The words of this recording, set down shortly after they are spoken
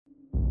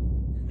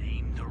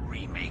The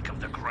remake of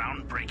the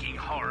groundbreaking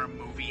horror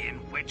movie in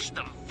which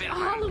the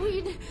villain...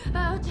 Halloween,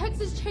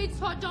 Texas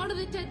Chainsaw, Dawn of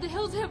the Dead, The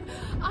Hills Have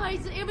Eyes,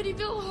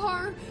 Amityville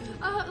Horror,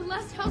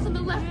 Last House on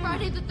the Left,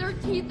 Friday the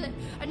 13th, and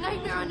A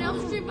Nightmare on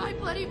Elm Street, My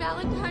Bloody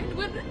Valentine,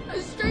 When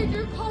a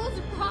Stranger Calls,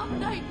 Prom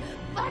Night,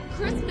 Black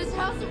Christmas,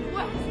 House of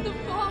Wax, The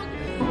Fog,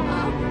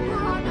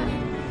 Piranha.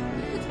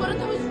 It's one of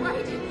those,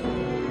 right?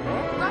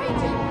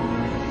 Right?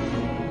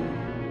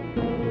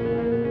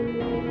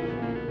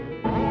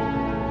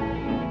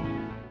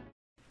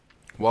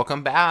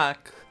 Welcome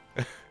back.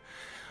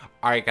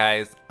 Alright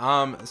guys,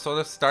 so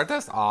to start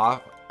this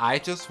off, I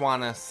just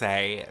want to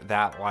say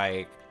that,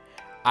 like,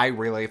 I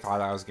really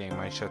thought I was getting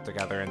my shit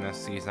together in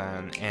this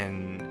season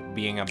and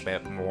being a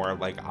bit more,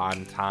 like,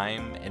 on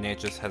time, and it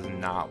just has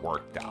not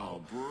worked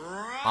out.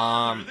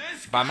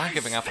 But I'm not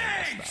giving up on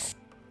this, though.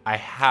 I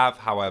have,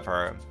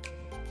 however,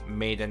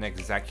 made an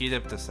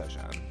executive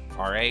decision,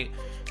 alright?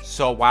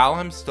 So while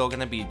I'm still going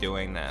to be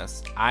doing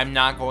this, I'm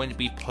not going to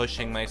be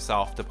pushing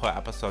myself to put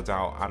episodes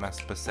out on a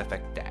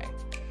specific day,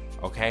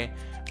 okay?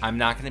 I'm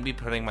not going to be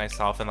putting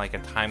myself in, like, a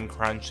time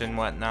crunch and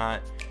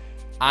whatnot.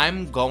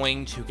 I'm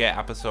going to get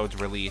episodes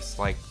released,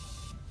 like,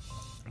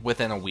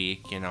 within a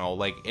week, you know?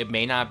 Like, it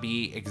may not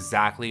be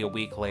exactly a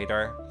week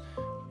later,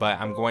 but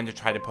I'm going to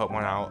try to put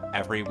one out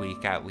every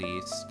week at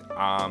least.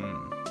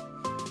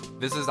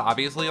 This is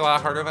obviously a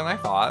lot harder than I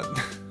thought.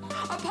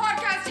 A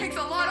podcast takes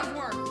a lot of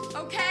work,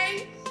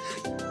 okay?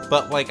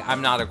 But, like,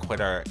 I'm not a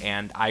quitter,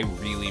 and I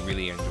really,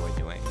 really enjoy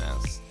doing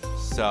this.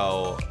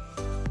 So,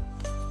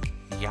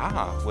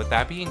 yeah, with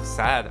that being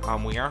said,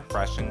 we are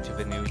fresh into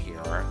the new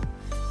year,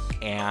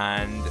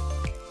 and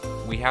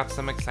we have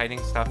some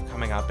exciting stuff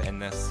coming up in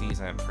this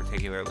season,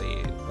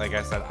 particularly. Like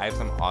I said, I have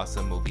some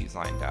awesome movies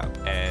lined up,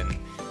 and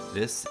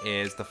this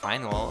is the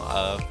final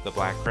of the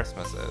Black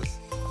Christmases,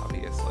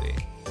 obviously.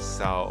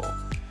 So,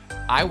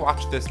 I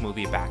watched this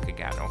movie back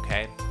again,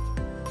 okay?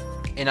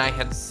 And I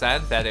had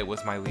said that it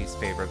was my least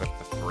favorite of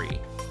the three.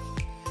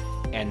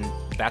 And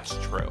that's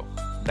true.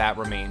 That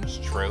remains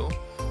true.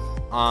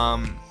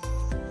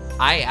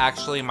 I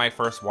actually, my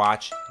first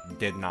watch,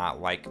 did not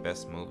like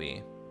this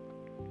movie.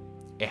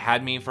 It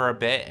had me for a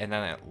bit, and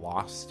then it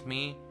lost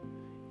me.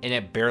 And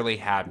it barely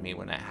had me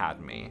when it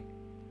had me.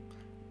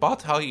 But I'll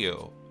tell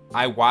you,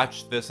 I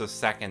watched this a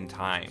second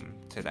time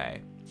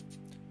today.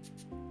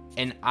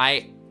 And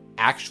I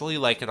actually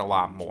like it a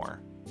lot more.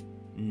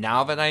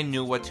 Now that I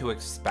knew what to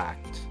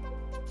expect,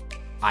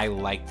 I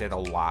liked it a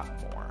lot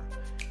more.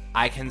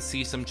 I can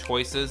see some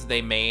choices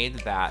they made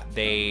that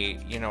they,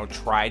 you know,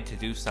 tried to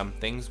do some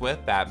things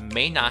with that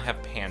may not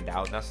have panned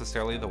out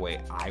necessarily the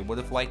way I would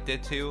have liked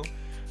it to,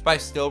 but I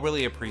still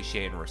really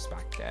appreciate and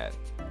respect it.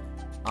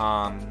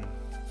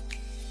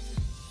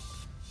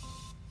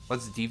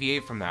 Let's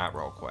deviate from that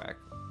real quick,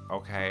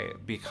 okay?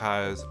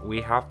 Because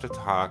we have to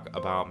talk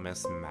about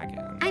Miss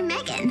Megan. I'm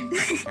Megan.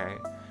 Okay?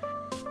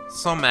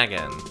 So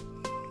Megan,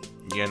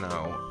 you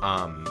know,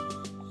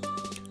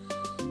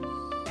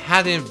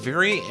 had a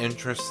very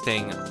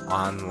interesting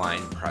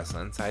online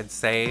presence. I'd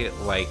say,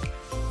 like,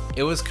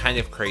 it was kind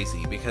of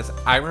crazy because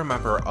I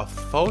remember a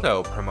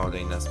photo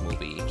promoting this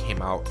movie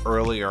came out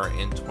earlier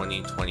in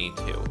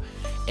 2022,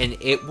 and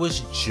it was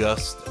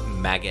just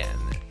Megan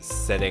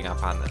sitting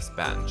up on this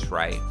bench,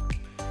 right?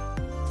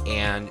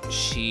 And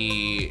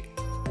she's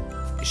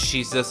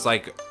this,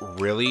 like,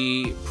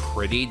 really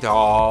pretty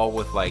doll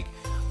with, like,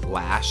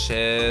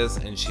 lashes,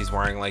 and she's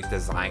wearing, like,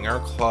 designer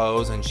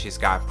clothes, and she's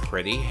got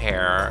pretty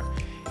hair,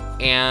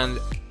 and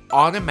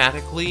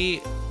automatically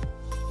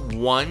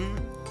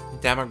one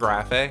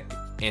demographic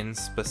in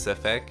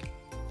specific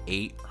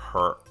ate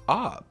her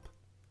up,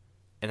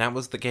 and that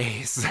was the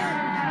gays. Yes,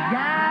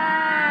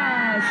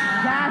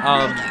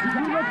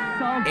 you look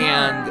so good.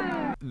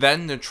 And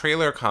then the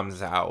trailer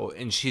comes out,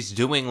 and she's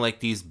doing, like,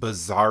 these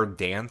bizarre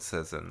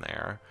dances in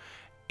there,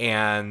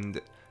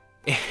 and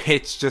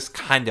it's just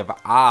kind of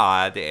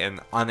odd and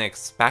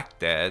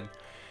unexpected.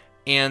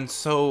 And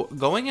so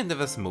going into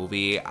this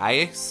movie, I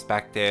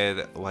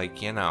expected,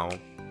 like, you know,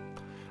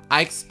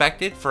 I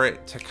expected for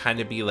it to kind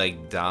of be,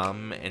 like,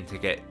 dumb and to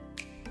get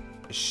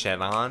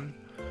shit on,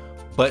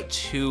 but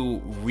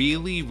to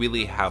really,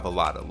 really have a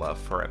lot of love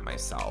for it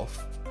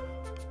myself.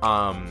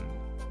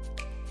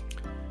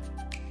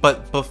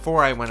 But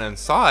before I went and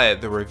saw it,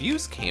 the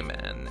reviews came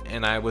in,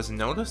 and I was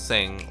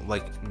noticing,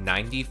 like,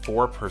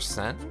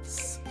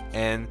 94%,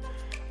 and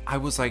I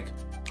was like,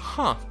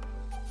 huh,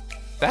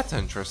 that's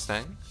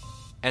interesting.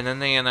 And then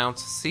they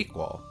announced a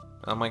sequel.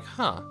 I'm like,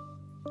 huh,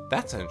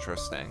 that's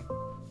interesting.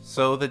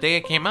 So the day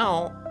it came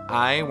out,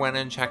 I went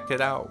and checked it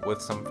out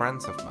with some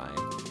friends of mine.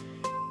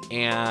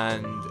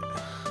 And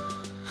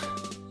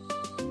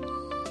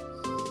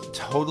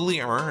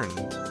totally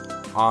earned.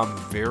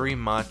 Very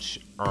much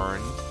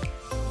earned.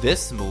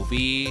 This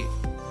movie,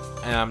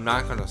 and I'm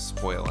not going to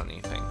spoil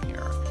anything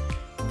here,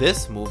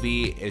 this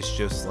movie is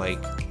just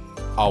like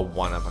a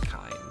one of a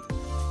kind.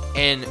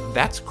 And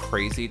that's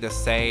crazy to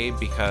say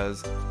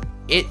because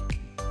it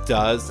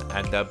does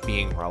end up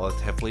being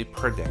relatively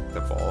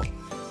predictable,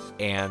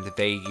 and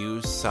they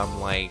use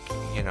some, like,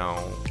 you know,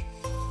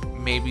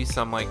 maybe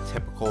some like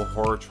typical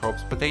horror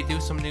tropes, but they do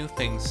some new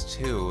things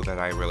too that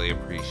I really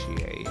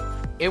appreciate.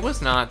 It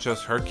was not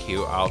just her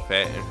cute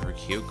outfit and her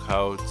cute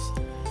coats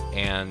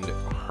and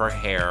her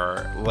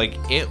hair. Like,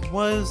 it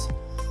was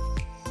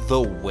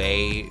the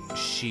way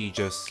she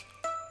just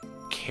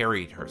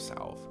carried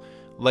herself.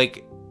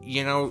 Like,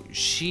 you know,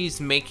 she's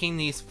making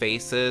these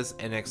faces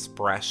and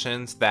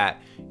expressions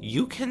that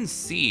you can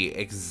see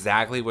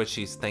exactly what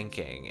she's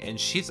thinking. And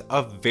she's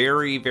a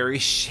very, very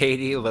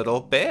shady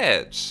little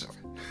bitch.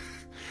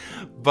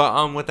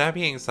 But with that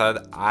being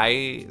said,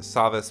 I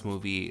saw this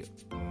movie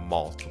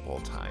multiple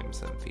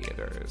times in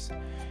theaters.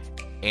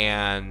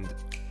 And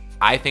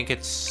I think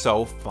it's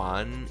so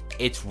fun.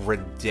 It's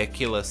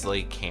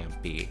ridiculously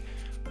campy,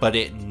 but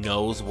it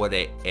knows what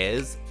it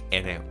is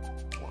and it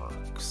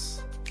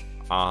works.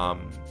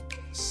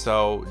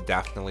 So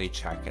definitely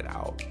check it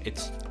out.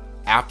 It's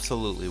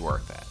absolutely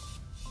worth it.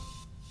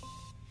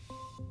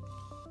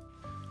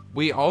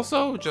 We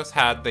also just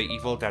had the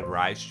Evil Dead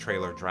Rise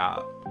trailer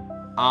drop.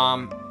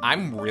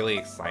 I'm really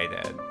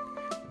excited.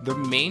 The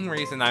main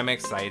reason I'm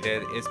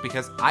excited is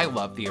because I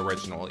love the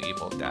original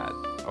Evil Dead.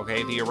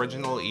 Okay, the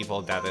original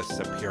Evil Dead is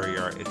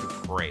superior. It's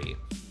great.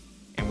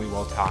 And we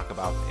will talk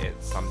about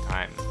it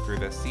sometime through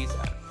this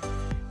season.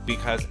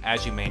 Because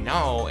as you may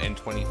know, in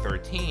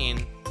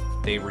 2013,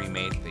 they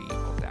remade the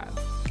Evil Dead.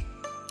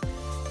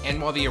 And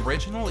while the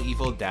original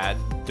Evil Dead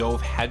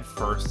dove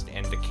headfirst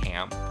into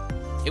camp,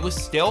 it was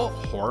still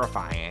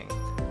horrifying.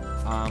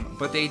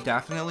 But they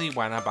definitely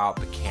went about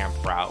the camp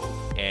route,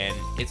 and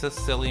it's a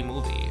silly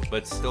movie,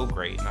 but still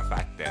great and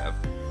effective.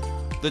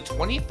 The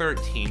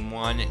 2013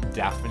 one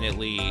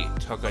definitely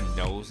took a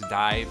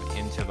nosedive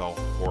into the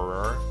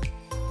horror.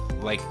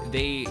 Like,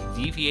 they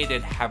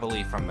deviated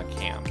heavily from the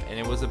camp, and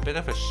it was a bit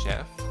of a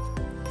shift,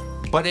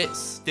 but it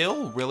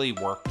still really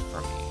worked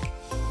for me.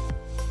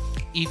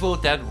 Evil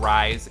Dead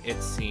Rise,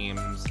 it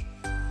seems,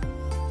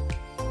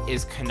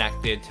 is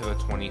connected to the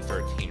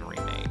 2013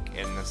 remake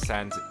in the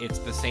sense it's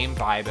the same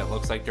vibe. It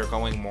looks like they're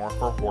going more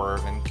for horror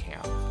than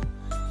camp.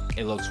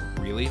 It looks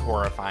really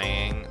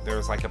horrifying.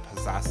 There's like a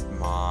possessed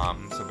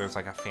mom, so there's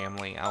like a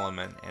family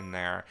element in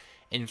there.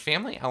 And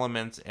family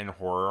elements in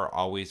horror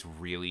always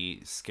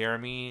really scare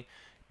me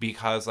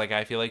because, like,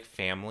 I feel like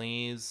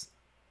families,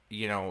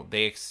 you know,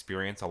 they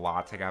experience a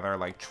lot together,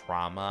 like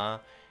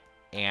trauma,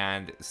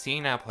 and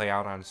seeing that play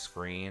out on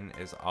screen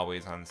is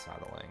always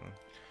unsettling.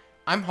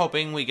 I'm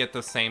hoping we get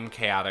the same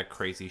chaotic,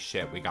 crazy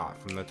shit we got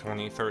from the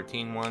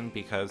 2013 one,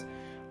 because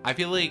I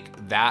feel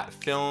like that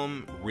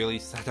film really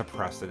set a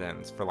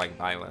precedence for, like,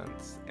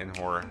 violence in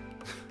horror.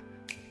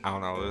 I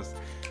don't know, it was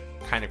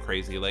kind of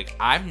crazy. Like,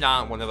 I'm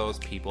not one of those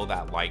people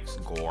that likes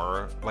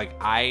gore. Like,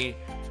 I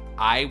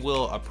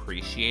will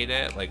appreciate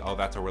it, like, oh,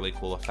 that's a really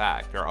cool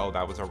effect, or oh,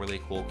 that was a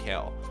really cool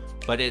kill.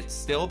 But it's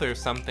still,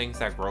 there's some things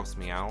that gross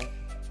me out.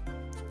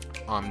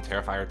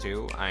 Terrifier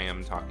 2, I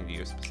am talking to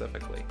you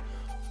specifically.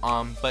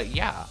 But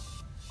yeah.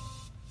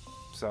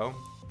 So,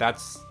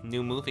 that's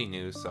new movie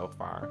news so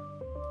far.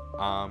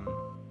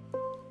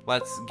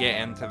 Let's get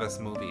into this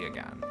movie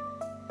again.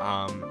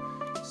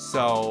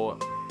 So,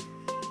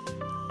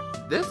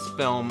 this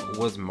film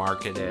was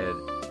marketed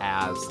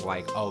as,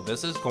 like, oh,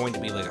 this is going to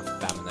be like a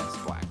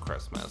feminist Black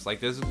Christmas.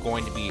 Like, this is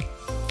going to be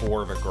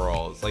for the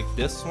girls. Like,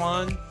 this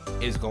one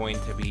is going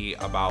to be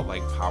about,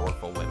 like,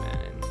 powerful women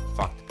and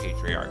fuck the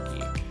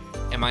patriarchy.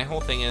 And my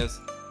whole thing is,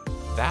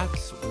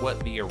 that's what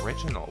the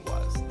original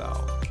was,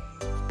 though.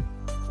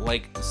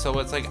 Like, so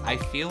it's like, I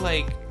feel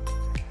like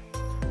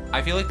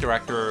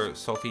director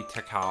Sophia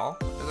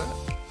Takal, is it?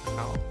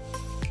 Takal?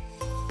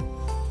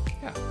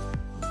 Yeah.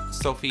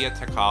 Sophia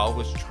Takal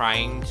was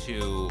trying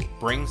to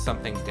bring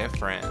something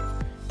different.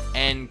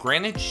 And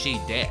granted,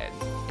 she did.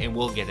 And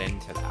we'll get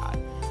into that.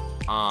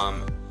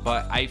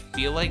 But I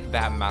feel like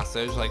that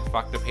message, like,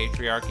 fuck the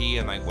patriarchy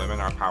and, like, women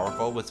are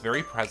powerful, was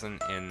very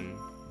present in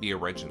the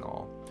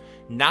original.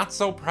 Not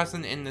so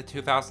present in the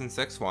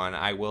 2006 one,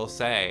 I will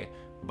say.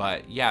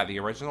 But yeah, the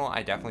original,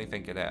 I definitely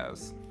think it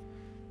is.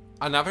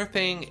 Another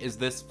thing is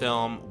this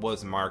film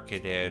was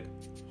marketed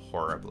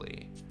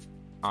horribly.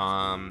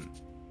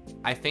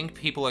 I think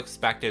people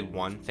expected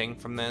one thing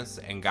from this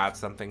and got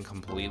something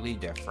completely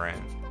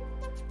different.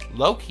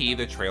 Low-key,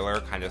 the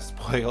trailer kind of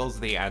spoils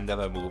the end of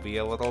the movie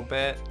a little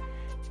bit.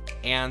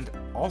 And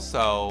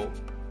also,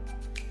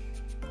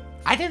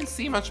 I didn't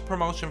see much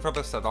promotion for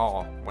this at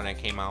all when it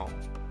came out.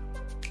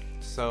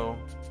 So,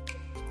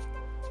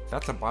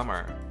 that's a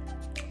bummer.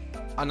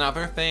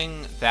 Another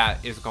thing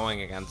that is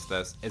going against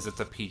this is it's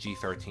a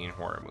PG-13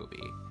 horror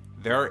movie.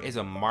 There is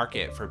a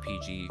market for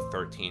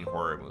PG-13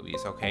 horror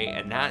movies, okay?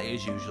 And that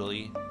is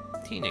usually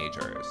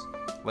teenagers.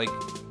 Like,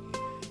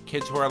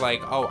 kids who are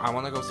like, oh, I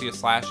want to go see a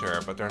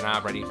slasher, but they're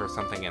not ready for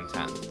something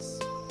intense.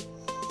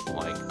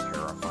 Like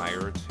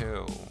Terrifier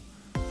 2.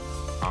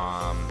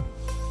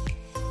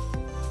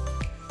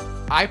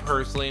 I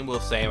personally will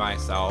say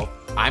myself,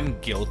 I'm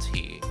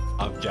guilty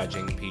of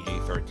judging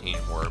PG-13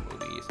 horror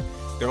movies.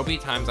 There will be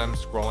times I'm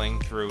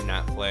scrolling through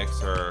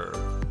Netflix or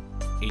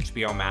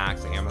HBO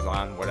Max,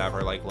 Amazon,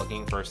 whatever, like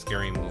looking for a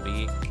scary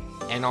movie,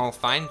 and I'll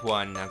find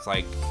one that's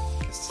like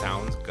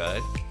sounds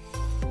good.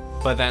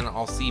 But then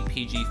I'll see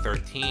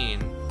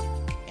PG-13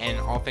 and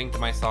I'll think to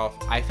myself,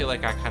 I feel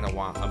like I kind of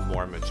want a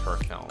more mature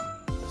film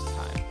this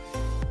time.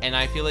 And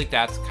I feel like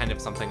that's kind of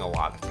something a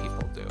lot of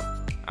people do.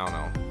 I don't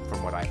know,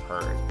 from what I've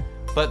heard.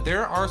 But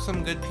there are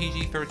some good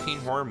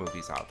PG-13 horror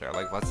movies out there.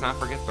 Like, let's not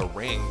forget The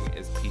Ring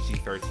is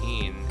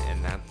PG-13,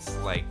 and that's,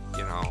 like,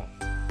 you know,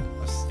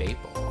 a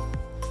staple.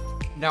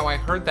 Now, I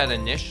heard that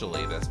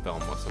initially this film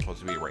was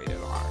supposed to be rated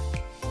R.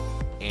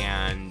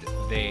 And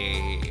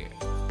they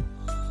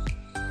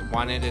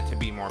wanted it to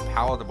be more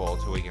palatable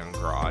to a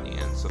younger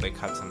audience, so they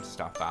cut some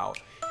stuff out.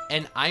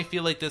 And I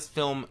feel like this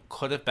film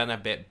could have been a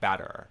bit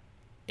better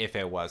if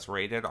it was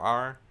rated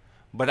R,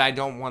 but I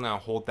don't want to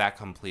hold that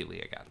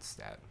completely against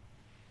it.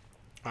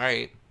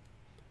 Alright,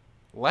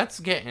 let's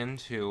get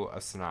into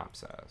a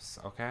synopsis,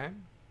 okay?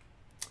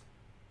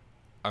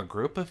 A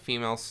group of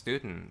female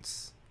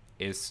students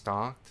is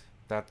stalked.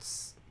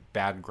 That's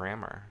bad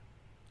grammar.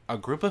 A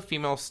group of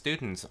female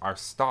students are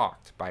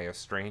stalked by a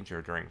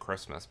stranger during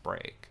Christmas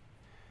break.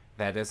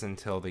 That is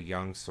until the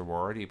young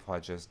sorority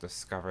pledges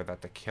discover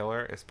that the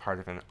killer is part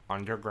of an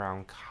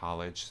underground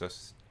college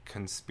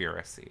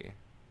conspiracy.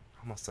 I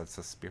almost said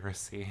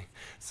Suspiracy.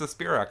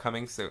 Suspiria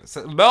coming soon.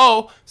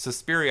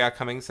 Suspiria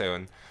coming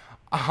soon.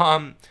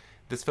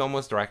 This film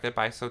was directed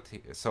by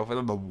Sophia.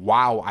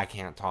 Wow, I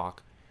can't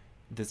talk.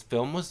 This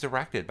film was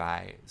directed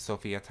by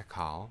Sophia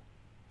Takal,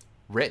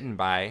 written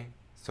by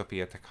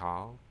Sophia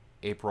Takal,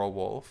 April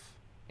Wolfe,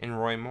 and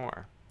Roy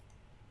Moore.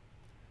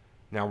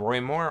 Now, Roy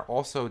Moore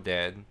also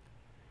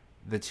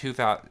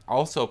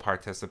also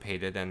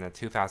participated in the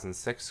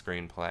 2006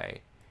 screenplay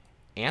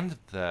and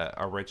the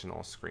original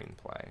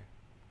screenplay.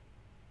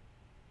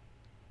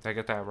 Did I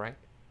get that right?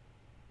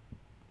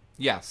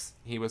 Yes,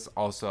 he was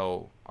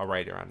also a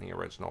writer on the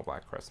original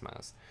Black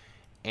Christmas.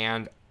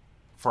 And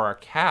for our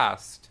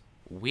cast,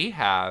 we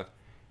have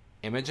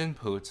Imogen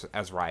Poots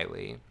as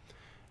Riley.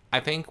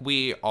 I think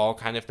we all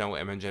kind of know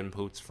Imogen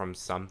Poots from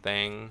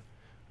something.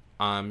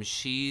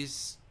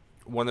 She's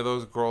one of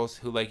those girls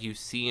who, like, you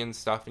see and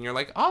stuff and you're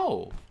like,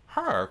 oh,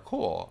 her,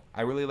 cool.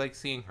 I really like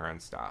seeing her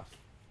and stuff.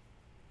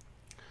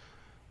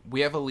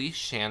 We have Aleyse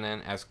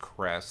Shannon as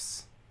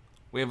Chris.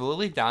 We have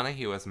Lily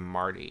Donoghue as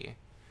Marty.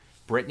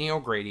 Brittany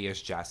O'Grady as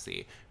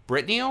Jessie.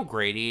 Brittany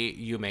O'Grady,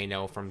 you may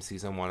know from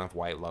season 1 of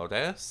White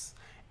Lotus,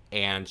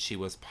 and she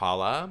was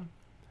Paula.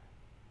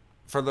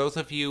 For those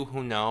of you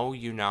who know,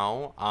 you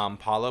know.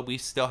 Paula, we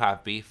still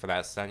have beef for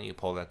that stunt you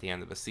pulled at the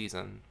end of the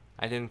season.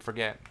 I didn't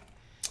forget.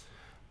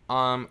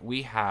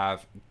 We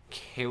have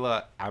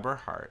Kayla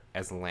Eberhardt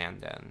as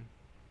Landon.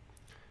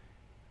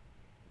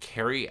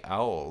 Cary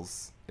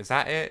Elwes. Is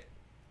that it?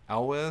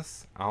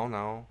 Elwes? I don't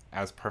know.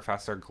 As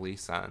Professor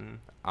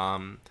Gleason.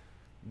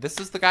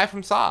 This is the guy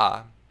from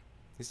Saw.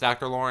 He's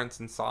Dr. Lawrence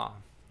in Saw,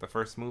 the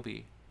first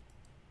movie.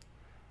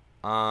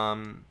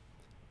 Simon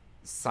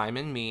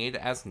Mead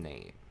as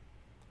Nate.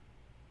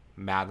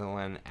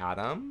 Madeline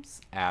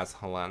Adams as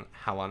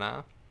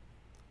Helena.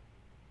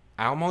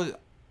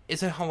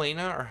 Is it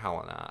Helena or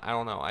Helena? I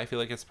don't know. I feel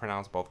like it's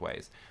pronounced both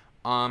ways.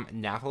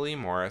 Natalie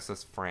Morris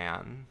as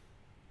Fran.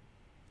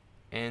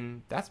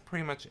 And that's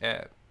pretty much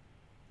it.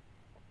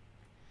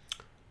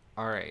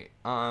 Alright,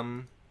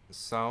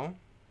 so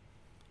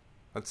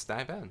let's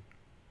dive in.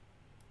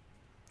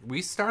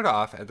 We start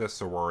off at the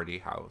sorority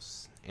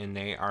house, and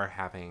they are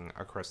having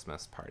a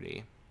Christmas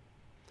party.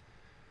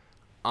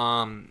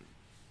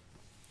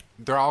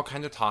 They're all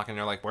kind of talking.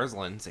 They're like, where's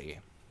Lindsay?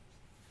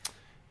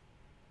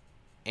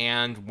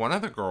 And one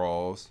of the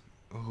girls,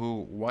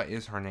 what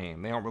is her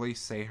name? They don't really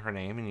say her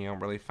name, and you don't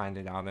really find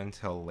it out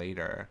until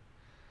later.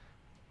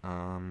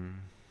 I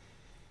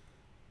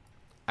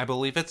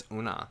believe it's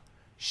Una.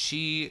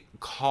 She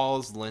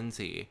calls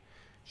Lindsay.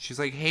 She's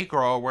like, hey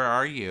girl, where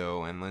are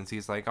you? And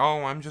Lindsay's like,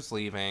 oh, I'm just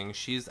leaving.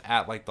 She's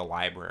at, like, the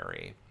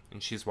library.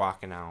 And she's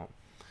walking out.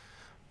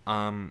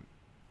 And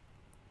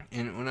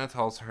Una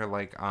tells her,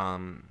 like, are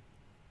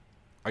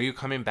you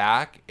coming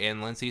back?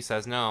 And Lindsay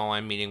says, no,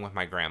 I'm meeting with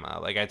my grandma.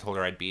 Like, I told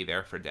her I'd be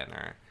there for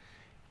dinner.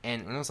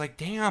 And Una was like,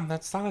 damn,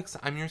 that sucks.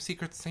 I'm your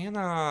Secret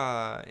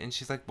Santa. And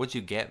she's like, what'd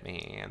you get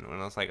me? And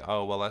Una was like,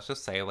 oh, well, let's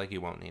just say, like,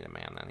 you won't need a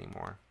man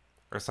anymore.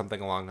 Or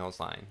something along those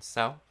lines.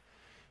 So,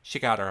 she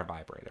got her a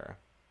vibrator.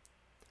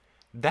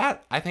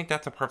 I think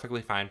that's a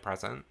perfectly fine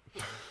present.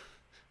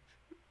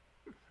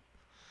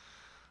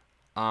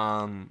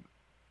 But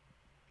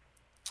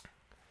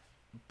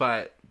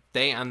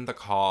they end the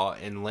call,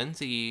 and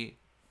Lindsay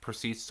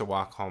proceeds to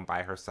walk home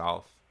by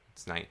herself.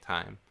 It's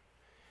nighttime.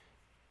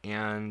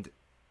 And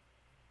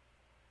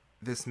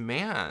this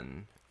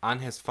man on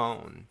his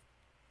phone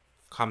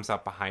comes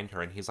up behind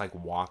her, and he's, like,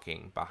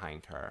 walking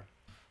behind her.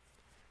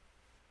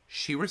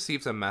 She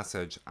receives a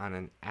message on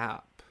an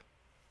app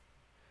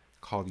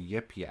called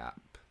Yip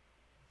Yap.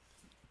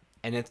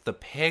 And it's the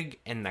pig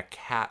and the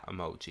cat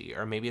emoji.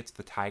 Or maybe it's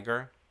the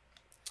tiger.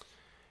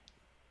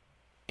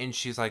 And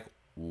she's like,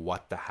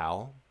 what the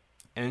hell?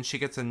 And then she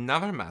gets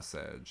another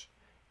message.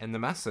 And the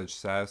message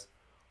says,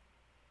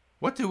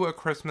 what do a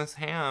Christmas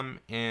ham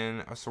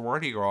and a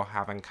sorority girl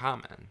have in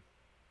common?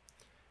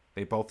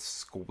 They both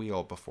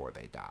squeal before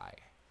they die.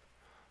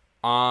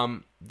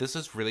 This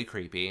is really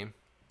creepy.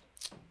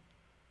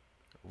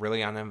 Really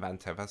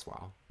uninventive as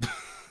well.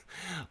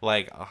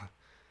 Like,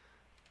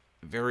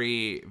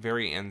 very,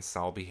 very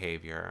incel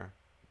behavior.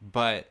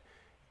 But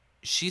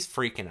she's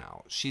freaking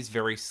out. She's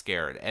very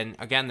scared. And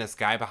again, this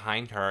guy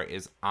behind her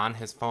is on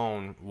his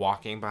phone,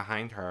 walking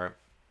behind her.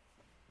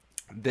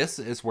 This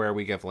is where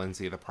we give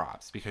Lindsay the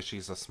props, because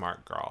she's a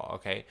smart girl,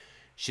 okay?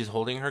 She's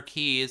holding her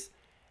keys,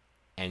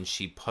 and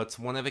she puts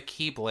one of the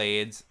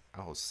keyblades,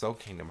 oh, so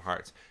Kingdom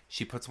Hearts.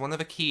 She puts one of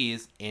the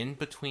keys in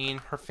between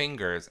her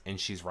fingers, and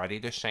she's ready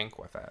to shank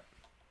with it.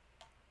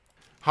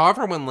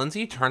 However, when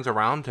Lindsay turns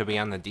around to be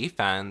on the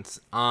defense,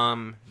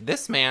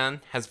 this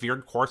man has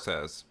veered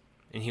courses,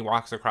 and he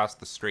walks across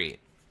the street.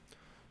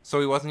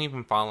 So he wasn't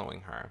even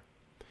following her.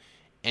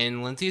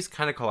 And Lindsay's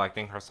kind of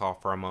collecting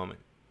herself for a moment.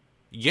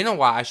 You know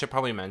what? I should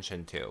probably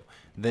mention, too.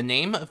 The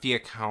name of the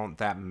account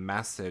that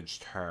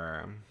messaged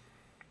her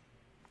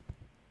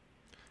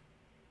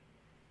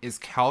is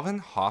Calvin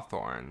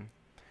Hawthorne.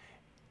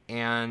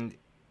 And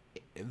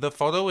the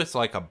photo is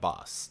like a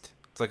bust.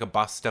 It's like a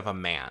bust of a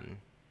man.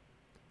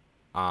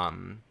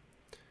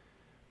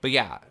 But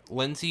yeah,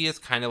 Lindsay is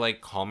kind of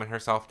like calming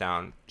herself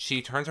down.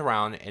 She turns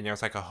around and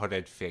there's like a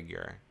hooded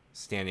figure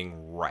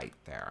standing right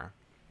there.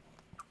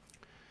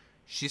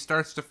 She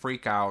starts to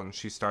freak out and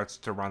she starts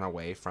to run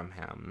away from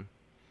him.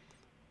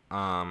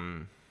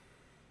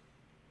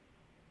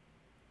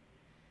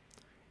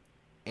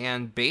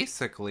 And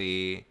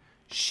basically,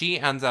 she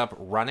ends up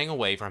running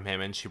away from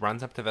him and she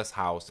runs up to this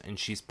house and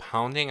she's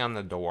pounding on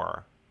the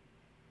door.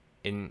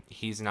 And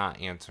he's not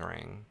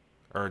answering.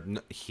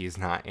 He's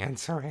not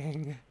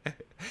answering.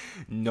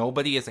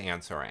 Nobody is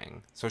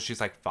answering. So she's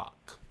like,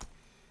 fuck.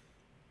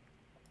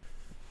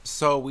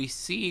 So we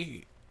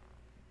see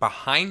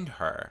behind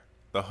her,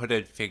 the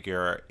hooded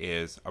figure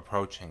is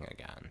approaching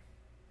again.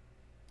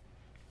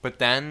 But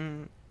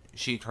then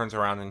she turns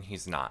around and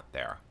he's not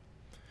there.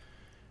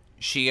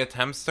 She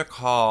attempts to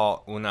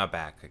call Una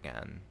back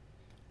again.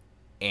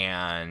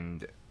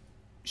 And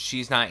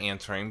she's not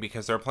answering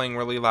because they're playing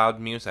really loud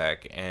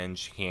music and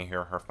she can't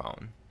hear her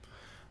phone.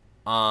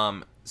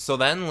 So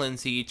then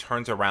Lindsay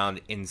turns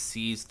around and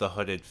sees the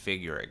hooded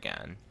figure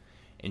again.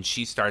 And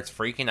she starts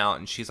freaking out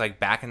and she's like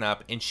backing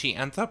up and she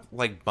ends up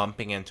like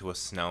bumping into a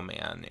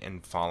snowman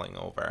and falling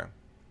over.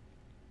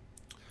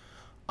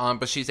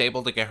 But she's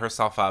able to get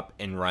herself up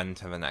and run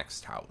to the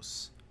next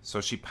house. So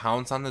she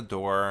pounds on the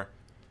door.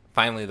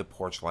 Finally, the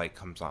porch light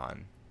comes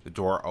on. The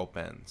door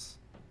opens.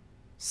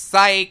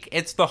 Psych!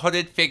 It's the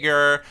hooded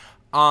figure.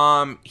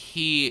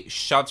 He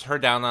shoves her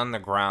down on the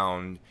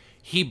ground.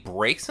 He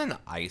breaks an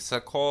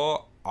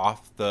icicle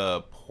off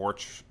the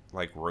porch,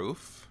 like,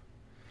 roof.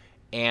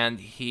 And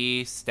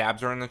he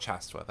stabs her in the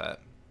chest with it.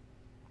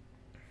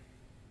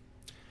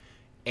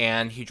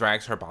 And he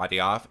drags her body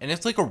off. And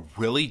it's, like, a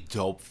really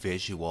dope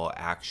visual,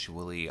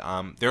 actually.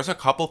 There's a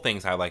couple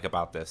things I like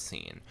about this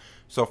scene.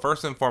 So,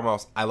 first and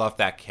foremost, I love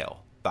that kill.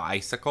 The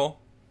icicle,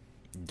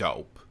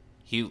 dope.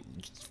 He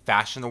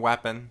fashioned a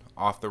weapon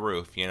off the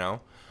roof, you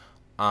know?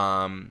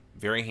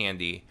 Very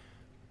handy.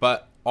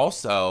 But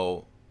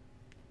also,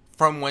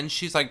 from when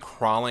she's, like,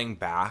 crawling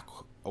back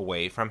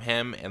away from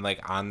him and,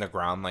 like, on the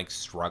ground, like,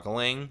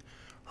 struggling,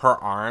 her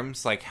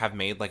arms, like, have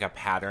made, like, a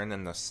pattern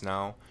in the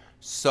snow.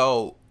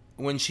 So,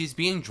 when she's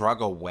being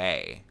dragged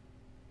away,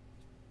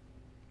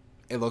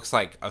 it looks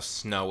like a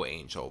snow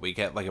angel. We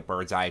get, like, a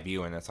bird's eye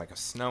view, and it's, like, a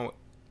snow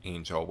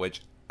angel,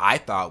 which I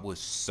thought was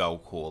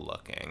so cool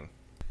looking.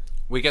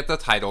 We get the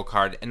title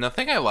card, and the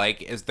thing I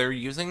like is they're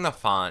using the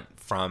font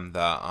from the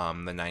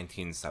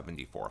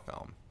 1974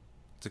 film.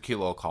 It's a cute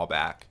little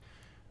callback.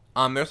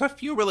 There's a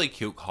few really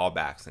cute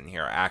callbacks in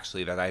here,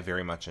 actually, that I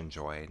very much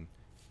enjoyed.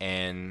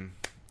 And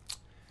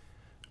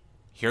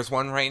here's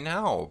one right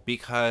now,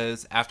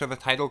 because after the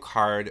title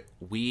card,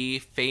 we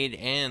fade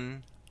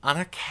in on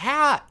a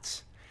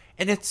cat.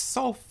 And it's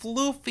so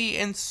floofy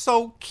and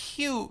so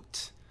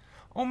cute.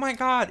 Oh my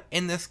god.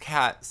 And this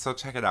cat, so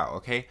check it out,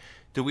 okay?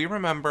 Do we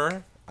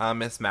remember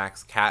Miss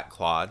Mac's cat,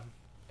 Claude,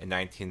 in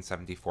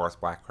 1974's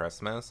Black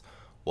Christmas?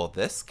 Well,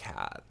 this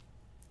cat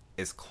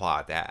is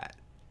Claudette.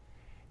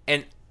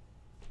 And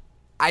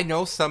I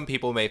know some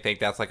people may think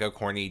that's like a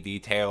corny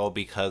detail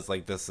because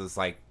like this is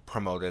like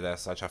promoted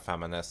as such a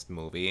feminist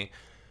movie.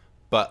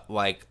 But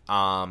like,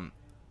 I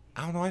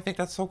don't know, I think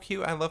that's so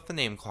cute. I love the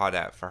name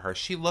Claudette for her.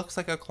 She looks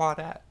like a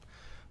Claudette.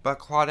 But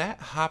Claudette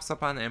hops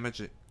up on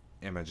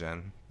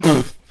Imogen.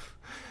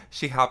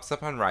 She hops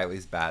up on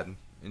Riley's bed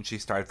and she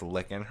starts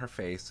licking her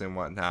face and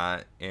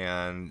whatnot.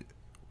 And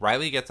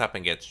Riley gets up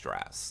and gets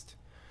dressed.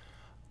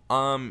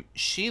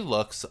 She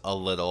looks a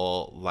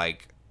little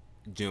like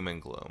doom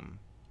and gloom.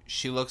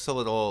 She looks a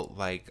little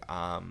like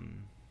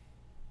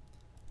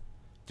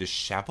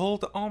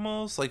disheveled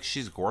almost. Like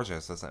she's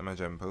gorgeous as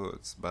Imogen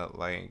Poots, but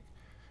like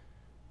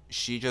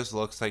she just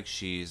looks like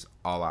she's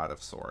all out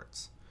of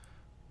sorts.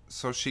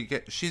 So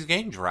she's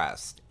getting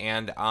dressed,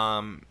 and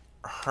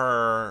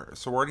her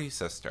sorority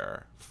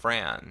sister,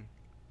 Fran,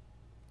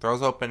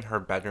 throws open her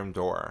bedroom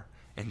door,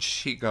 and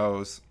she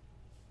goes,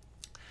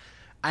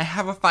 I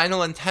have a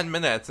final in 10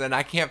 minutes and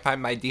I can't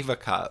find my diva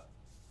cup.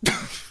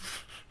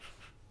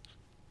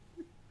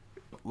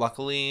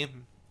 Luckily,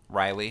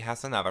 Riley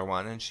has another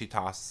one and she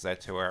tosses it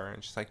to her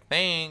and she's like,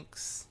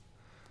 thanks.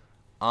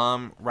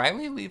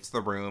 Riley leaves the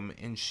room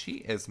and she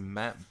is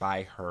met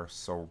by her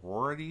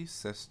sorority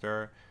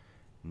sister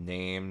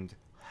named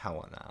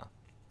Helena.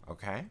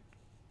 Okay?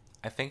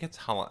 I think it's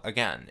Helena.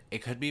 Again,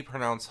 it could be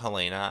pronounced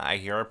Helena. I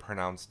hear it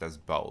pronounced as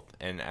both.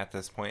 And at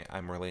this point,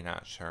 I'm really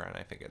not sure and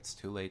I think it's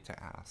too late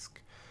to ask.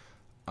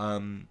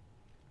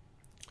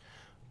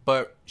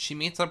 But she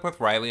meets up with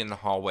Riley in the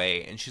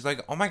hallway and she's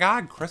like, oh my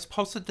god, Chris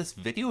posted this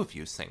video of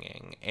you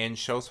singing, and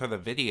shows her the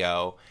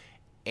video,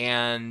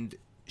 and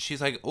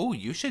she's like, oh,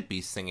 you should be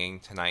singing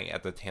tonight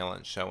at the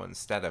talent show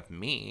instead of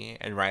me.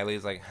 And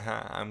Riley's like,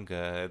 I'm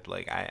good.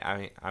 Like,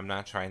 I'm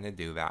not trying to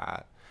do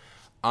that.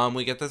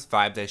 We get this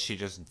vibe that she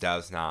just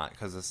does not,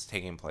 because this is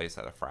taking place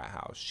at a frat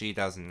house. She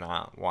does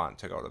not want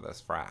to go to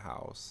this frat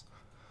house.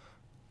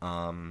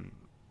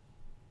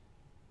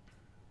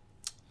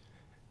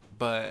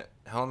 But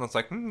Helena's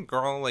like,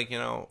 girl, like, you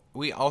know,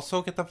 we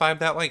also get the vibe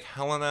that, like,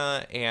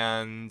 Helena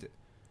and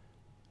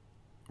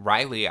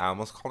Riley, I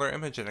almost called her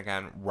Imogen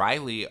again,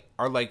 Riley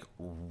are, like,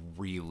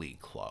 really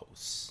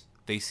close.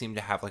 They seem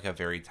to have, like, a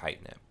very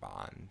tight-knit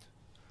bond.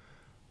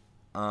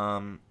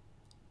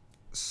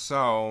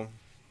 So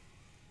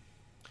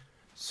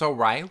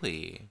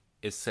Riley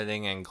is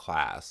sitting in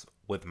class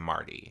with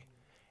Marty,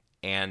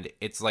 and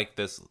it's, like,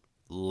 this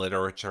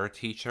literature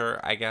teacher,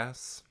 I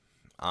guess.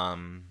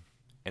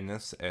 And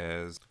this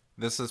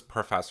is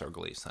Professor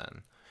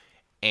Gleason.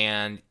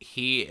 And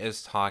he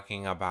is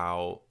talking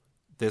about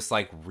this,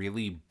 like,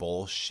 really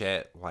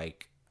bullshit,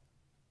 like,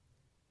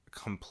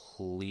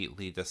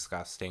 completely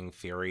disgusting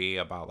theory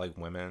about, like,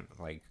 women,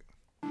 like...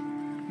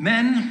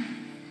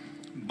 Men,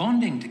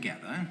 bonding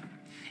together,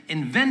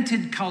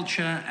 invented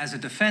culture as a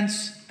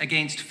defense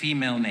against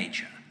female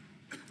nature.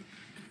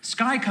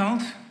 Sky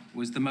cult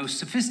was the most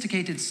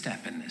sophisticated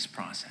step in this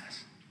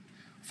process.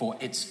 For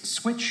its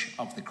switch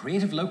of the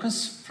creative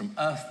locus from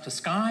earth to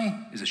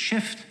sky is a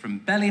shift from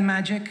belly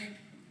magic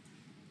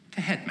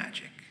to head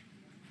magic.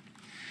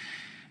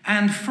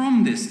 And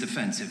from this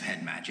defensive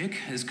head magic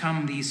has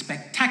come the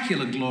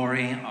spectacular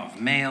glory of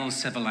male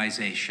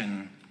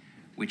civilization,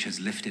 which has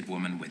lifted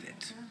woman with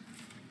it.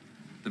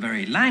 The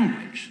very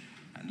language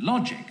and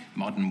logic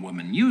modern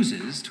woman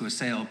uses to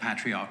assail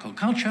patriarchal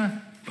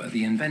culture were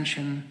the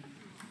invention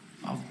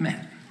of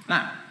men.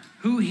 Now,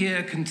 who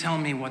here can tell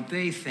me what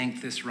they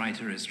think this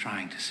writer is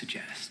trying to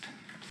suggest?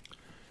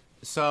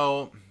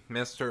 So,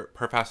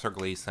 Professor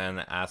Gleason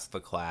asked the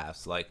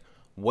class, like,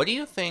 what do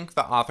you think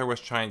the author was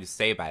trying to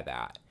say by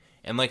that?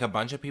 And, like, a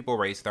bunch of people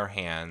raised their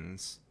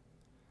hands,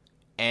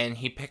 and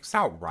he picks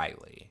out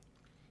Riley.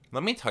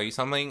 Let me tell you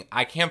something,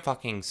 I can't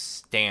fucking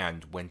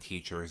stand when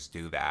teachers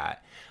do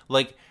that.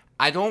 Like,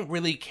 I don't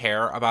really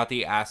care about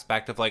the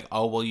aspect of, like,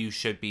 oh, well, you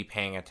should be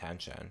paying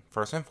attention.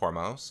 First and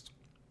foremost,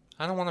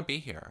 I don't want to be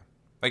here.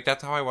 Like,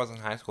 that's how I was in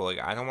high school. Like,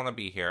 I don't want to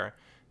be here.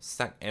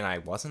 And I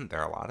wasn't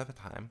there a lot of the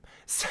time.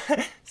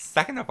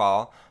 Second of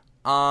all,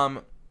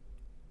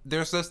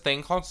 there's this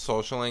thing called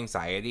social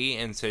anxiety,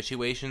 and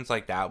situations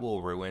like that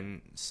will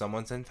ruin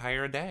someone's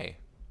entire day.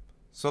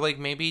 So, like,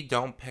 maybe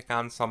don't pick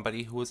on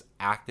somebody who is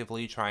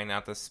actively trying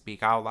not to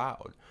speak out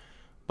loud.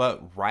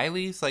 But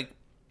Riley's, like,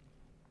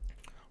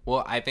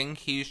 well, I think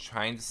he's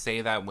trying to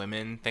say that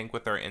women think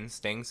with their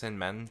instincts and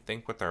men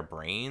think with their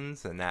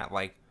brains, and that,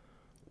 like,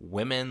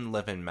 women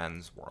live in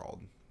men's world,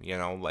 you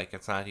know, like,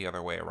 it's not the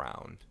other way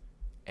around.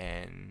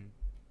 And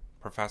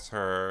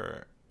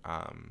Professor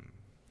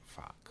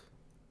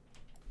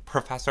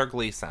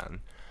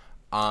Gleason,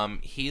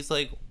 he's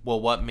like,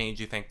 well, what made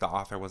you think the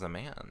author was a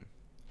man?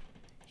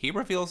 He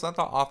reveals that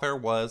the author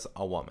was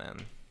a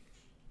woman.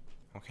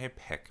 Okay,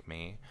 pick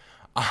me.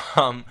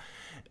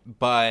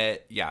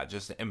 But yeah,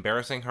 just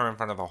embarrassing her in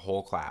front of the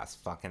whole class,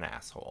 fucking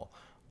asshole.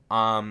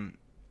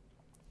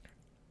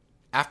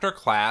 After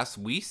class,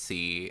 we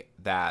see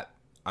that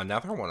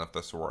another one of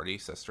the sorority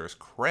sisters,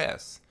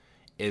 Chris,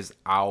 is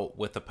out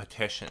with a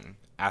petition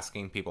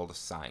asking people to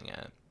sign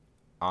it.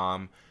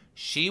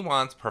 She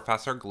wants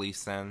Professor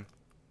Gleason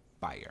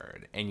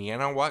fired. And you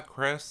know what,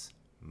 Chris?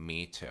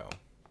 Me too.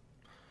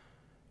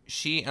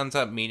 She ends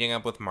up meeting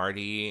up with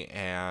Marty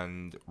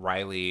and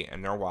Riley,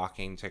 and they're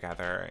walking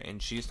together,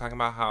 and she's talking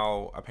about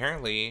how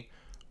apparently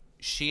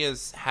she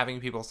is having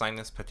people sign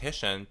this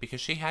petition because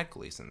she had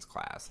Gleason's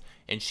class,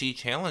 and she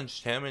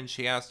challenged him, and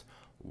she asked,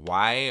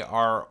 why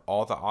are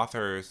all the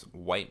authors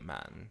white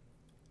men?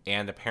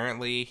 And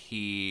apparently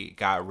he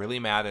got really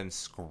mad and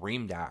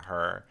screamed at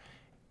her,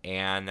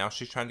 and now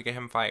she's trying to get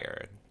him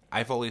fired.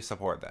 I fully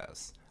support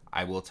this.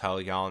 I will tell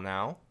y'all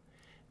now,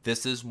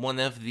 this is one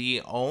of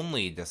the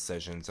only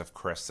decisions of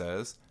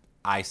Chris's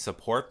I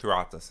support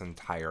throughout this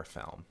entire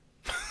film.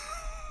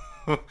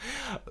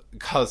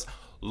 Because,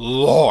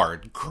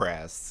 Lord,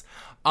 Chris.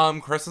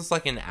 Chris is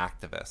like an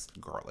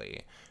activist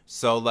girly.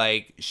 So,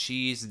 like,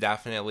 she's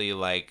definitely,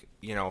 like,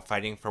 you know,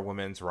 fighting for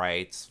women's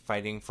rights,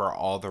 fighting for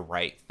all the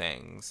right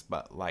things.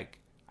 But, like,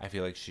 I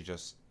feel like she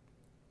just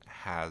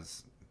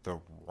has the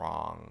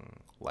wrong,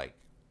 like,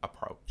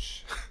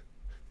 approach.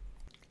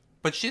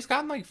 But she's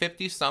gotten, like,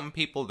 50-some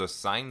people to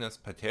sign this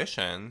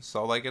petition,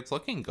 so, like, it's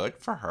looking good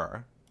for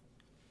her.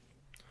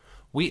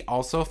 We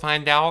also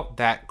find out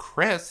that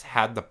Chris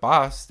had the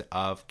bust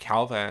of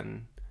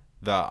Calvin,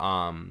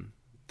 the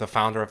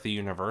founder of the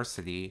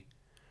university,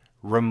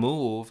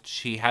 removed.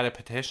 She had a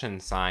petition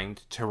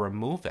signed to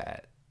remove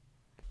it.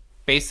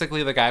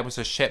 Basically, the guy was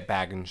a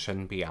shitbag and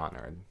shouldn't be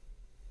honored.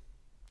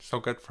 So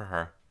good for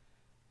her.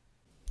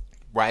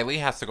 Riley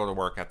has to go to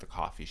work at the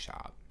coffee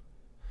shop.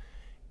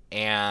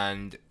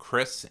 And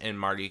Chris and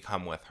Marty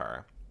come with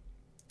her.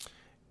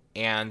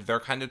 And they're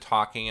kind of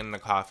talking in the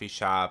coffee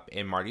shop.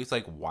 And Marty's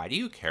like, why do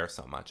you care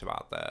so much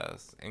about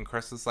this? And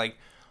Chris is like,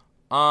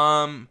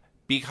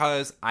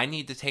 because I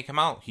need to take him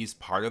out. He's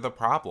part of the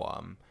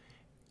problem.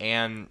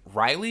 And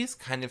Riley's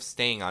kind of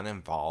staying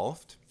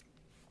uninvolved.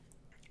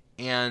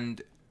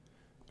 And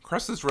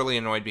Chris is really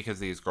annoyed because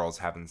these girls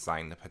haven't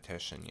signed the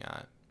petition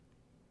yet.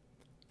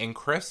 And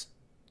Chris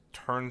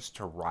turns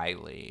to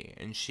Riley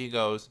and she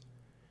goes,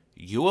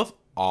 you of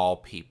all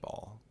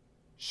people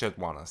should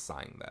want to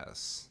sign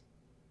this.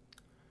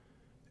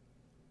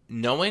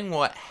 Knowing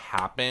what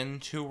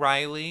happened to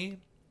Riley,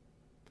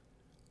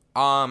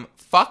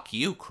 fuck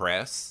you,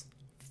 Chris.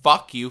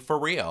 Fuck you for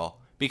real.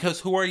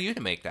 Because who are you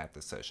to make that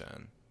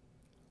decision?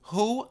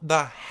 Who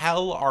the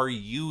hell are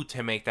you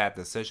to make that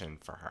decision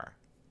for her?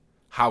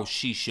 How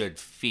she should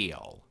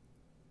feel.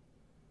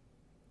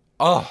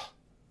 Ugh.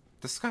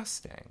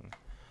 Disgusting.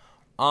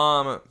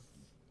 But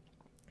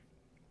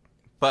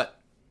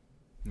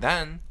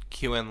then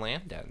Q and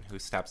Landon, who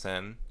steps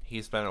in,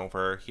 he's been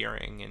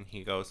overhearing and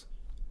he goes,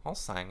 I'll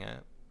sign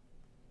it.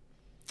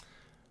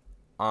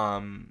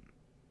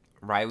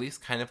 Riley's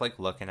kind of like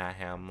looking at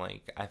him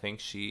like, I think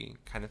she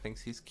kind of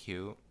thinks he's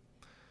cute.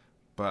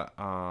 But,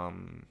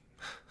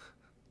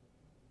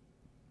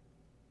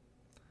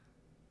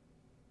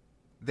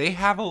 they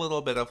have a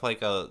little bit of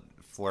like a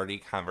flirty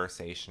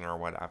conversation or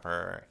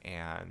whatever,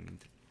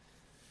 and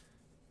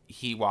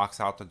he walks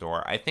out the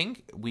door. I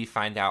think we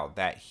find out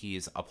that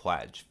he's a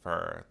pledge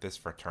for this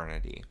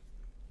fraternity.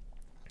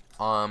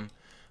 But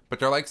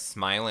they're like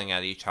smiling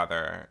at each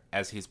other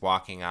as he's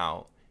walking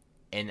out.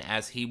 And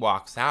as he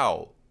walks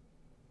out,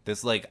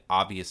 this like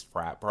obvious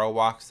frat bro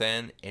walks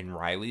in and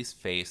Riley's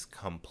face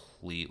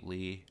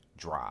completely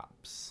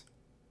drops.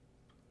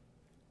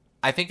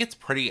 I think it's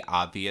pretty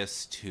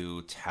obvious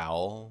to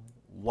tell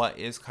what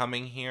is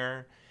coming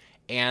here.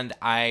 And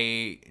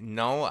I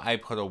know I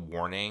put a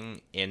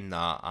warning in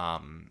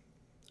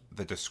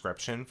the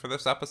description for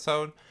this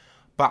episode,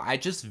 but I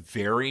just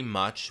very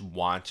much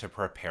want to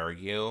prepare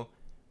you.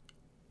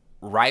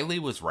 Riley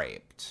was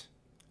raped.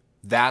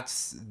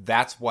 That's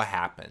what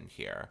happened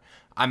here.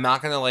 I'm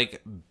not going to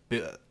like,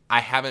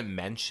 I haven't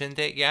mentioned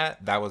it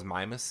yet. That was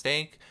my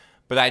mistake.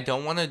 But I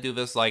don't want to do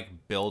this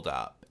like build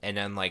up and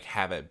then like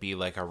have it be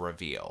like a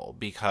reveal,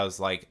 because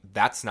like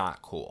that's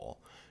not cool.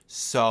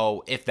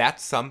 So if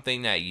that's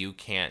something that you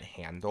can't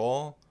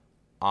handle,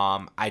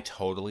 I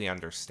totally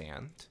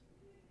understand.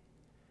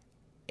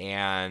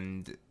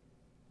 And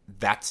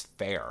that's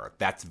fair.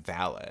 That's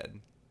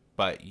valid.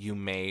 But you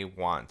may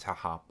want to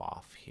hop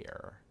off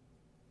here.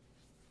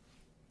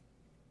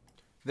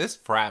 This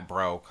frat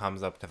bro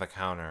comes up to the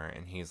counter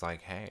and he's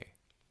like, hey,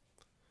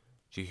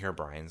 did you hear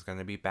Brian's going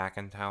to be back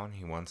in town?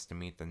 He wants to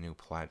meet the new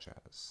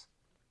pledges.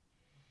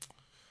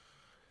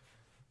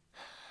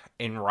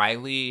 And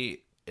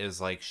Riley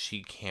is like,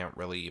 she can't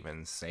really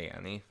even say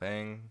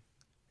anything.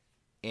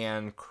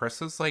 And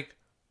Chris is like,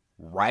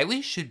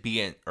 Riley should be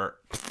in,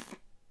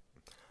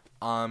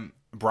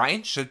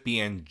 Brian should be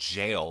in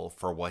jail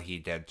for what he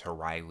did to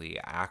Riley,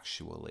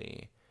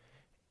 actually.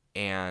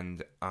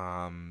 And,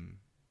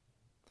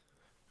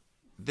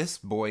 this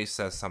boy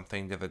says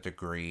something to the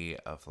degree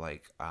of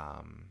like,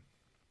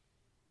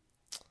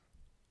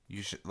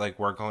 you should, like,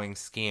 we're going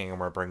skiing and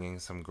we're bringing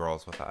some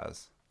girls with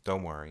us.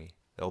 Don't worry.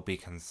 It'll be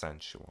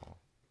consensual.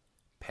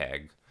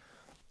 Peg.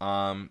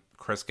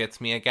 Chris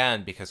gets me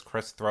again because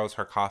Chris throws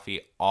her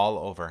coffee all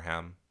over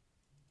him.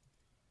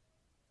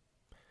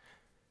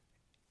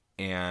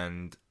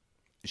 And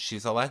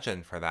she's a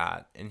legend for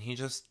that. And he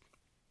just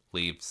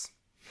leaves.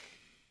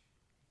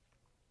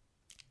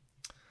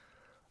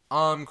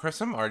 Chris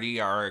and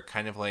Marty are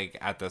kind of like,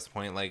 at this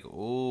point, like,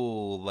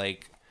 ooh,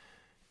 like,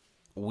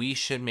 we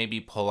should maybe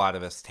pull out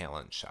of this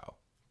talent show.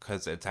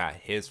 Because it's at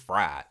his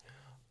frat.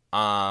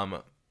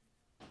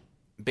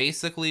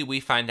 Basically, we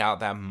find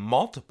out that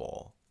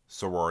multiple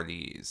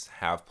sororities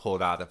have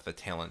pulled out of the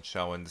talent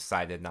show and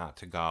decided not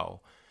to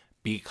go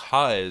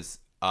because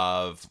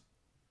of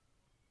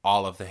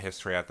all of the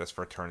history at this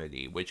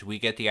fraternity, which we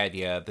get the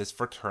idea this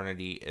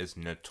fraternity is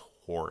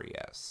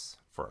notorious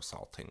for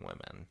assaulting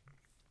women.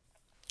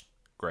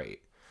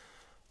 Great.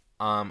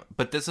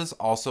 But this is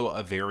also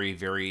a very,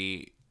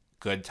 very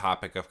good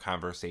topic of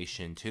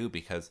conversation, too,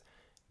 because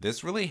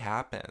this really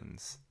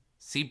happens.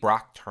 See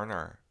Brock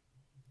Turner.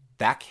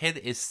 That kid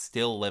is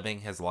still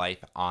living his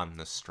life on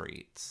the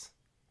streets.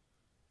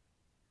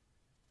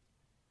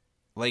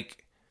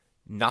 Like,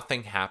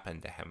 nothing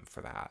happened to him for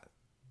that.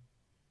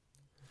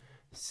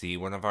 see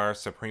one of our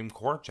Supreme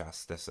Court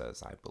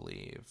justices, I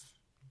believe.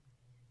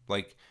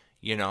 Like,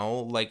 you know,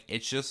 like,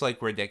 it's just,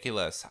 like,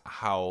 ridiculous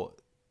how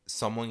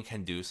someone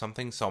can do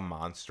something so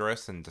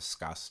monstrous and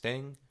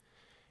disgusting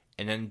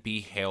and then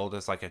be hailed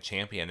as, like, a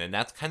champion. And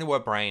that's kind of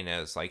what Brian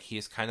is. Like,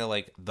 he's kind of,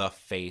 like, the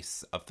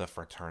face of the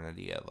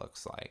fraternity, it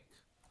looks like.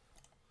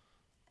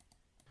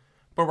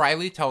 But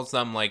Riley tells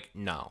them, like,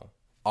 no,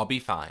 I'll be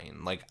fine.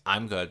 Like,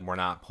 I'm good. We're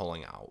not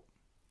pulling out.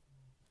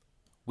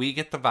 We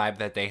get the vibe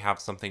that they have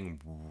something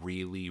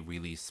really,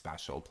 really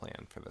special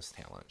planned for this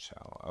talent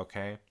show,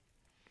 okay?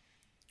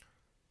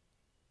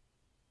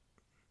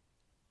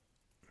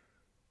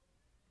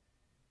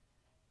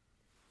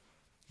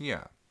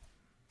 Yeah.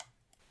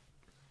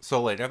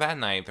 So later that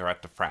night, they're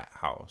at the frat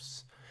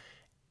house.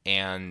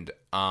 And,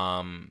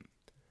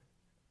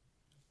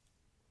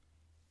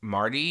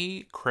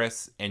 Marty,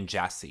 Chris, and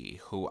Jessie,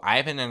 who I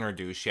haven't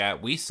introduced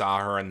yet. We saw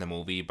her in the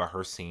movie, but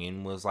her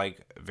scene was,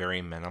 like,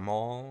 very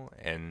minimal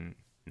and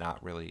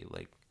not really,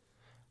 like,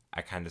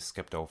 I kind of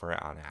skipped over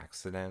it on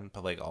accident,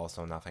 but, like,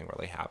 also nothing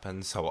really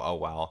happened, so oh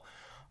well.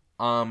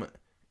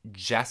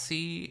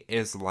 Jessie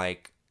is,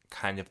 like,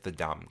 kind of the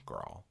dumb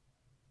girl.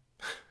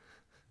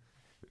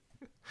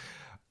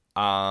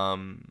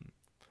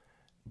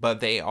 But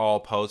they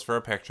all pose for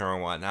a picture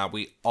and whatnot.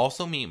 We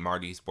also meet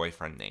Marty's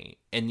boyfriend, Nate.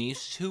 And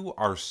these two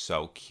are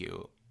so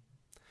cute.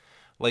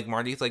 Like,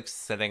 Marty's, like,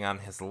 sitting on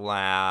his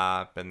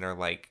lap. And they're,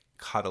 like,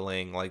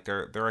 cuddling. Like,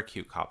 they're a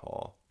cute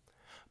couple.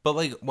 But,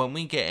 like, when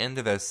we get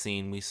into this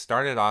scene, we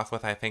started off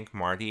with, I think,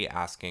 Marty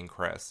asking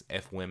Chris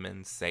if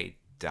women say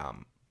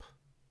dump.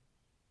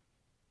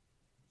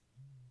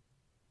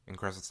 And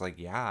Chris is like,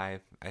 yeah,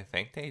 I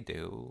think they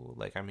do.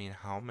 Like, I mean,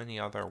 how many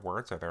other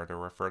words are there to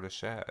refer to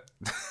shit?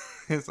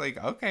 It's like,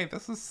 okay,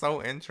 this is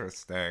so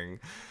interesting.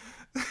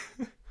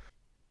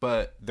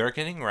 But they're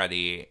getting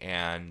ready,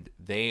 and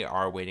they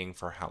are waiting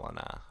for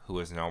Helena, who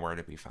is nowhere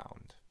to be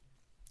found.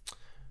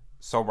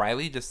 So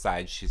Riley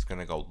decides she's going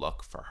to go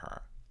look for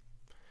her.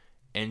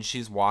 And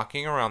she's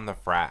walking around the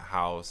frat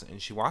house,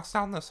 and she walks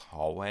down this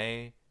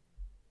hallway,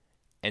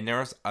 and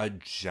there's a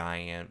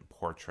giant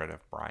portrait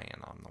of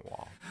Brian on the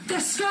wall.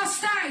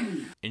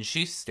 Disgusting! And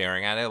she's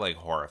staring at it, like,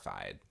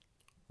 horrified.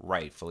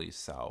 Rightfully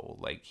so.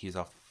 Like, he's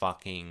a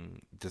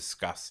fucking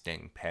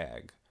disgusting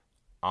pig.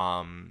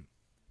 But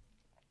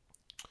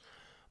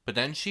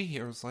then she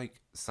hears,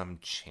 like, some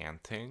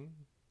chanting.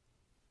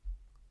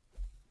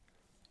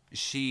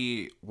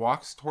 She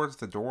walks towards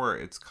the door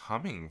it's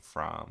coming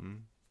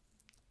from.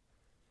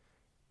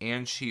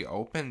 And she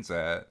opens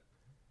it.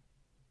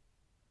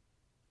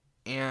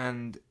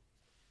 And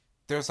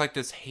there's, like,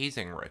 this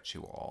hazing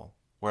ritual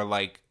where,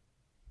 like,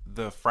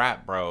 the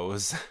frat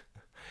bros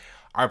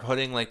are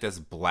putting, like, this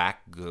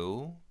black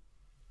goo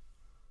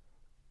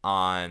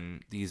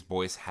on these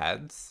boys'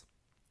 heads,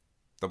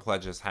 the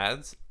pledges'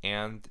 heads,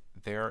 and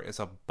there is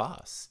a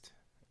bust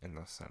in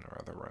the center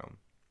of the room.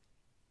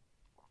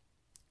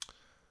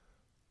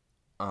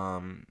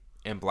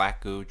 And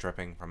black goo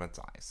dripping from its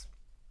eyes.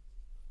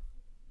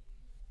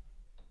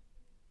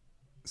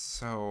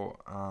 So,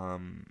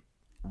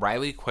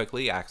 Riley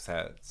quickly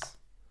exits,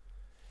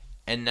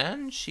 and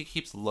then she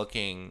keeps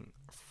looking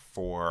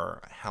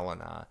for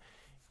Helena,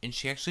 and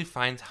she actually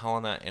finds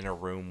Helena in a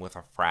room with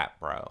a frat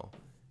bro,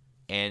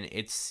 and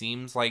it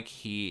seems like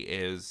he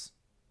is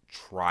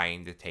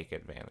trying to take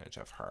advantage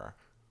of her.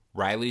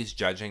 Riley's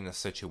judging the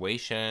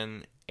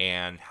situation,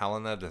 and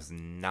Helena does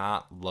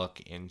not look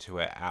into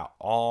it at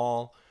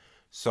all.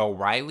 So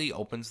Riley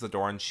opens the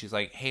door, and she's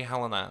like, "Hey,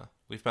 Helena,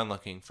 we've been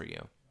looking for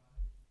you."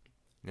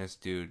 And this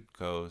dude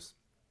goes,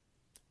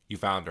 "You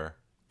found her.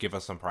 Give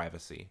us some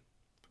privacy."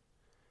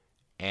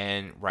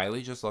 And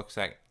Riley just looks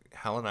at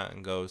Helena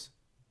and goes,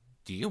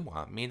 "Do you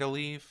want me to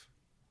leave?"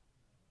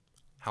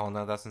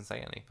 Helena doesn't say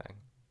anything.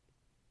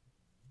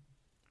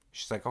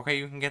 She's like, "Okay,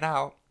 you can get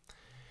out."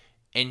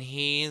 And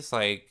he's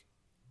like,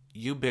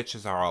 "You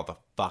bitches are all the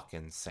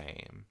fucking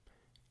same."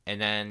 And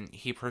then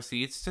he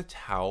proceeds to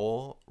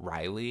tell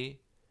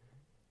Riley,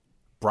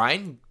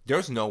 "Brian,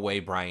 there's no way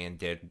Brian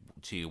did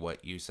to you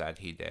what you said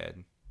he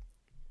did."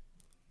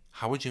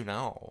 How would you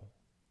know?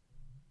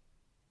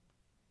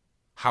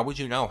 How would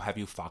you know? Have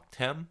you fucked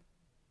him?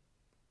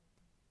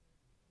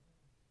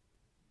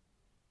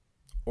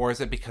 Or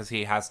is it because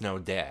he has no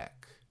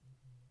dick?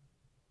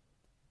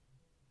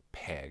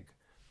 Pig.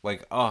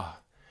 Like, ugh.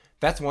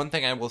 That's one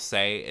thing I will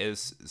say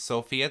is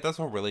Sophia does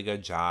a really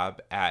good job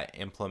at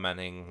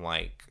implementing,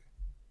 like,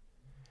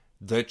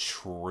 the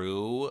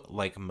true,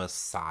 like,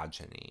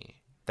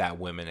 misogyny that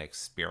women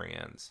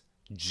experience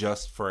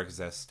just for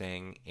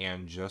existing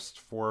and just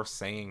for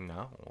saying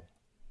no.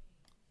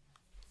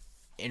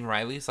 And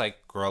Riley's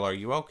like, "Girl, are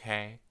you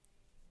okay?"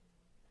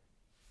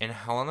 And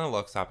Helena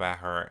looks up at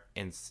her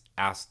and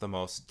asks the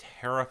most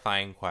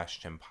terrifying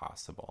question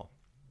possible.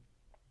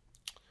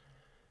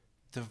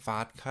 "Do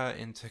vodka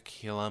and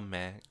tequila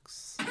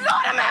mix?"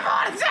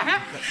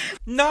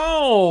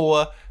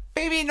 No!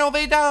 Baby, no,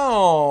 they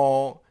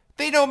don't!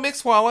 They don't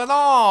mix well at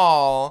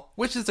all!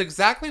 Which is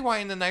exactly why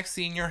in the next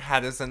scene your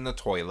head is in the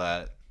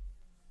toilet.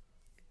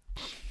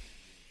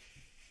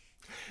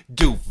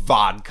 do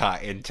vodka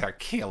and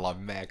tequila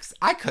mix.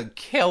 I could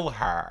kill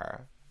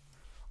her.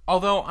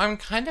 Although I'm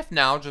kind of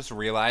now just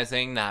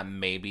realizing that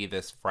maybe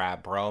this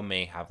frat bro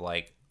may have,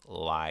 like,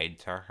 lied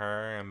to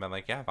her and been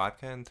like, yeah,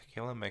 vodka and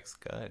tequila mix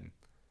good.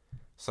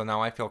 So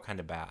now I feel kind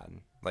of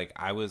bad. Like,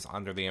 I was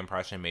under the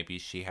impression maybe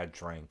she had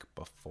drank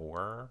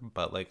before,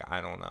 but, like,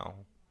 I don't know.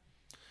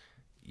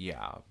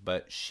 Yeah,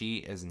 but she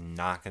is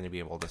not going to be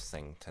able to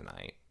sing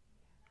tonight.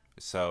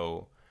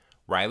 So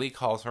Riley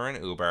calls her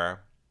an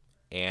Uber,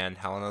 and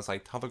Helena's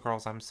like, tell the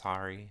girls I'm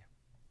sorry.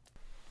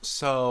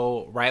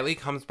 So Riley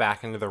comes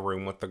back into the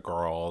room with the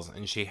girls,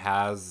 and she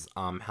has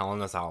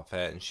Helena's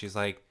outfit, and she's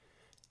like,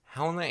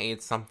 Helena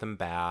ate something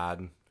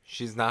bad.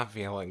 She's not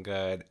feeling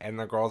good. And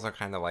the girls are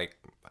kind of like,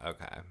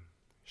 okay,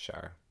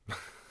 sure.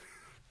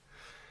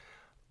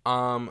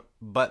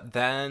 But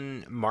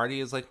then Marty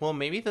is like, well,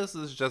 maybe this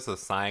is just a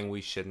sign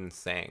we shouldn't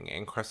sing.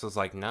 And Chris is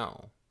like,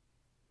 no.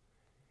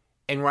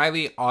 And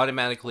Riley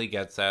automatically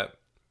gets it.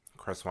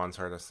 Chris wants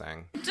her to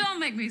sing. Don't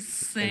make me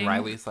sing. And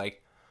Riley's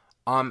like,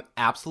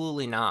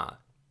 absolutely not.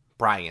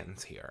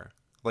 Brian's here.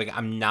 Like,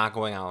 I'm not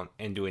going out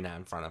and doing that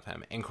in front of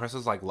him. And Chris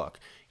is like, look,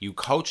 you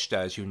coached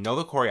us. You know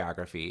the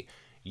choreography.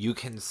 You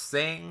can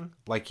sing.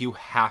 Like, you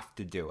have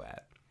to do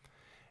it.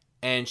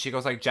 And she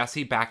goes like,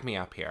 Jesse, back me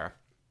up here.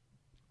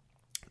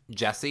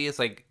 Jesse is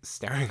like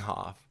staring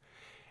off.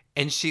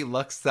 And she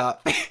looks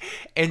up.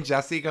 And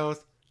Jesse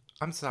goes,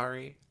 I'm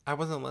sorry. I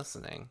wasn't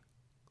listening.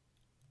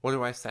 What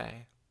do I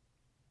say?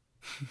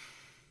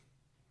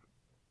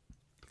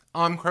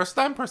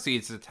 Kristen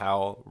proceeds to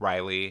tell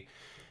Riley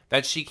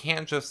that she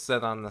can't just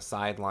sit on the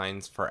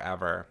sidelines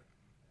forever.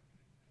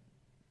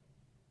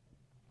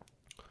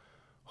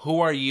 Who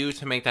are you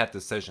to make that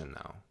decision,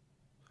 though?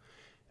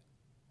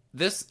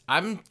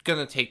 I'm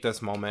gonna take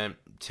this moment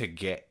to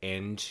get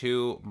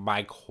into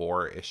my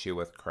core issue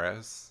with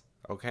Chris,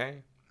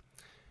 okay?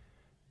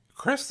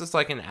 Chris is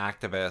like an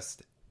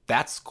activist.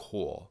 That's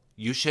cool.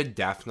 You should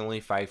definitely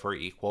fight for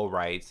equal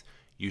rights.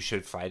 You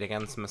should fight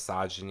against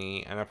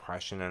misogyny and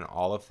oppression and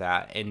all of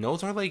that. And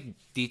those are, like,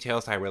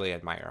 details I really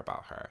admire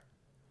about her.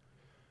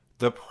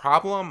 The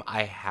problem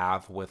I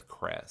have with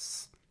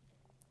Chris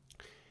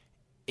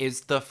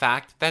is the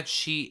fact that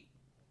she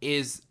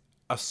is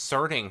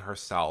asserting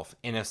herself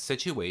in a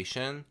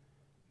situation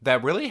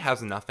that really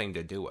has nothing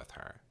to do with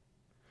her.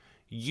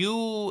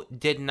 You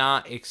did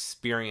not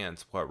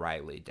experience what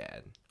Riley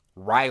did.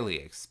 Riley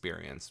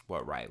experienced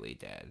what Riley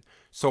did.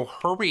 So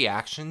her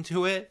reaction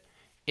to it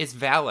is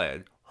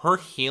valid. Her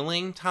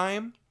healing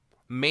time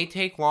may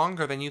take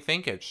longer than you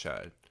think it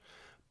should.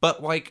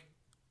 But, like,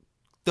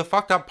 the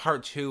fucked up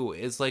part, too,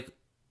 is, like,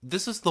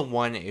 this is the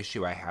one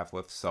issue I have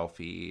with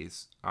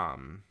Sophie's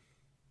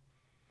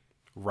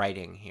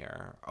writing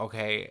here,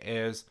 okay,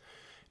 is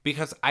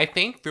because I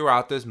think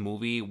throughout this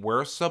movie,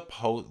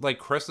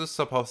 Chris is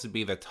supposed to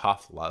be the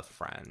tough love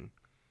friend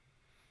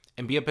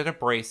and be a bit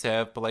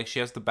abrasive, but, like, she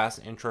has the best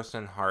interest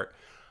in heart,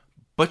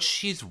 but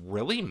she's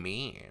really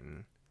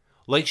mean.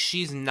 Like,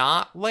 she's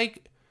not,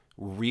 like,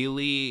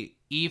 really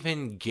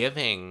even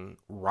giving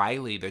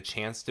Riley the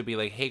chance to be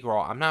like, hey, girl,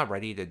 I'm not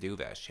ready to do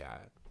this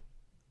yet.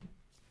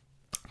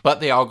 But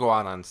they all go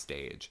out on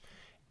stage.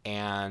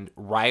 And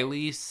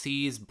Riley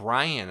sees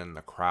Brian in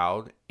the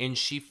crowd, and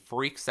she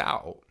freaks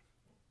out.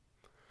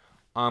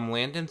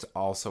 Landon's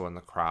also in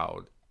the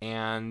crowd.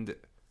 And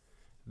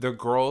the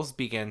girls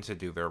begin to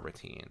do their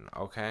routine,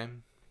 okay?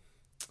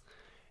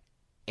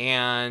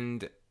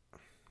 And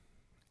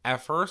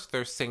at first,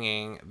 they're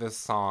singing this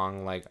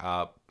song, like,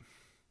 up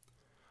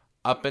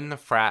in the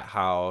frat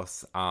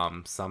house,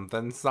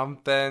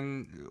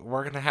 something,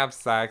 we're gonna have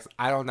sex,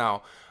 I don't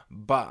know,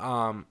 but,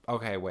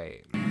 okay,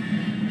 wait.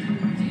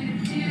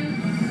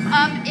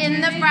 Up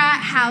in the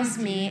frat house,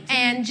 me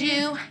and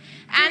you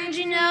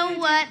know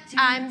what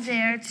I'm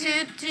there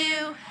to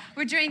do.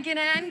 We're drinking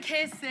and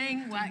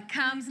kissing. What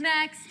comes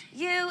next?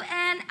 You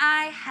and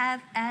I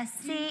have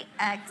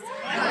SCX.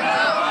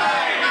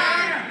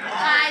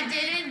 I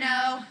didn't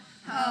know,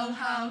 ho,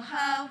 ho,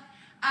 ho.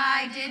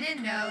 I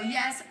didn't know,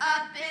 yes,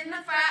 up in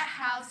the frat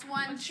house,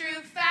 one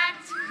true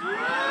fact.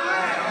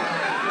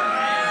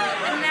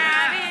 And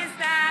that is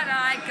that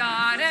I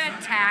got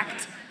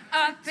attacked.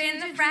 Up in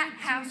the frat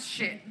house,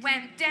 shit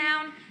went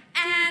down.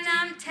 And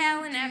I'm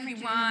telling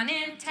everyone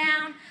in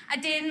town, I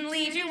didn't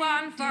lead you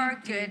on for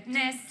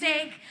goodness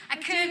sake. I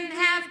couldn't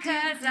have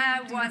 'cause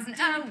I wasn't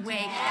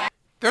awake.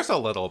 There's a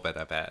little bit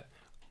of it.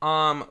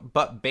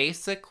 But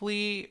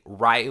basically,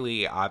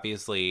 Riley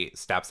obviously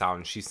steps out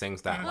and she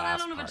sings that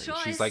last part.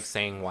 She's like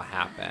saying what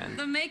happened.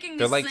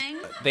 They're like,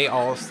 sing? they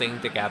all sing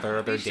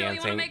together, they're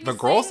dancing. The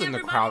girls in the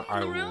crowd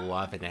are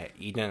loving it,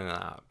 eating it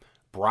up.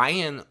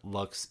 Brian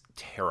looks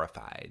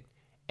terrified,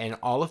 and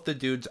all of the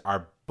dudes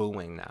are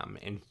booing them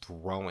and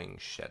throwing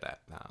shit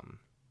at them.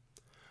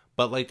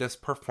 But, like, this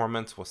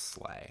performance was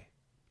slay,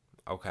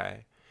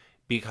 okay?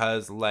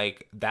 Because,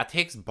 like, that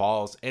takes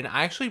balls, and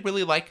I actually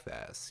really like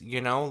this, you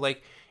know?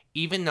 Like,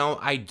 even though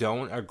I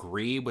don't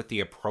agree with the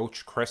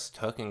approach Chris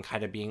took and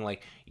kind of being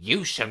like,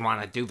 you should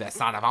want to do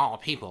this out of all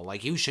people.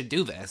 Like, you should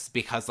do this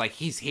because, like,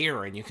 he's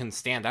here and you can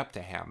stand up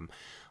to him.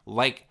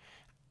 Like,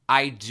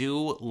 I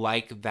do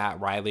like that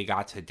Riley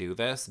got to do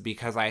this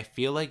because I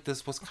feel like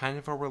this was kind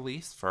of a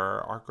release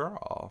for our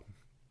girl.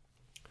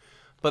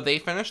 But they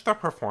finish their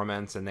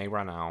performance and they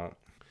run out.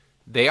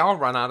 They all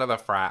run out of the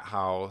frat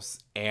house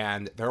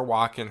and they're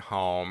walking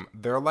home.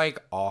 They're like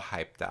all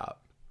hyped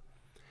up.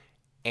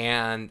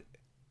 And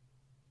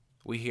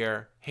we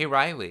hear, "Hey,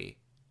 Riley."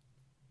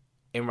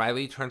 And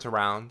Riley turns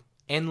around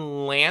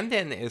and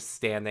Landon is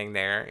standing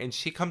there and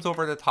she comes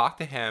over to talk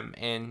to him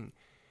and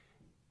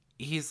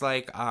he's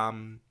like,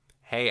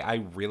 "Hey, I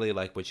really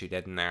like what you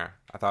did in there.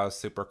 I thought it was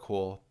super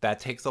cool. That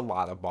takes a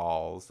lot of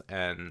balls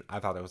and I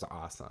thought it was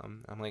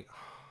awesome." I'm like, oh,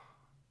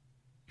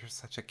 you're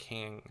such a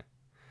king.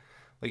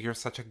 Like, you're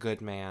such a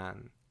good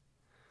man.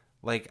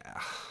 Like,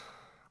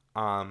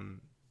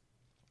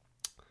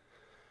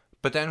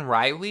 but then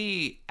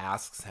Riley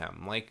asks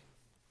him, like,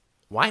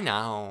 why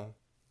now?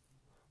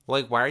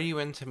 Like, why are you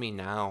into me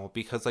now?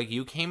 Because, like,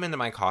 you came into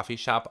my coffee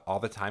shop all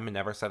the time and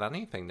never said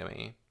anything to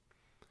me.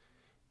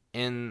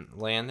 And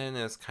Landon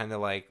is kind of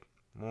like,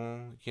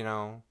 well, you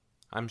know,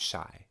 I'm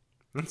shy.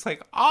 And it's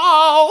like,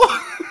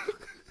 oh!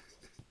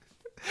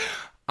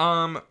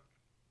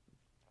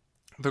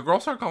 The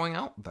girls are going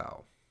out,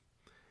 though.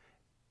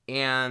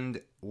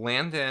 And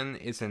Landon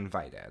is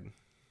invited.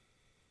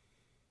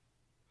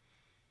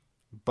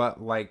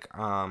 But, like,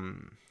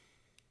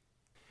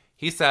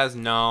 he says,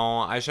 no,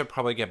 I should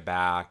probably get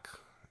back.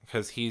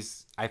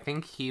 Because I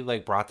think he,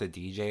 like, brought the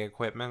DJ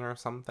equipment or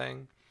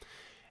something.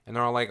 And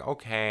they're all like,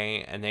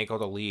 okay. And they go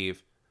to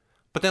leave.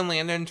 But then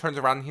Landon turns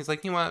around and he's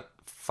like, you know what?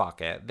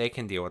 Fuck it. They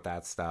can deal with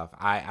that stuff.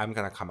 I'm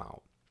going to come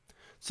out.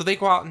 So they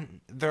go out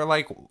and they're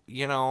like,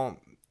 you know,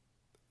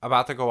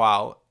 about to go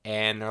out.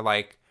 And they're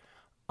like,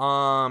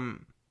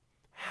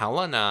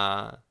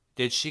 Helena,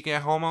 did she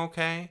get home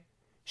okay?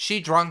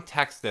 She drunk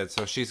texted,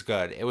 so she's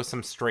good. It was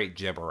some straight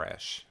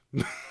gibberish.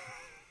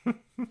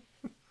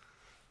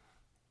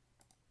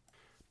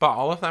 But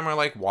all of them are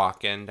like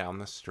walking down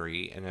the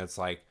street and it's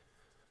like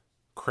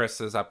Chris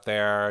is up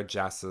there,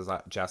 Jesse's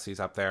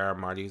up there,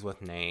 Marty's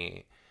with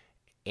Nate,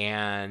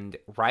 and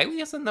Riley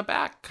is in the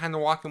back kind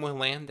of walking with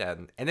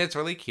Landon, and it's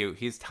really cute.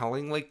 He's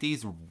telling like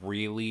these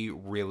really,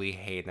 really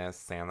heinous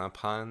Santa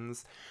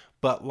puns,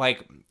 but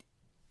like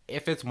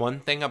if it's one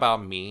thing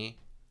about me,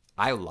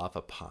 I love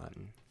a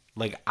pun.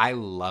 Like, I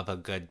love a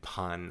good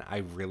pun. I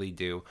really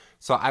do.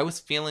 So I was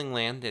feeling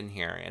Landon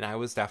here, and I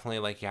was definitely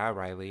like, yeah,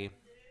 Riley,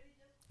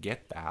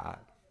 get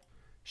that.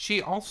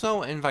 She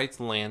also invites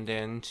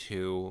Landon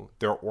to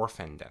their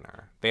orphan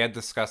dinner. They had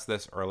discussed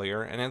this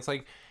earlier, and it's,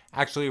 like,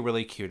 actually a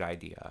really cute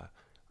idea.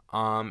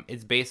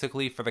 It's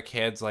basically for the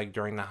kids, like,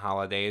 during the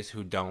holidays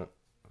who don't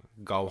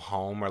go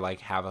home or, like,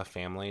 have a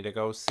family to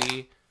go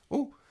see.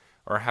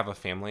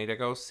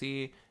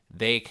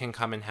 They can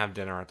come and have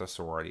dinner at the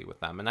sorority with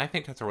them. And I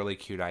think that's a really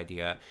cute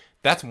idea.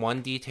 That's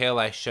one detail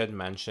I should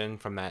mention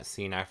from that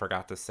scene I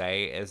forgot to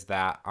say is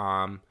that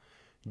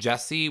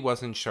Jesse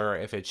wasn't sure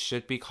if it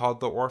should be called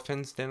the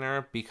orphan's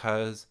dinner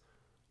because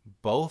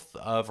both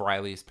of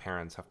Riley's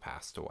parents have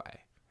passed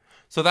away.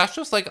 So that's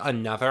just like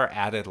another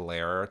added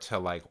layer to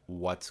like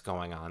what's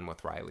going on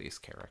with Riley's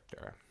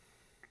character.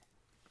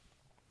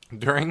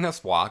 During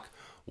this walk,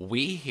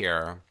 we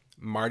hear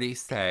Marty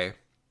say,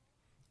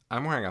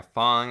 "I'm wearing a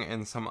thong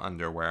and some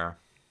underwear."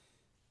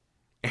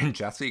 And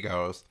Jesse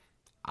goes,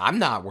 "I'm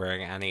not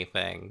wearing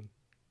anything."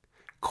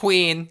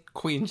 Queen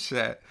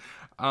shit.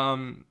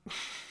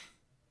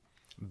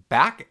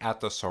 Back at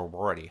the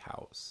sorority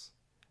house,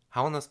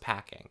 Helena's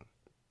packing.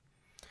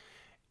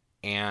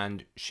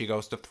 And she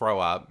goes to throw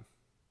up.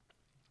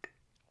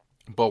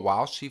 But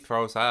while she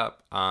throws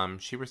up,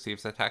 she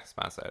receives a text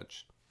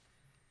message.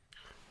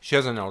 She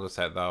doesn't notice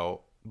it,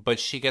 though. But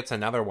she gets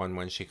another one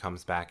when she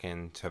comes back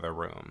into the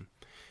room.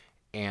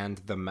 And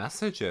the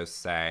messages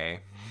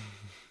say,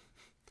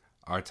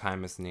 "Our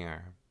time is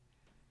near.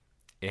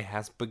 It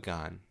has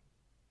begun."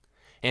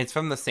 And it's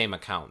from the same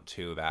account,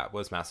 too, that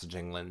was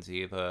messaging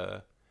Lindsay,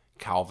 the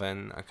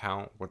Calvin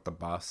account with the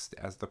bust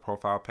as the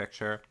profile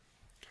picture.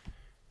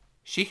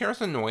 She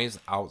hears a noise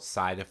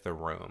outside of the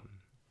room.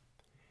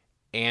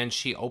 And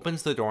she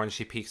opens the door and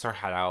she peeks her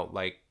head out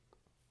like,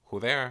 who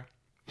there?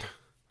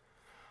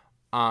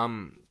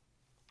 But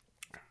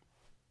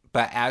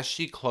as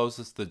she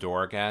closes the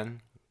door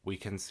again, we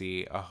can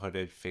see a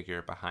hooded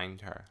figure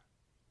behind her.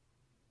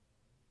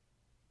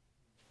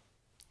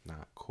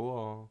 Not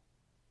cool.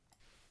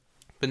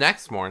 The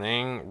next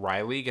morning,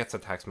 Riley gets a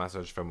text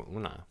message from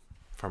Una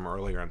from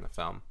earlier in the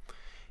film.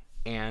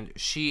 And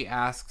she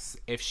asks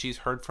if she's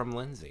heard from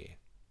Lindsay.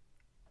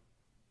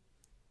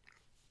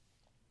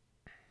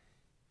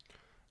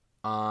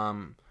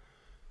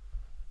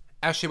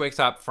 As she wakes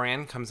up,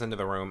 Fran comes into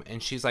the room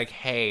and she's like,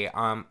 "Hey,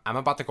 I'm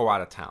about to go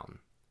out of town.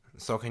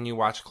 So can you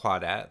watch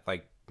Claudette?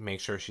 Like, make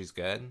sure she's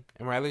good?"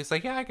 And Riley's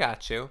like, "Yeah, I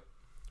got you."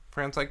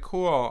 Fran's like,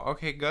 "Cool.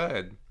 Okay,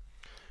 good."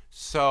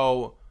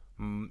 So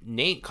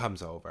Nate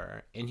comes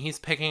over and he's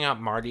picking up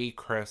Marty,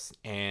 Chris,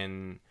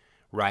 and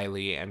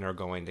Riley, and they're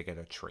going to get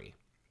a tree.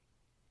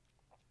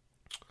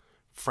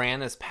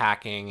 Fran is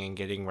packing and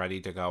getting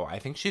ready to go. I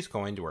think she's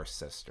going to her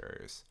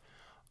sister's.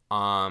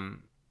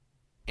 And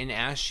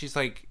as she's,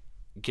 like,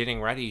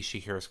 getting ready, she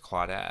hears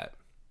Claudette.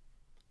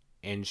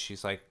 And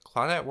she's like,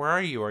 Claudette, where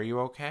are you? Are you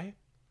okay?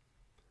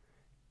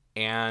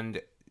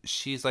 And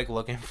she's, like,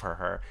 looking for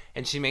her.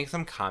 And she makes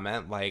some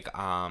comment, like,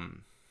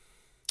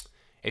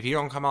 if you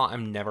don't come out,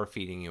 I'm never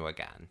feeding you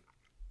again.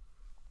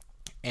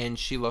 And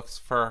she looks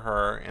for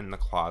her in the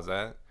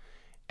closet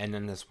and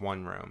in this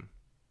one room.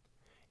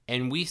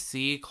 And we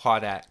see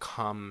Claudette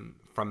come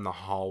from the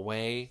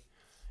hallway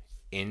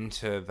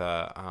into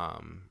the,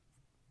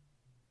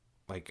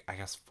 like, I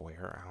guess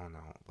foyer, I don't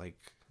know.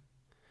 Like,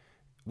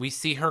 we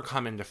see her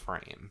come into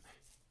frame.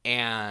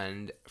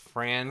 And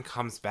Fran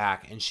comes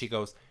back and she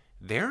goes,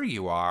 there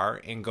you are,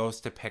 and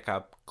goes to pick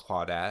up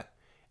Claudette.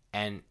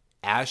 And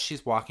as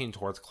she's walking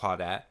towards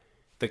Claudette,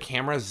 the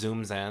camera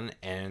zooms in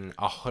and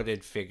a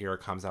hooded figure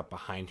comes up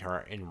behind her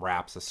and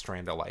wraps a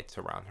strand of lights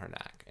around her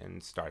neck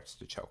and starts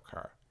to choke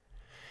her.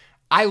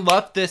 I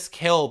love this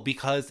kill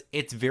because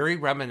it's very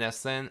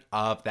reminiscent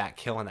of that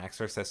kill in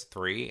Exorcist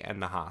 3 in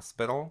the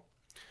hospital.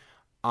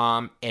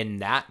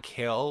 And that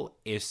kill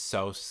is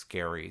so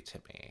scary to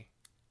me.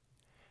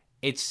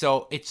 It's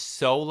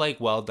so like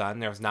well done.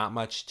 There's not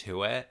much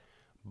to it,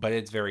 but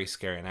it's very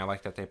scary. And I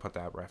like that they put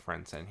that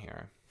reference in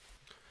here.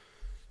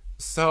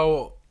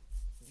 So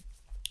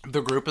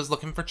the group is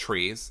looking for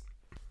trees,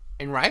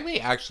 and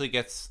Riley actually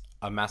gets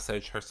a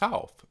message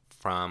herself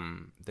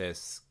from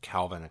this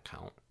Calvin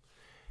account.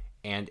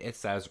 And it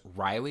says,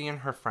 Riley and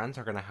her friends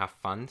are going to have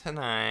fun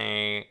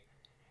tonight.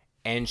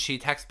 And she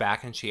texts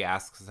back and she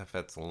asks if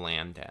it's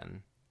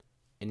Landon.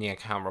 And the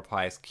account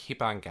replies,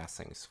 keep on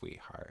guessing,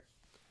 sweetheart.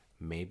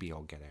 Maybe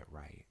you'll get it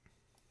right.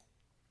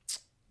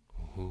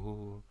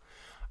 Ooh.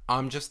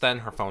 Just then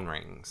her phone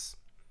rings.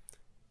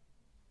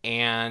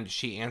 And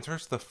she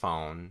answers the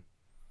phone.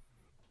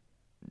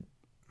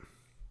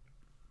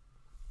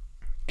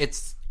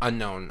 It's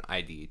unknown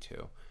ID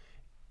too.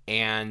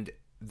 And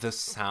the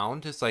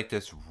sound is like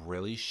this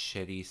really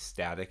shitty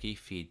staticky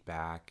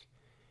feedback.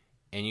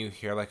 And you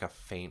hear like a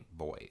faint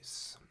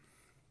voice.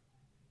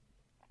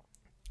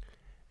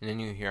 And then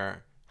you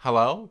hear,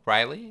 hello,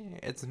 Riley?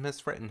 It's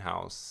Miss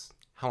Rittenhouse.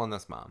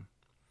 Helena's mom.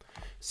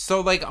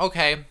 So, like,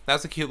 okay,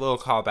 that's a cute little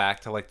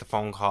callback to, like, the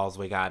phone calls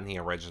we got in the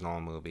original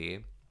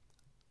movie.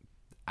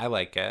 I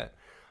like it.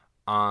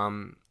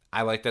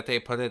 I like that they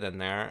put it in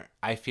there.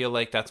 I feel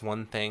like that's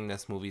one thing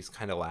this movie's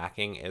kind of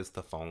lacking is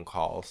the phone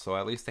calls. So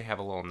at least they have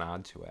a little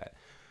nod to it.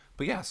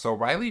 But yeah, so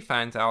Riley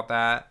finds out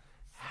that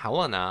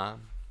Helena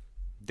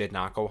did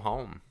not go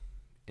home.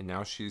 And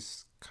now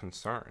she's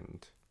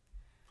concerned.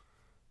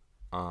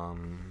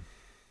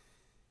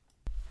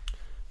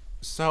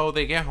 So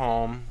they get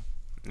home.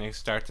 And they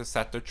start to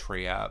set the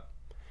tree up.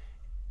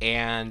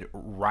 And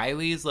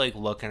Riley's, like,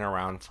 looking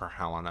around for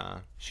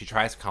Helena. She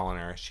tries calling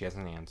her. She has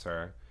an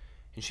answer.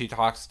 And she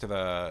talks to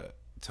the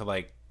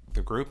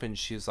group, and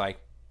she's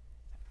like,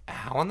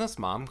 Helena's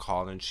mom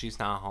called, and she's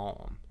not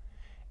home.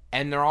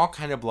 And they're all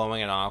kind of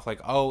blowing it off, like,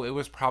 oh, it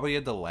was probably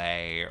a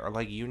delay. Or,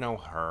 like, you know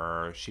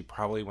her. She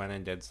probably went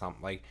and did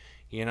something. Like,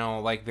 you know,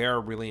 like, they're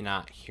really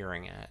not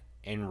hearing it.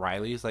 And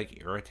Riley's, like,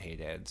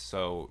 irritated.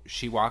 So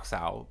she walks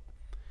out.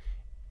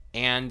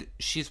 And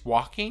she's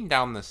walking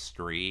down the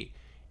street,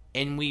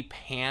 and we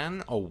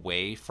pan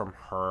away from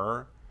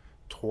her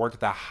toward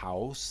the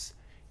house,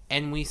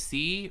 and we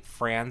see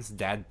Fran's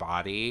dead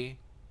body,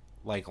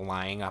 like,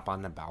 lying up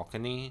on the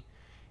balcony.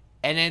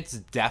 And it's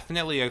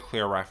definitely a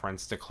clear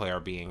reference to Claire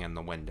being in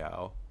the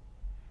window.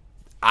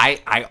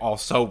 I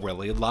also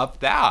really love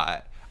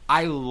that.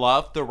 I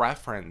love the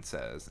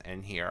references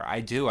in here. I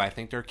do. I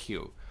think they're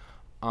cute.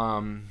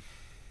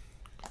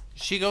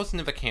 She goes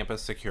into the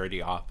campus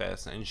security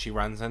office, and she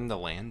runs into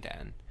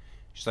Landon.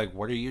 She's like,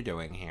 what are you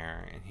doing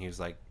here? And he's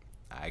like,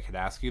 I could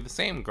ask you the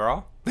same,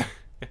 girl.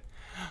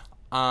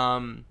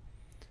 And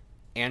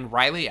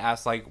Riley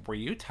asks, like, were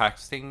you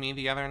texting me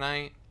the other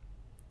night?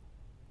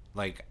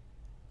 Like,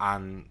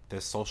 on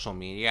this social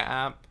media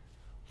app?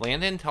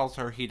 Landon tells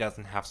her he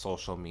doesn't have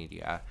social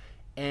media.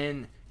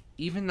 And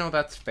even though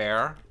that's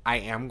fair, I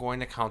am going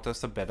to count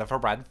this a bit of a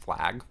red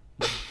flag.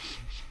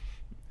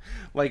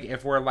 Like,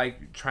 if we're,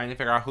 like, trying to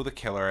figure out who the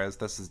killer is,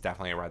 this is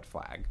definitely a red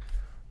flag.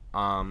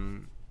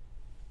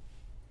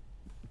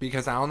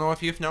 Because I don't know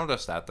if you've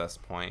noticed at this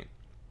point,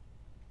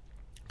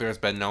 there's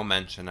been no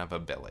mention of a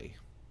Billy.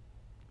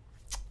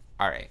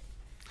 Alright.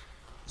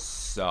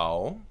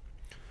 So,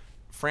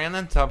 Fran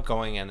ends up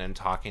going in and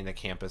talking to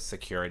campus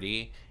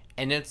security,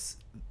 and it's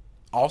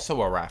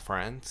also a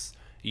reference,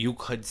 you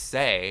could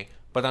say,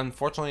 but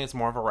unfortunately it's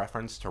more of a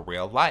reference to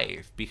real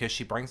life, because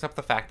she brings up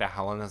the fact that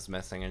Helena's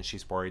missing and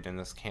she's worried, and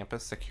this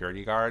campus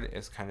security guard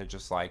is kind of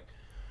just like,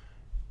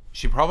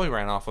 she probably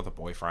ran off with a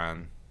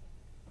boyfriend.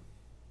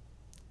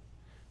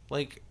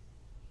 Like,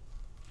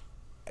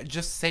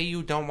 just say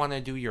you don't want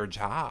to do your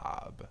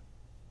job.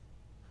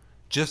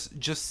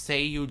 Just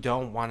say you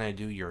don't want to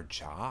do your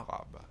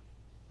job.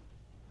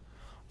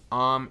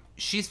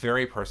 She's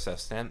very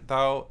persistent,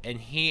 though, and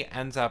he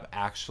ends up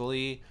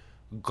actually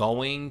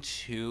going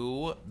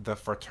to the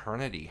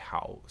fraternity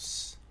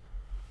house.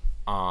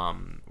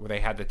 where they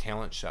had the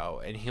talent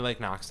show, and he like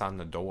knocks on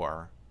the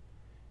door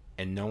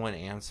and no one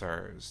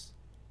answers,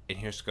 and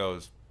he just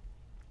goes,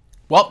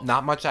 well,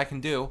 not much I can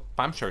do,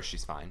 but I'm sure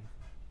she's fine.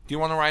 Do you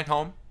want to ride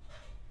home?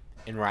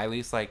 And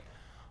Riley's like,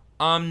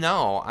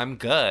 no, I'm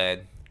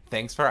good.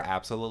 Thanks for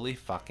absolutely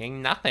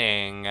fucking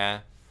nothing.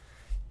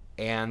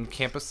 And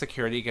campus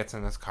security gets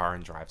in his car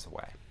and drives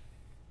away.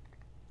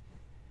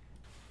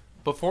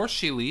 Before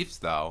she leaves,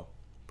 though,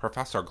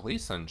 Professor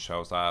Gleason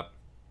shows up.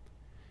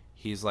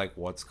 He's like,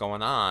 what's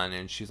going on?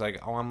 And she's like,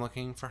 oh, I'm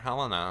looking for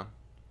Helena.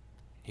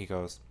 He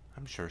goes,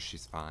 I'm sure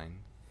she's fine.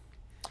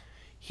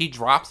 He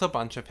drops a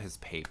bunch of his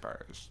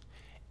papers.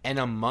 And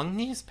among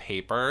these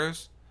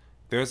papers,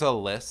 there's a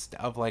list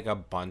of like a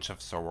bunch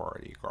of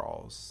sorority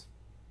girls.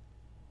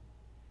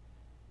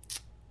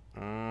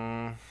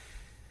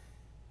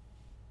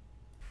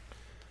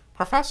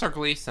 Professor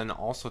Gleason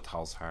also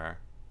tells her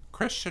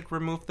Chris should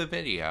remove the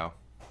video.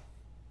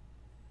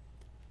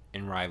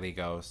 And Riley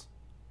goes,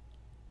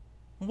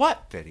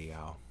 what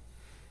video?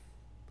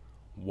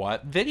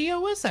 What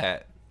video is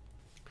it?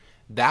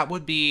 That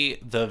would be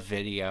the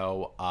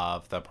video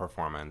of the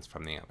performance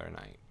from the other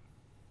night.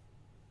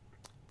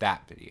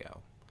 That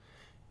video.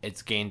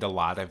 It's gained a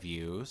lot of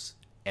views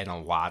and a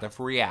lot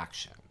of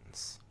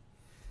reactions.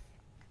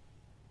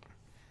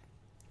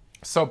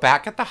 So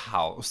back at the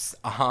house,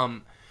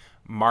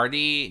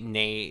 Marty,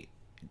 Nate,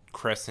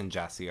 Chris, and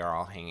Jesse are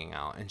all hanging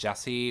out. And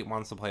Jesse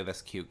wants to play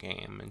this cute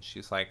game. And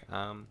she's like,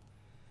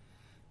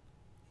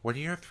 what are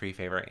your 3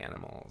 favorite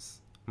animals?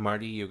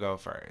 Marty, you go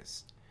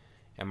first.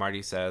 And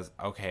Marty says,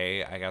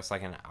 okay, I guess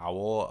like an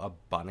owl, a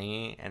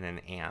bunny, and an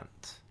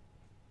ant.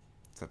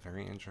 It's a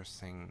very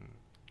interesting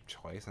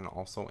choice, and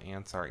also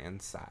ants are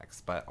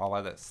insects, but I'll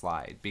let it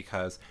slide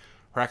because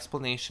her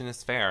explanation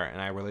is fair,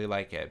 and I really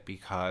like it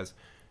because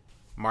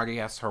Marty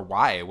asks her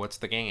why, what's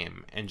the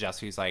game? And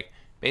Jesse's like,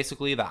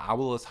 basically the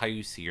owl is how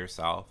you see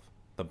yourself,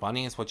 the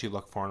bunny is what you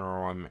look for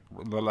in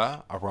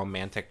a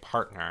romantic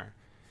partner.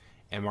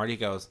 And Marty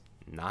goes,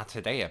 not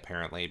today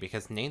apparently,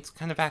 because Nate's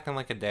kind of acting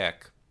like a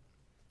dick.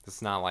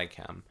 It's not like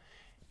him.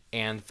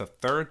 And the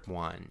third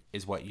one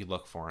is what you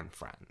look for in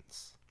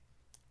friends.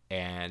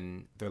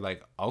 And they're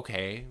like,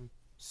 okay,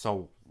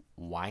 so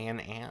why an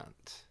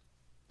ant?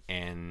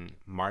 And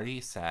Marty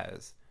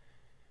says,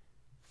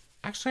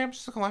 actually, I'm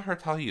just going to let her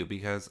tell you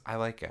because I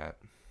like it.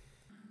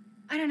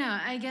 I don't know.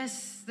 I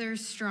guess they're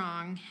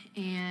strong,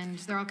 and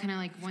they're all kind of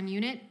like one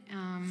unit.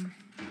 And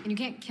you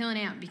can't kill an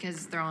ant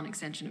because they're all an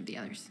extension of the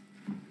others.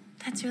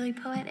 That's really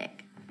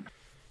poetic.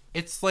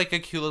 It's like a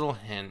cute little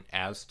hint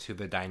as to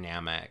the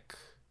dynamic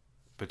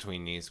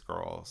between these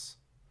girls.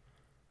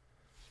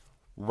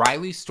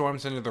 Riley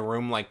storms into the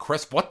room like,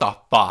 Chris, what the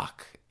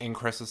fuck? And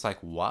Chris is like,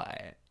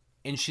 what?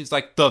 And she's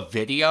like, the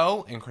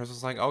video? And Chris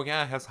is like, oh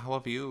yeah, it has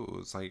hella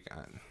views. Like,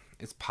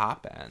 it's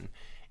poppin'.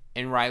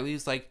 And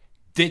Riley's like,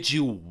 did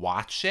you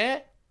watch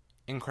it?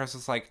 And Chris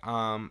is like,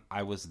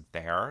 I was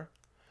there.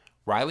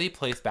 Riley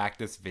plays back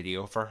this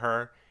video for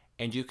her,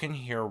 and you can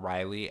hear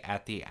Riley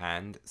at the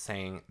end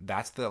saying,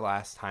 that's the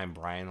last time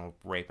Brian will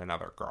rape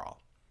another girl.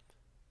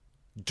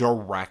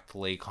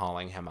 Directly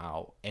calling him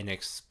out and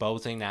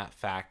exposing that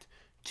fact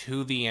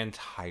to the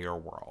entire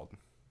world.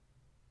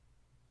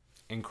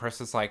 And Chris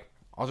is like,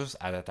 I'll just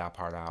edit that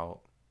part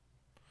out.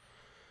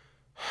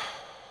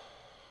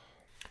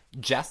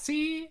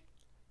 Jessie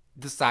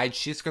decides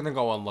she's going to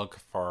go and look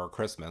for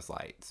Christmas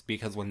lights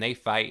because when they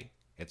fight,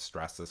 it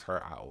stresses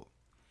her out.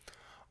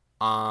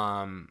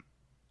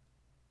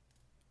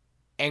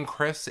 And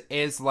Chris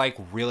is like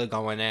really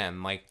going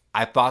in. Like,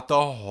 I thought the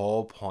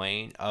whole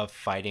point of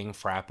fighting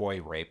frat boy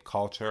rape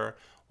culture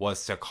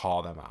was to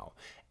call them out.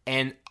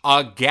 And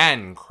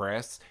again,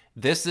 Chris,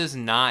 this is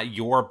not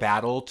your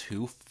battle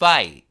to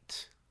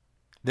fight.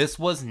 This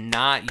was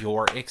not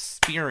your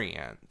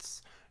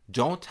experience.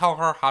 Don't tell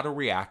her how to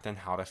react and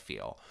how to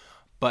feel.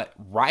 But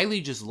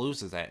Riley just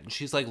loses it. And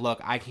she's like, look,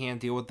 I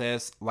can't deal with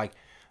this. Like,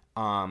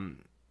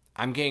 I'm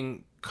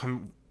getting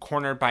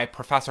cornered by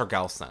Professor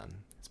Gelson.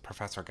 It's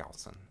Professor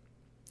Gelson,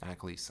 not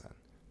Gleason.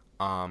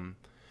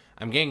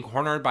 I'm getting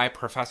cornered by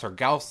Professor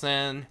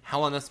Gelson.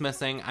 Helena's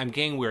missing. I'm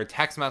getting weird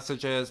text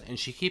messages. And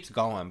she keeps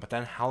going. But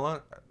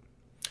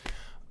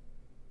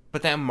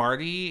then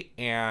Marty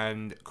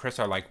and Chris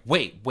are like,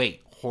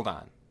 wait, hold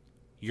on.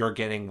 You're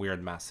getting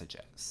weird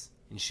messages.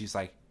 And she's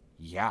like,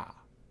 yeah.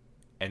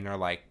 And they're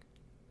like,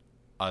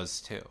 us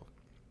too.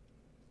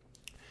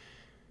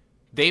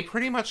 They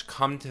pretty much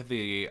come to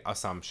the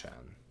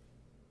assumption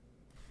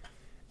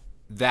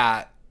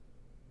that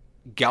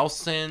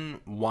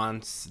Gelson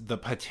wants the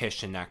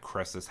petition that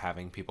Chris is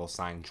having people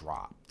sign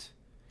dropped.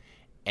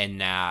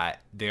 And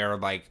that they're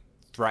like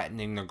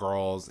threatening the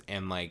girls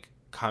and like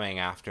coming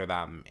after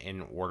them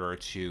in order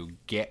to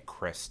get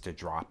Chris to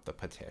drop the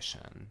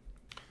petition.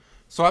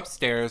 So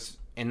upstairs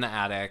in the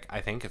attic, I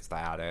think it's the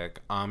attic,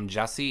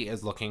 Jessie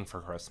is looking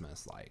for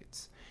Christmas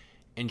lights.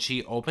 And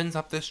she opens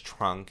up this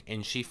trunk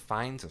and she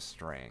finds a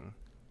strand.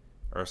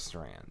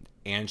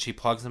 And she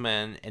plugs them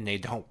in and they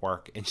don't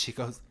work. And she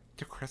goes,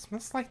 do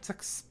Christmas lights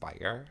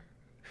expire?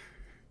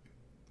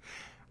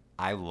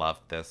 I love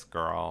this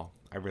girl.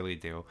 I really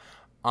do.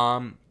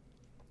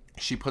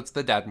 She puts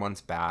the dead ones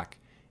back,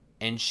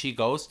 and she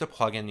goes to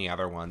plug in the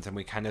other ones, and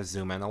we kind of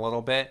zoom in a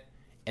little bit.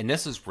 And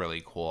this is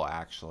really cool,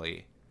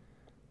 actually.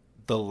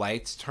 The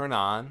lights turn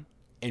on,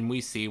 and we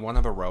see one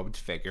of the robed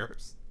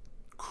figures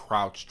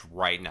crouched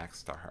right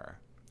next to her.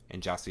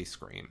 And Jessie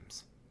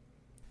screams.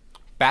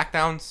 Back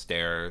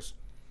downstairs,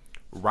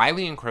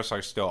 Riley and Chris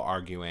are still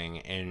arguing,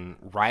 and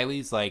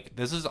Riley's like,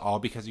 this is all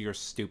because of your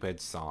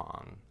stupid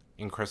song.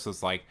 And Chris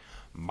is like,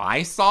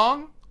 my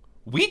song?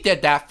 We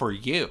did that for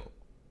you.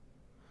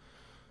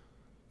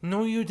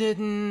 No, you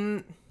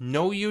didn't.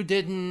 No, you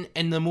didn't.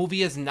 And the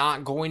movie is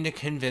not going to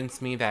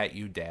convince me that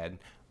you did.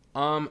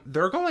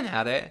 They're going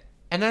at it.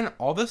 And then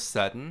all of a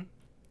sudden,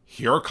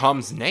 here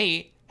comes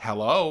Nate.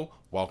 Hello,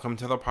 welcome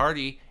to the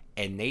party.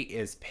 And Nate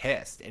is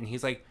pissed. And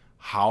he's like,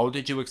 how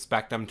did you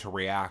expect them to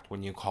react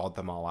when you called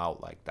them all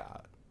out like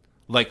that?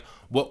 Like,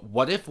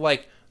 what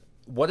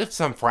if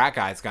some frat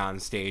guys got on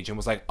stage and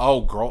was like,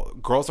 oh,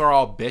 girls are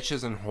all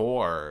bitches and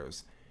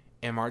whores.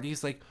 And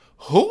Marty's like,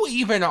 who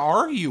even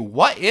are you?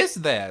 What is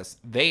this?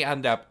 They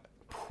end up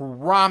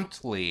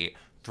promptly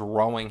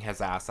throwing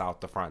his ass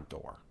out the front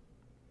door.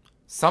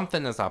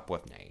 Something is up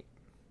with Nate.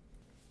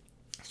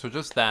 So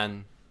just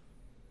then,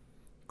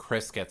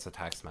 Chris gets a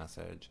text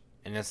message.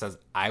 And it says,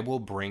 I will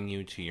bring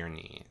you to your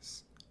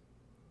knees.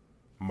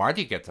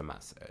 Marty gets a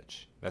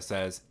message that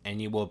says,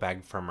 and you will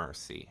beg for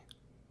mercy.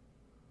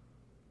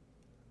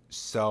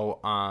 So,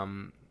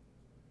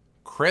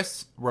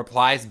 Chris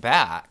replies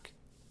back,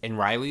 and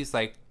Riley's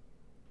like,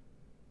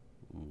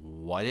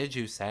 what did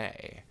you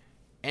say?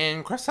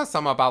 And Chris says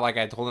something about, like,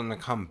 I told him to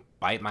come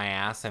bite my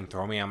ass and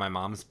throw me on my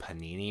mom's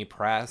panini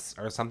press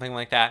or something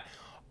like that.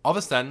 All of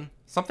a sudden,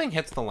 something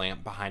hits the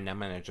lamp behind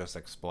them and it just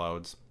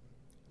explodes.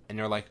 And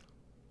they're like,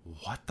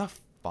 what the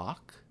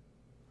fuck?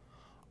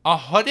 A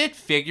hooded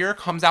figure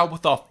comes out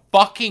with a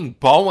fucking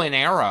bow and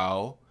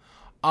arrow.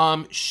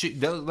 I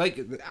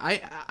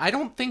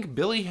don't think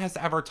Billy has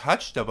ever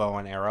touched a bow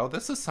and arrow.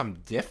 This is some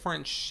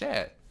different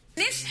shit.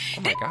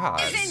 Oh my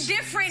god. It's in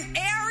different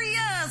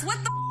areas.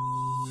 What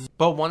the?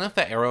 But one of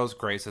the arrows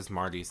grazes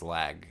Marty's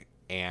leg,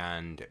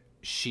 and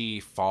she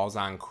falls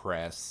on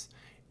Chris,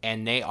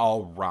 and they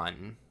all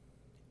run.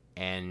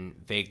 And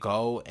they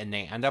go, and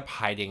they end up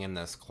hiding in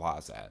this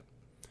closet.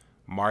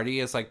 Marty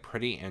is, like,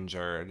 pretty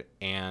injured,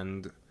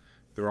 and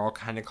they're all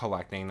kind of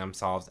collecting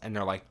themselves, and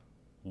they're like,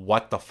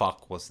 what the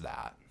fuck was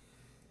that?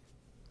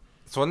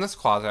 So in this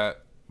closet,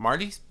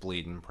 Marty's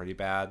bleeding pretty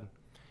bad,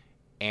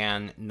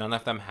 and none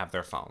of them have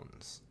their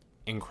phones.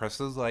 And Chris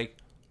is like,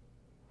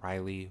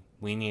 Riley,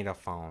 we need a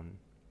phone.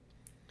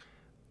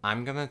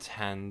 I'm gonna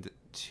tend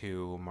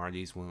to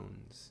Marty's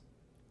wounds.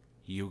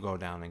 You go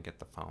down and get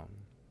the phone,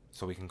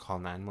 so we can call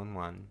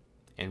 911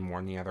 and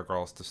warn the other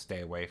girls to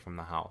stay away from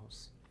the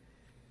house.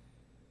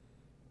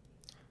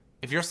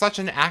 If you're such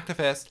an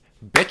activist,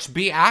 bitch,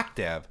 be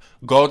active.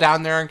 Go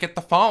down there and get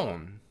the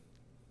phone.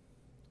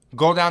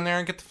 Go down there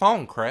and get the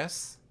phone,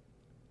 Chris.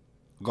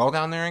 Go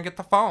down there and get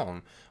the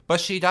phone. But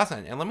she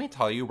doesn't. And let me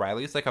tell you,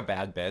 Riley's like a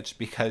bad bitch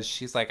because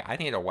she's like, I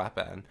need a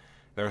weapon.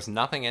 There's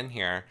nothing in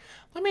here.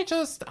 Let me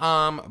just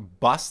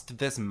bust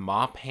this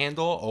mop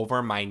handle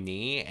over my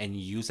knee and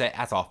use it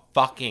as a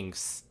fucking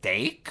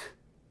stake?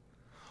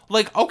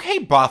 Like, okay,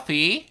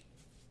 Buffy.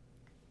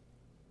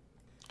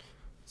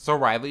 So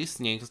Riley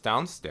sneaks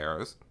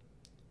downstairs,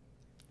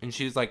 and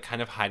she's, like,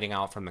 kind of hiding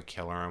out from the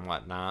killer and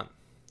whatnot.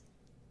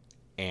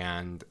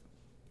 And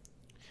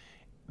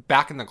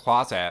back in the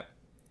closet,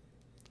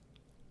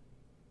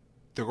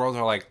 the girls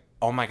are like,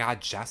 oh my god,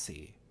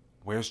 Jessie.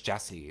 Where's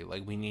Jessie?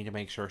 Like, we need to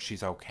make sure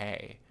she's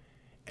okay.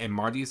 And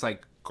Marty's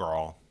like,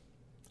 girl,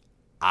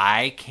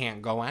 I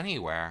can't go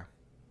anywhere.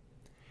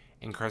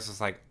 And Chris is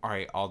like,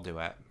 alright, I'll do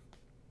it.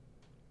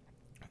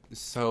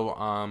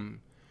 So,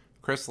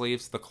 Chris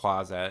leaves the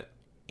closet,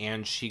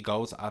 and she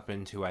goes up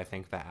into, I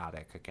think, the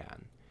attic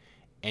again.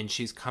 And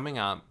she's coming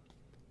up,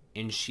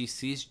 and she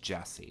sees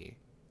Jessie,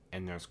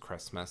 and there's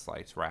Christmas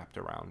lights wrapped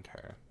around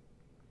her.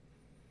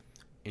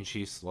 And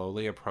she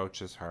slowly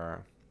approaches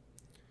her,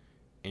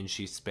 and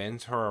she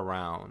spins her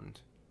around.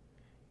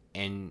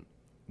 And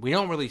we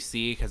don't really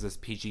see because it's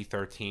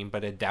PG-13,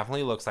 but it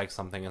definitely looks like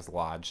something is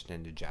lodged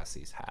into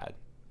Jessie's head.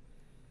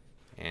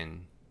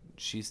 And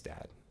she's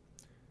dead.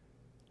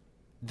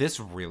 This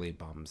really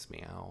bums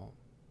me out.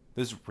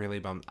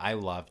 I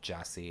love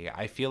Jessie.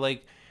 I feel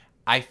like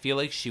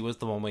she was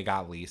the one we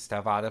got least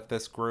of out of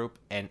this group,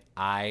 and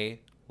I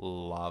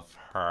love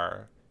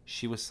her.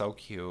 She was so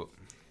cute.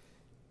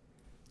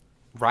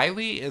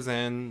 Riley is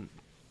in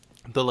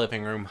the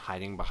living room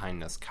hiding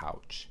behind this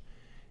couch.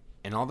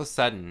 And all of a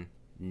sudden,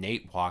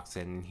 Nate walks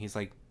in and he's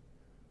like,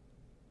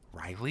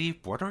 Riley,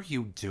 what are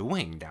you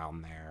doing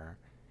down there?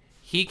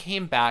 He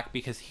came back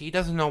because he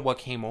doesn't know what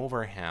came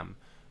over him,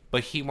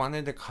 but he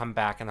wanted to come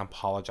back and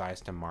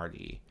apologize to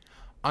Marty.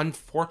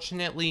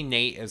 Unfortunately,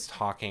 Nate is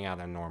talking at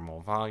a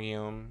normal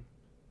volume.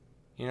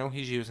 You know,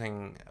 he's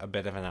using a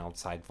bit of an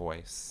outside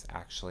voice,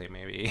 actually,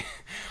 maybe.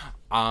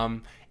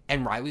 And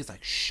Riley's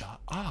like,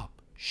 shut up,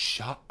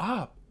 shh.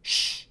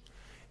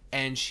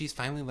 And she's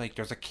finally like,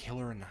 there's a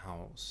killer in the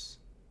house.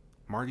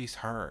 Marty's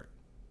hurt.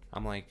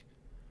 I'm like,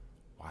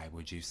 why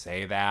would you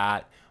say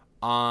that?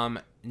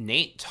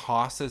 Nate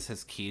tosses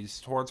his keys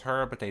towards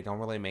her, but they don't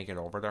really make it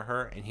over to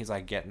her. And he's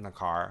like, get in the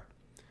car.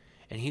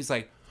 And he's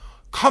like,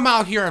 come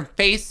out here and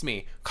face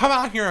me. Come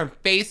out here and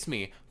face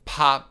me.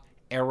 Pop,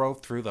 arrow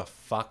through the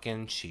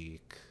fucking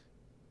cheek.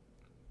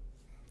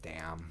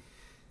 Damn.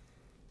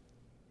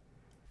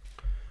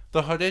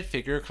 The hooded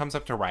figure comes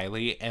up to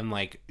Riley and,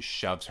 like,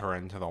 shoves her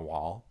into the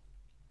wall.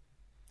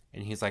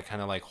 And he's, like,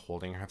 kind of, like,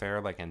 holding her there,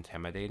 like,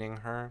 intimidating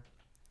her.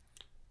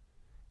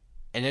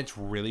 And it's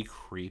really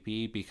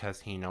creepy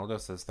because he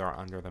notices they're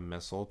under the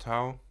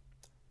mistletoe.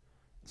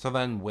 So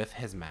then with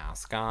his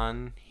mask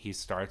on, he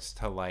starts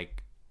to,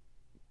 like,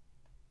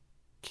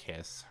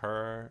 kiss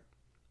her.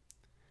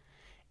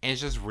 And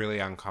it's just really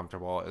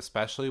uncomfortable,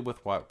 especially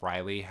with what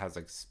Riley has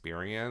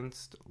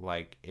experienced.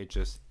 Like,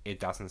 it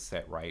doesn't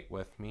sit right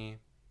with me.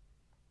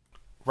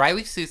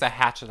 Riley sees a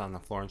hatchet on the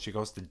floor and she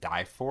goes to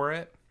dive for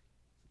it.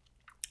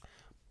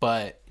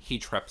 But he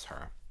trips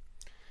her.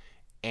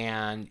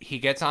 And he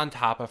gets on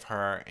top of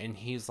her and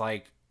he's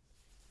like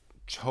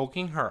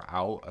choking her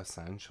out,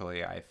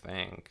 essentially, I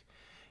think.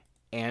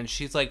 And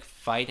she's like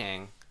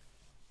fighting.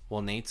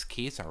 Well, Nate's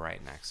keys are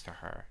right next to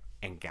her.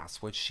 And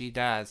guess what she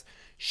does?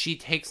 She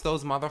takes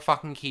those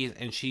motherfucking keys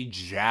and she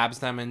jabs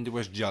them into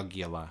his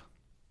jugular.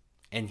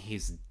 And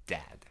he's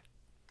dead.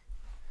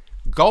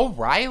 Go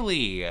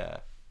Riley!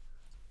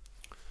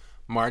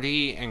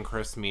 Marty and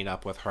Chris meet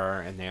up with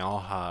her and they all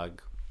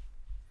hug.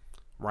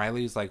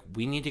 Riley's like,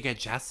 we need to get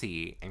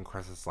Jesse. And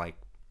Chris is like,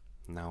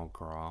 no,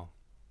 girl.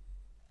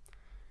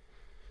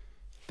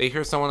 They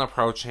hear someone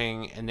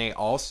approaching and they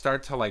all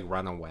start to like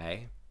run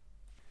away.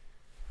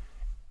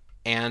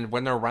 And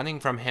when they're running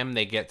from him,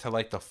 they get to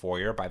like the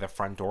foyer by the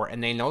front door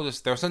and they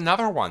notice there's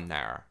another one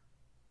there.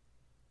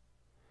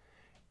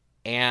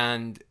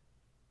 And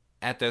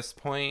at this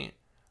point,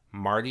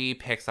 Marty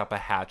picks up a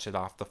hatchet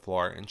off the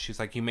floor and she's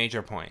like, you made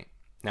your point.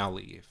 Now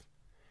leave.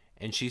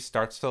 And she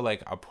starts to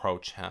like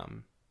approach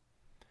him.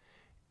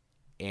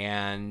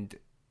 And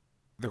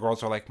the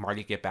girls are like,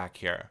 Marty, get back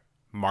here.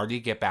 Marty,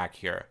 get back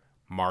here.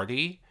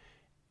 Marty?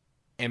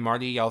 And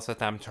Marty yells at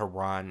them to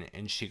run.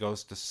 And she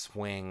goes to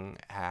swing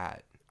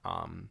at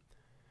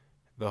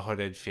the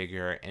hooded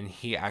figure. And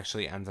he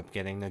actually ends up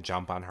getting the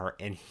jump on her.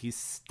 And he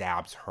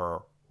stabs her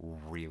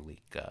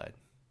really good.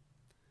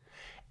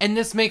 And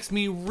this makes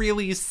me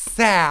really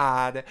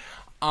sad.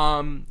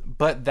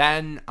 But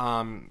then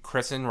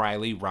Chris and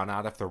Riley run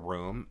out of the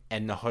room.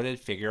 And the hooded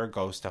figure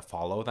goes to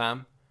follow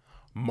them.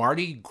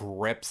 Marty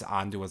grips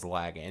onto his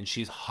leg and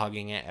she's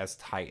hugging it as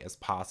tight as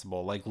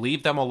possible. Like,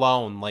 leave them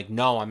alone. Like,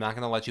 no, I'm not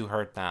going to let you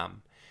hurt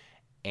them.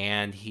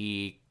 And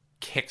he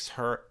kicks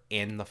her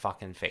in the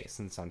fucking face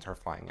and sends her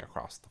flying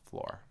across the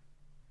floor.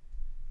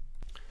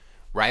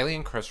 Riley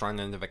and Chris run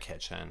into the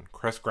kitchen.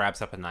 Chris grabs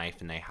up a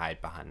knife and they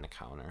hide behind the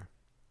counter.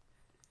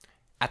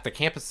 At the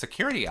campus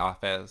security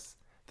office,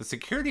 the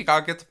security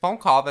guard gets a phone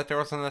call that there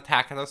was an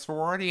attack at a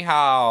sorority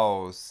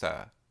house.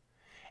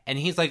 And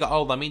he's like,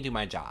 oh, let me do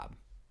my job.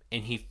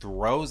 And he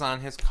throws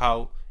on his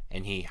coat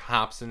and he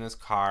hops in his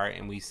car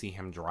and we see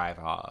him drive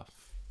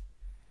off.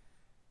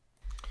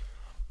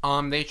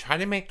 They try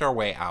to make their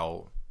way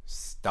out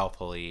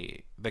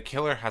stealthily. The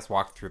killer has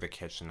walked through the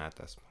kitchen at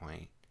this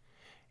point.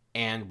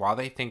 And while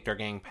they think they're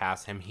getting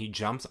past him, he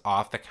jumps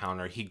off the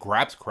counter. He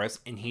grabs Chris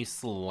and he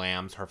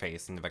slams her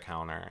face into the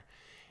counter.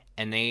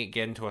 And they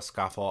get into a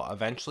scuffle.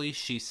 Eventually,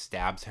 she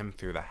stabs him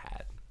through the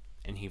head.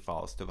 And he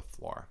falls to the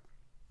floor.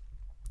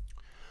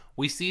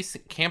 We see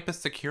campus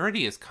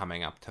security is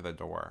coming up to the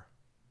door.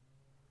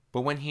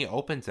 But when he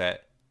opens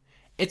it,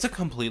 it's a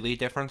completely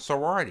different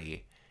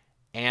sorority.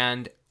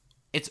 And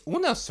it's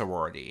Una's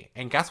sorority.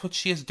 And guess what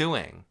she is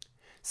doing?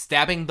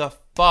 Stabbing the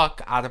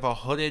fuck out of a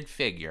hooded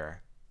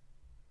figure.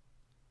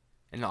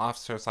 And the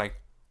officer's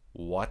like,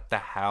 what the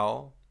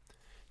hell?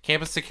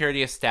 Campus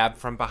security is stabbed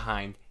from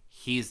behind.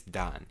 He's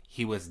done.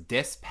 He was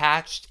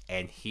dispatched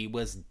and he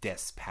was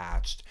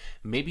dispatched.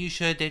 Maybe you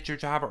should have did your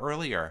job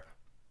earlier,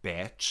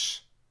 bitch.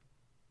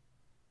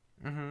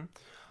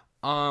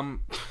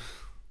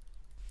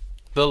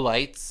 The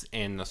lights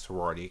in the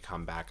sorority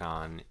come back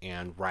on,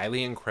 and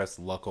Riley and Chris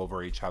look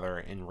over each other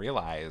and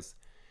realize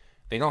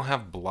they don't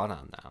have blood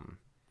on them.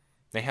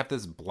 They have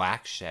this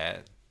black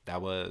shit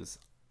that looks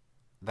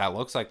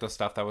like the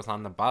stuff that was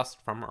on the bust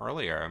from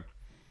earlier.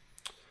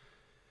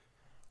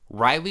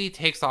 Riley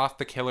takes off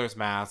the killer's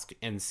mask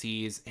and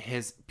sees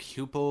his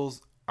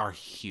pupils are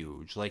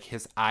huge. Like,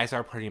 his eyes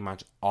are pretty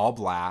much all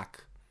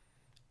black.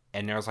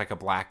 And there's like a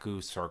black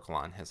goo circle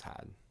on his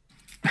head.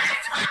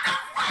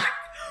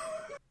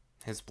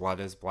 His blood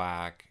is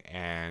black,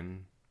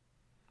 and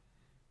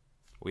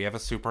we have a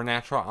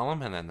supernatural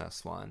element in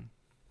this one.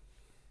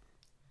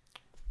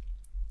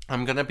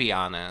 I'm going to be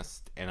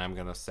honest, and I'm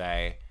going to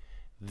say,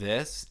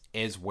 this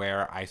is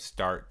where I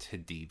start to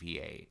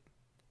deviate.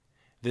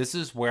 This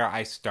is where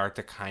I start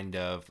to kind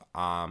of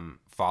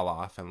fall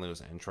off and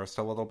lose interest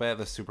a little bit.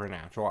 The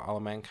supernatural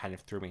element kind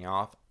of threw me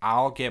off.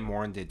 I'll get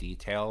more into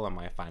detail in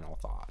my final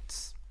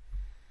thoughts.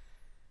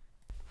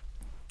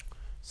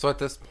 So at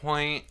this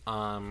point,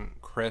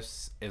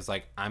 Chris is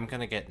like, I'm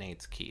gonna get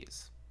Nate's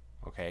keys.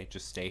 Okay,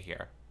 just stay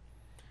here.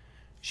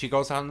 She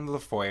goes out into the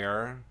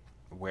foyer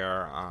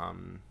where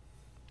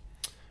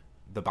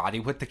the body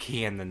with the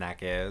key in the neck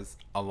is,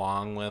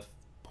 along with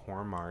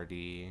poor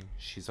Marty.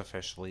 She's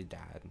officially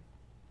dead.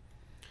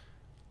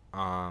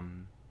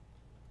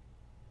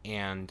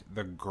 And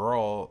the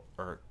girl,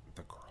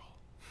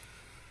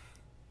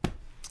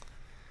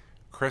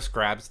 Chris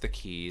grabs the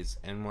keys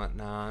and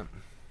whatnot.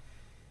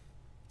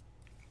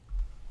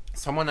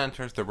 Someone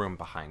enters the room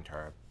behind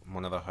her,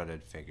 one of the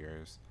hooded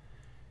figures,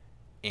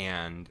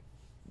 and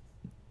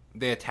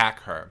they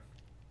attack her.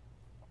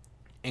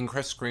 And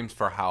Chris screams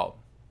for help.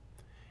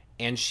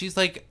 And she's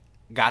like,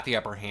 got the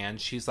upper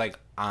hand. She's like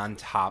on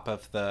top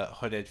of the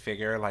hooded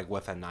figure, like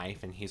with a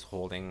knife, and he's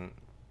holding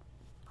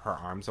her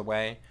arms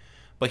away.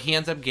 But he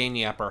ends up gaining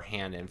the upper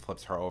hand and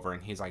flips her over,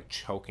 and he's like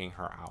choking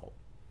her out.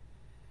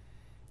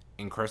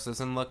 And Chris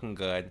isn't looking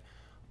good.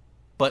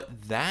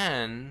 But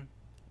then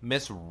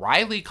Miss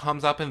Riley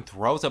comes up and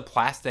throws a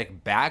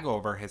plastic bag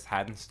over his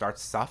head and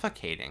starts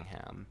suffocating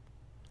him.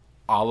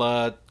 A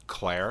la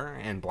Claire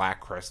in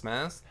Black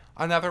Christmas.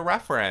 Another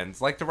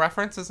reference. Like, the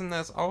references in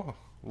this, oh,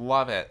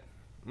 love it.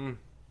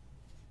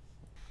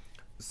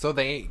 So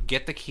they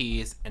get the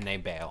keys and they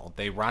bail.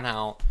 They run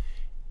out,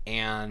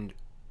 and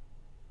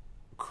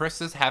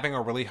Chris is having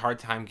a really hard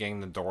time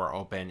getting the door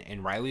open,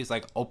 and Riley's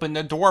like, open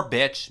the door,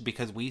 bitch,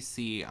 because we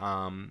see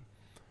the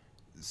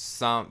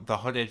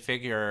hooded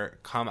figure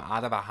come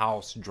out of a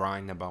house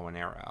drawing the bow and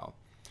arrow.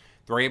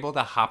 They're able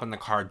to hop in the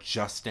car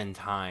just in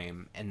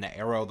time, and the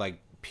arrow like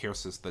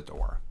pierces the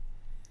door.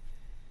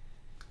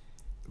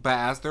 But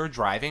as they're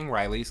driving,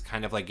 Riley's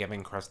kind of like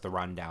giving Chris the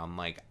rundown.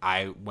 Like,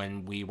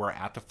 when we were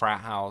at the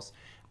frat house,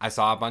 I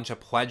saw a bunch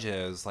of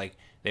pledges. Like,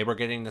 they were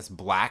getting this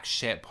black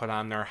shit put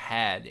on their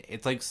head.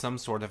 It's like some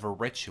sort of a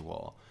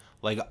ritual.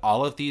 Like,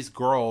 all of these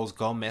girls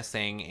go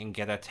missing and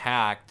get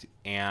attacked,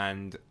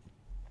 and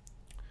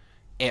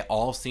it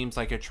all seems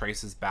like it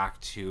traces back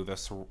to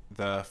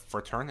the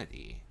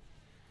fraternity.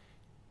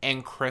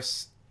 And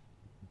Chris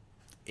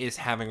is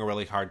having a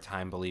really hard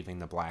time believing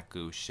the black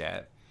goo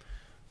shit.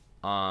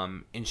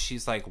 And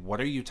she's like,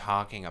 what are you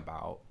talking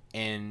about?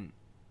 And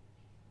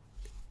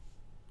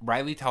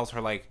Riley tells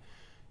her, like,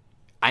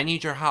 I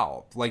need your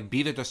help. Like,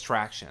 be the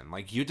distraction.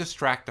 Like, you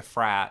distract the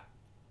frat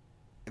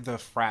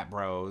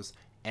bros,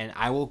 and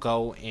I will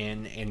go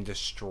in and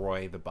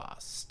destroy the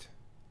bust.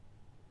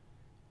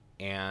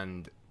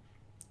 And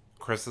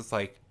Chris is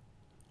like,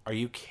 are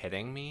you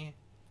kidding me?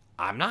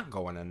 I'm not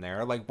going in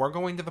there. Like, we're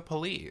going to the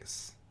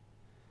police.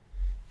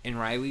 And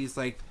Riley's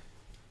like,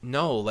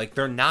 no, like,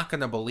 they're not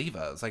going to believe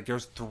us. Like,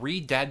 there's 3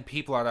 dead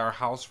people at our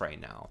house right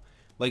now.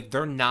 Like,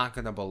 they're not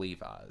going to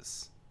believe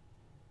us.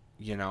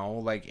 You know,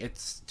 like,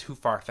 it's too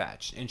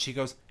far-fetched. And she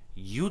goes,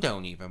 you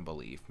don't even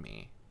believe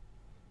me.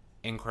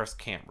 And Chris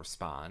can't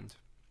respond.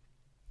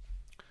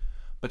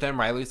 But then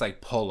Riley's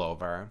like, pull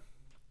over.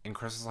 And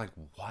Chris is like,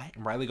 what?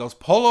 And Riley goes,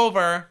 pull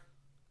over.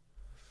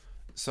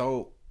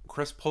 So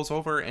Chris pulls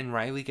over and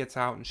Riley gets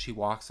out and she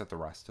walks it the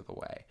rest of the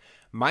way.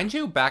 Mind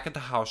you, back at the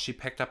house, she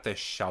picked up this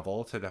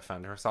shovel to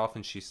defend herself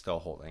and she's still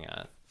holding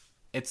it.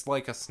 It's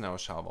like a snow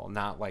shovel,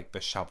 not like the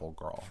shovel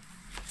girl.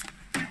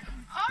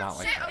 Not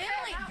like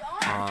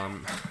that.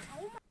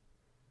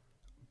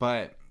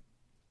 But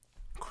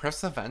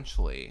Chris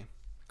eventually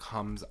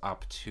comes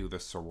up to the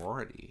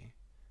sorority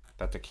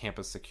that the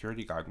campus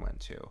security guard went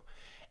to.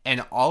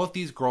 And all of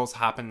these girls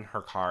hop in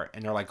her car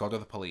and they're like, go to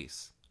the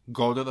police.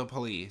 Go to the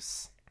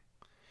police.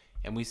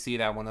 And we see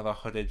that one of the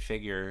hooded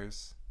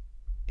figures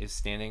is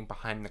standing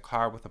behind the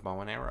car with a bow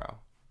and arrow.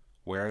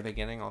 Where are they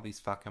getting all these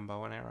fucking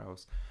bow and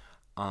arrows?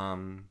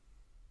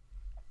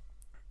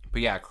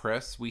 But yeah,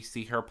 Chris, we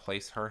see her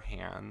place her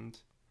hand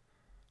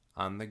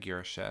on the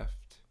gear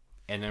shift.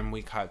 And then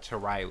we cut to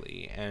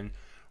Riley. And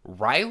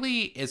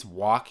Riley is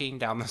walking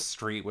down the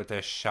street with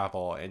this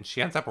shovel. And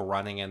she ends up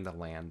running into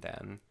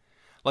Landon.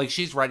 Like,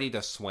 she's ready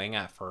to swing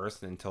at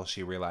first until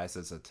she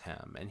realizes it's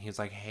him. And he's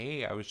like,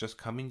 hey, I was just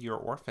coming to your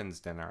orphan's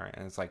dinner.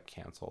 And it's like,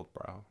 canceled,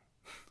 bro.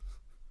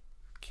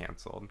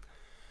 Canceled.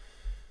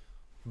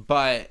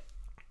 But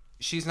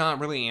she's not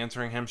really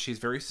answering him. She's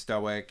very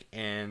stoic.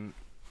 And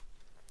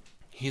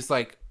he's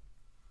like,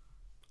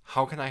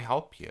 how can I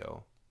help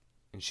you?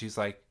 And she's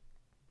like,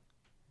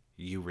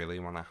 you really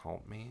want to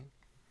help me?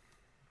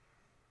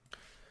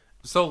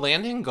 So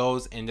Landon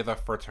goes into the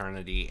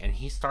fraternity and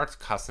he starts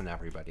cussing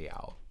everybody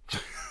out.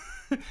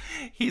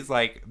 He's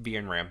like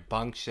being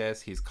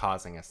rambunctious. He's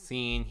causing a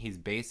scene. He's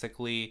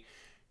basically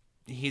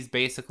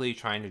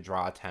trying to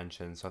draw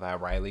attention so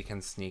that Riley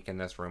can sneak in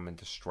this room and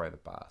destroy the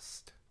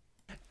bust.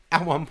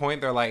 At one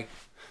point, they're like,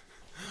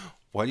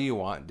 what do you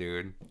want,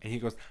 dude? And he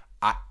goes,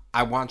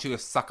 I want you to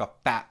suck a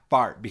fat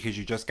fart because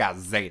you just got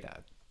Zeta.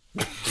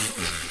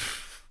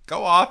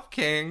 Go off,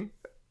 King.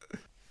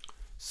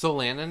 So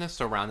Landon is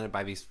surrounded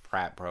by these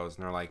frat bros,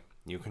 and they're like,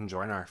 you can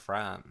join our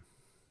frat.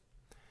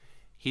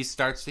 He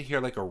starts to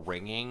hear like a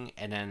ringing,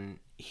 and then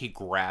he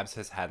grabs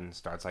his head and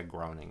starts like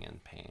groaning in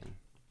pain.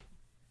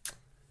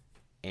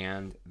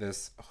 And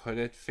this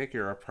hooded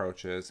figure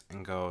approaches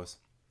and goes,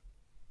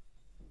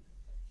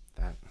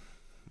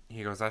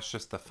 that's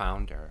just the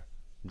founder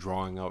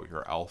drawing out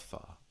your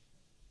alpha.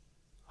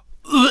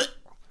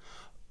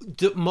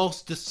 The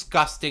most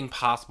disgusting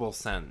possible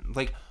sentence.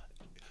 Like,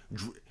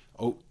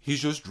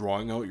 he's just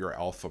drawing out your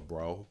alpha,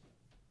 bro.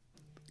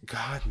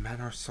 God,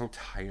 men are so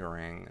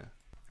tiring.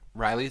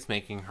 Riley's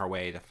making her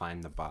way to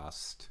find the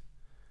bust.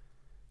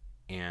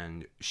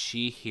 And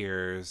she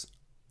hears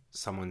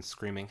someone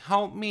screaming,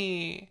 "Help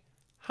me!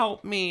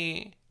 Help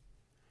me!"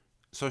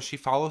 So she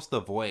follows the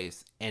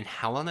voice, and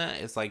Helena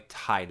is, like,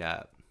 tied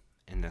up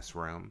in this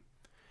room.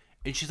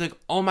 And she's like,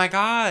 "Oh my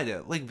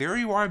god, like, there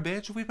you are,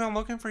 bitch. We've been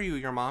looking for you.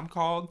 Your mom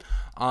called."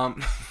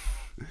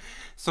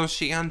 So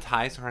she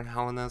unties her, and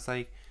Helena's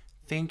like,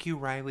 "Thank you,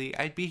 Riley.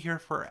 I'd be here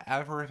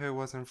forever if it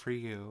wasn't for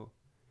you."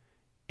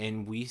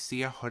 And we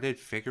see a hooded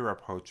figure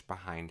approach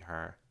behind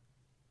her.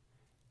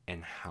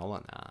 And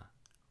Helena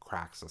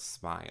cracks a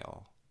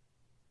smile.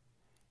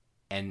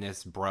 And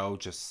this bro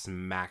just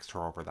smacks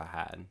her over the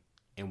head.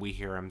 And we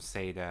hear him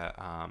say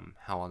to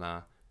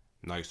Helena,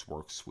 "Nice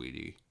work,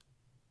 sweetie."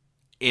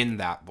 In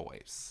that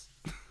voice.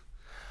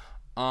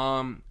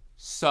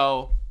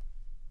 So,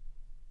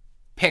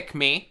 pick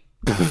me.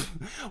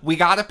 We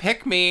gotta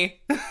pick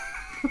me.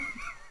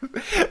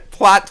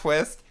 Plot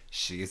twist.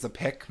 She's a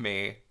pick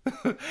me.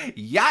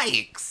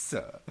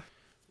 Yikes.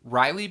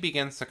 Riley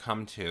begins to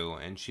come to,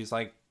 and she's,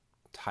 like,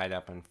 tied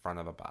up in front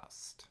of a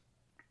bust.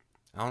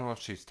 I don't know if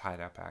she's tied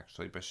up,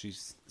 actually, but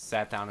she's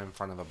sat down in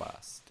front of a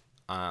bust.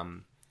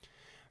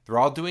 They're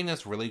all doing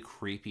this really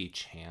creepy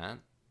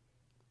chant.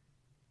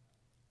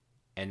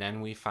 And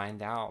then we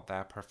find out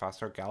that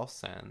Professor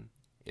Gelson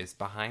is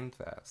behind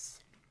this.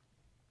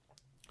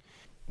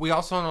 We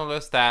also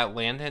notice that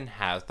Landon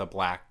has the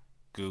black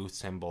goo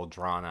symbol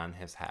drawn on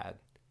his head.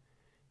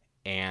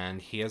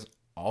 And he is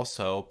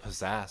also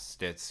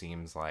possessed, it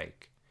seems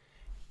like.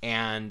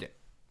 And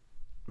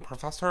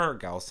Professor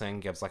Gelson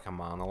gives, like, a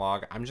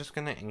monologue. I'm just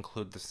going to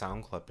include the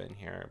sound clip in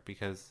here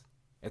because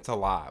it's a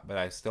lot, but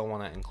I still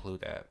want to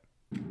include it.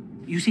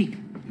 You see,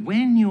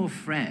 when your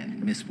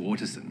friend, Miss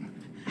Waterson,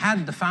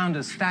 had the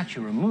founder's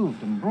statue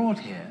removed and brought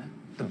here,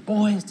 the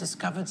boys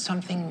discovered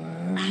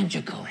something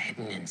magical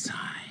hidden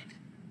inside.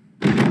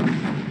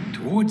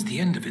 Towards the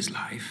end of his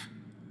life,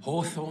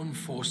 Hawthorne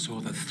foresaw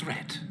the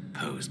threat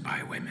posed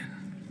by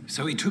women.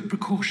 So he took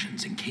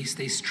precautions in case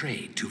they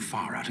strayed too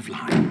far out of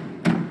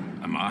line.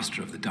 A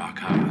master of the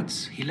dark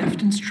arts, he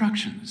left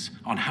instructions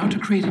on how to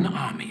create an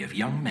army of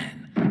young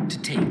men to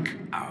take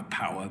our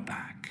power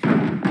back.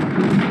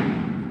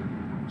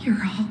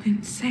 You're all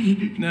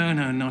insane. No,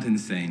 not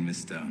insane, Miss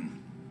Stone.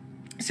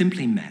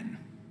 Simply men.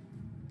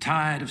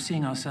 Tired of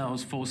seeing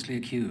ourselves falsely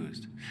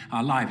accused,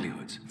 our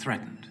livelihoods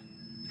threatened,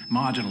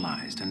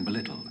 marginalized and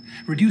belittled,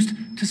 reduced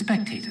to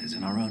spectators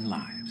in our own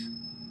lives.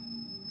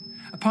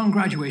 Upon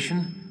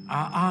graduation,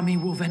 our army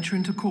will venture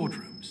into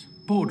courtrooms,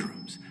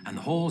 boardrooms, and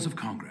the halls of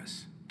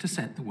Congress to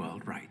set the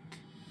world right.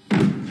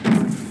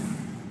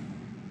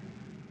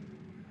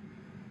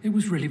 It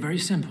was really very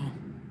simple.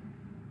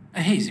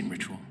 A hazing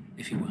ritual,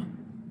 if you will.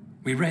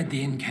 We read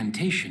the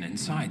incantation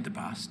inside the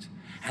bust,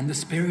 and the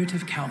spirit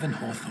of Calvin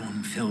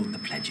Hawthorne filled the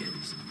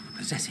pledges,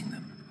 possessing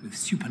them with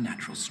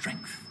supernatural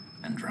strength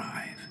and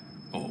drive.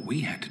 All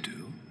we had to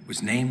do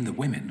was name the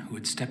women who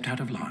had stepped out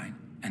of line,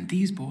 and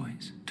these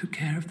boys took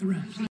care of the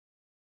rest.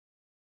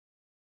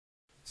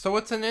 So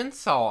it's an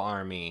incel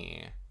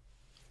army.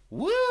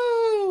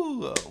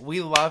 Woo!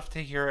 We love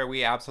to hear it.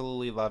 We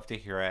absolutely love to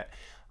hear it.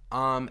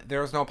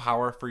 There's no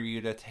power for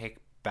you to take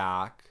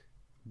back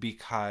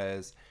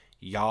because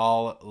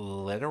y'all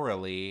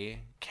literally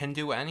can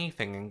do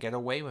anything and get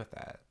away with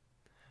it.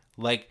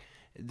 Like,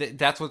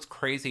 that's what's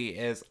crazy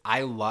is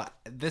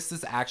this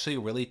is actually a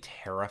really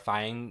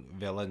terrifying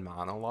villain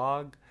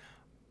monologue,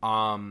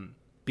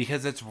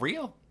 because it's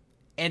real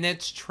and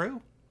it's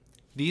true.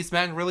 These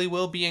men really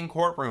will be in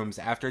courtrooms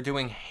after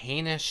doing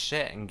heinous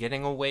shit and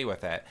getting away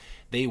with it.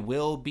 They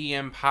will be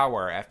in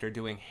power after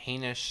doing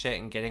heinous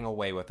shit and getting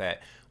away with it.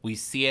 We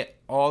see it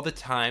all the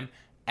time,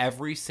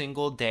 every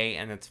single day,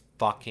 and it's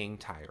fucking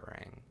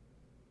tiring.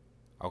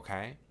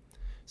 Okay?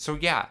 So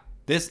yeah,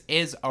 this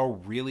is a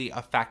really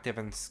effective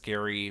and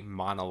scary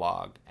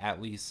monologue,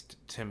 at least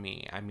to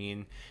me. I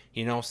mean,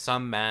 you know,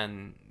 some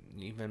men,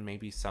 even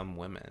maybe some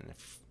women,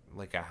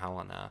 like a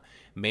Helena,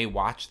 may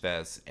watch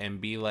this and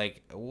be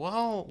like,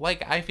 well,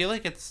 like, I feel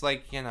like it's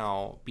like, you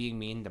know, being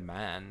mean to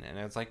men. And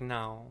it's like,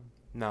 no,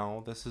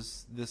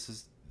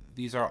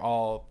 these are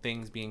all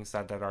things being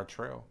said that are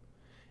true.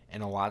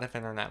 And a lot of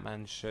internet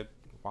men should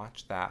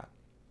watch that.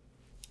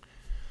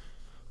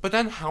 But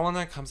then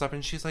Helena comes up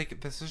and she's like,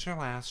 this is your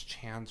last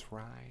chance,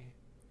 Rye.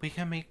 We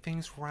can make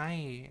things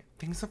right.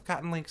 Things have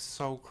gotten, like,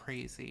 so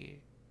crazy.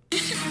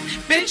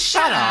 Bitch,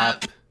 shut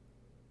up.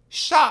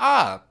 Shut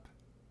up.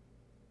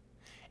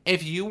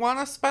 If you want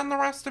to spend the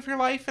rest of your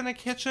life in a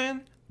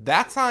kitchen,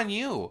 that's on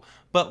you.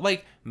 But,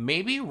 like,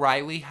 maybe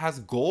Riley has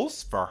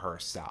goals for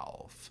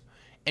herself.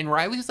 And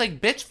Riley's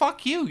like, bitch,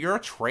 fuck you. You're a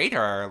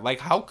traitor.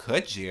 Like, how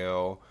could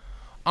you?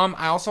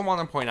 I also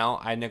want to point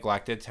out, I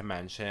neglected to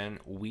mention,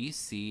 we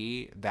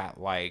see that,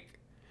 like,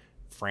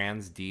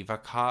 Fran's Diva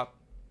Cup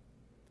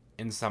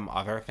and some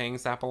other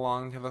things that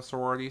belong to the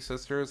sorority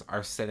sisters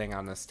are sitting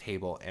on this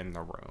table in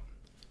the room.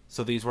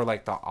 So these were,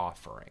 like, the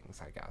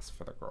offerings, I guess,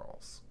 for the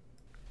girls.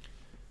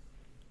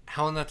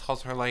 Helena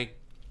tells her, like,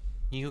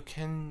 you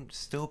can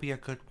still be a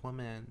good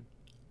woman.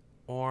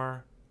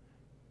 Or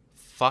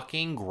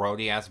fucking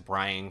grody-ass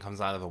Brian comes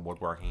out of the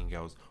woodworking and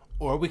goes,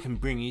 or we can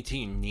bring you to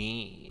your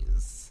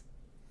knees.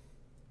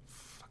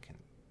 Fucking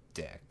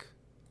dick.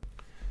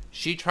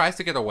 She tries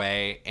to get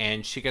away,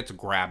 and she gets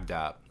grabbed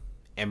up.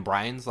 And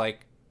Brian's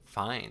like,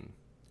 fine.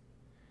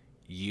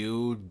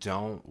 You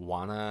don't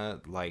want to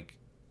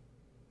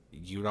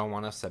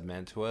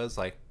submit to us?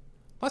 Like,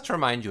 let's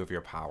remind you of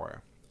your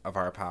power. Of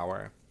our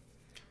power.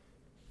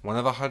 One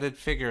of the hooded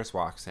figures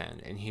walks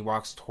in, and he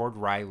walks toward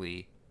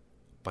Riley,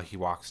 but he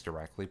walks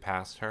directly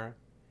past her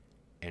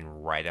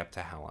and right up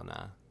to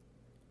Helena.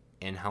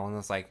 And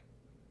Helena's like,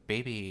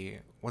 baby,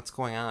 what's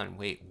going on?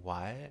 Wait,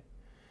 what?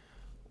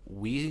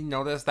 We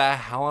noticed that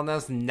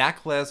Helena's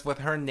necklace with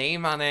her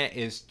name on it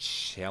is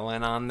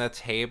chilling on the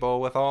table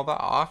with all the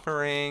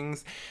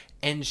offerings.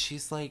 And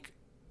she's like,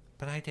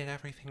 but I did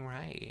everything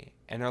right.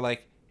 And they're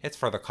like, it's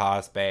for the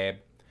cause, babe.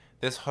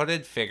 This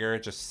hooded figure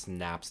just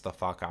snaps the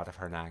fuck out of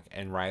her neck.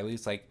 And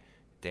Riley's like,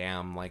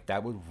 damn, like,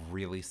 that would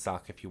really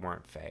suck if you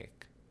weren't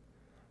fake.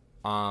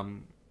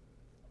 And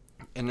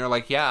they're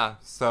like, yeah,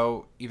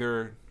 so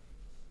either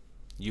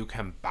you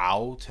can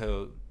bow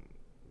to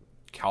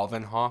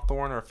Calvin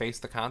Hawthorne or face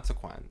the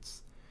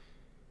consequence.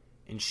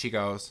 And she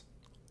goes,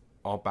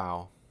 I'll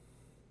bow.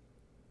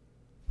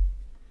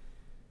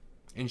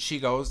 And she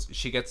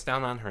gets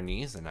down on her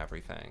knees and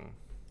everything.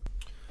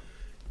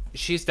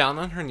 She's down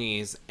on her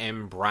knees,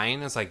 and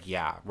Brian is like,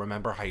 yeah,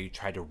 remember how you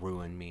tried to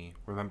ruin me?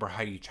 Remember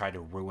how you tried to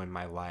ruin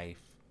my life?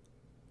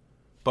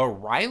 But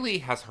Riley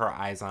has her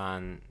eyes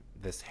on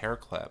this hair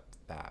clip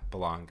that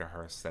belonged to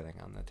her sitting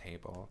on the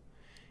table.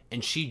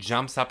 And she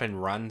jumps up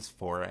and runs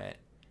for it.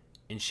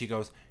 And she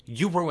goes,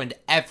 you ruined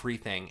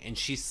everything. And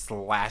she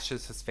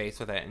slashes his face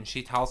with it. And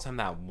she tells him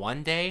that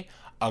one day,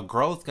 a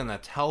girl's gonna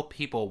tell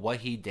people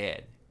what he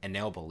did. And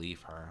they'll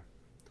believe her.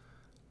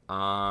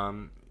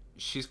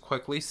 She's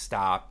quickly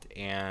stopped.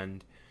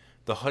 And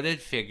the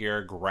hooded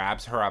figure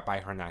grabs her up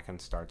by her neck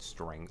and starts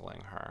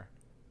strangling her.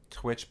 To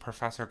which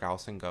Professor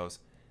Gelson goes,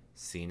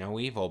 see no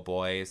evil,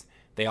 boys.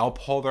 They all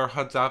pull their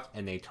hoods up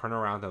and they turn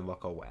around and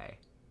look away.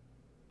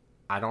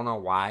 I don't know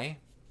why.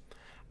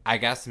 I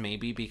guess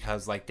maybe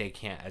because, like, they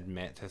can't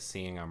admit to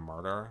seeing a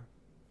murder.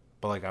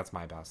 But, like, that's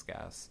my best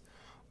guess.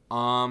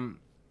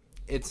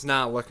 It's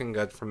not looking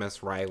good for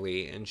Miss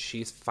Riley, and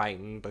she's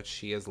fighting, but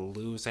she is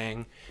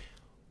losing.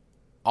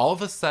 All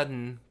of a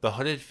sudden, the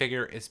hooded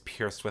figure is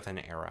pierced with an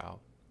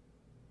arrow.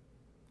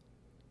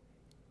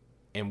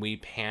 And we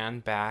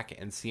pan back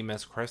and see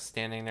Miss Chris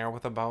standing there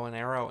with a bow and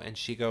arrow, and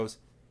she goes,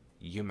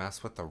 you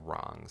mess with the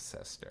wrong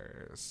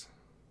sisters.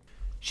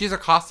 She's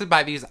accosted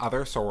by these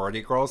other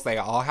sorority girls. They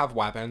all have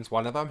weapons.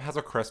 One of them has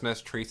a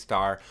Christmas tree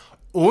star.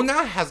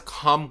 Una has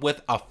come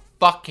with a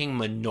fucking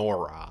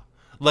menorah.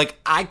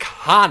 Like,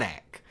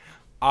 iconic.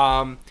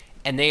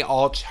 And they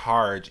all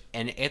charge.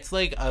 And it's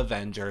like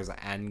Avengers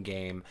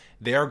Endgame.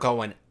 They're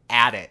going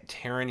at it,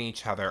 tearing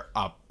each other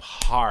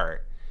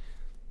apart.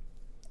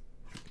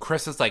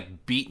 Chris is,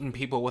 like, beating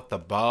people with the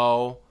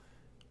bow.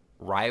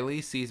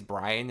 Riley sees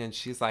Brian and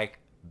she's like,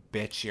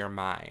 bitch, you're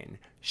mine.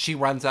 She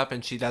runs up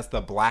and she does the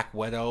Black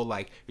Widow,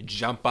 like,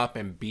 jump up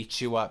and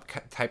beat you up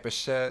type of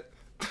shit.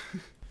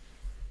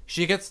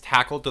 She gets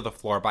tackled to the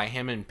floor by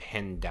him and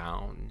pinned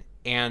down.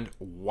 And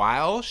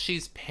while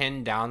she's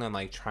pinned down and,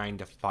 like, trying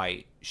to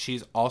fight,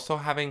 she's also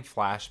having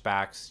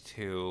flashbacks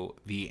to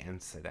the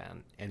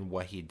incident and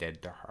what he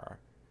did to her.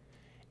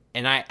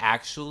 And I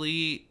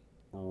actually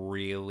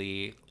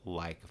really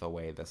like the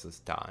way this is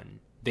done.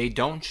 They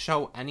don't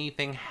show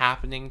anything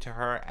happening to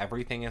her.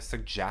 Everything is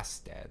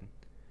suggested.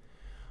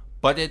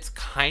 But it's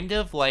kind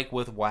of like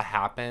with what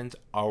happened,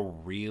 a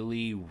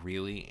really,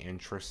 really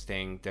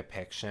interesting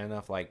depiction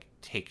of, like,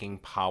 taking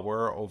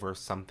power over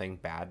something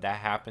bad that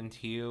happened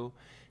to you,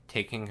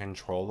 taking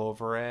control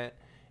over it,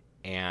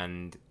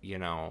 and, you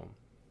know,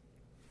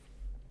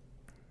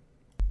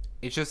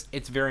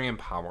 it's very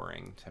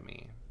empowering to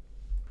me.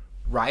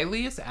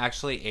 Riley is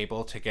actually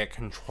able to get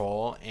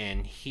control,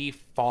 and he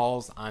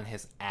falls on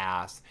his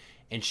ass,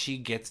 and she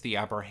gets the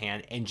upper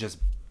hand and just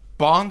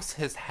bonks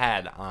his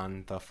head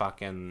on the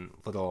fucking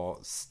little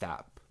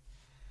step.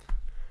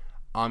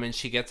 And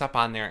she gets up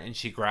on there and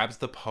she grabs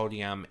the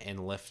podium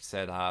and lifts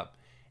it up.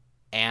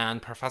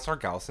 And Professor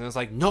Gelson is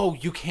like, no,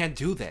 you can't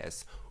do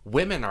this.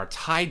 Women are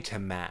tied to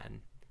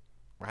men.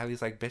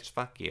 Riley's like, bitch,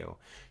 fuck you.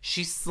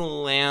 She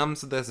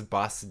slams this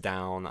bust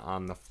down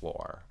on the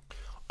floor.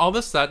 All of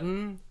a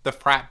sudden, the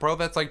frat bro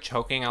that's, like,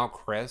 choking out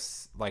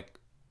Chris, like,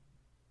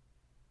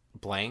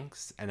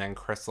 blanks. And then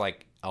Chris,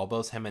 like,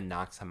 elbows him and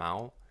knocks him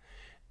out.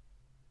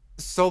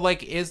 So,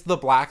 like, is the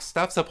black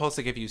stuff supposed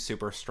to give you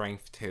super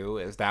strength, too?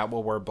 Is that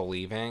what we're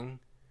believing?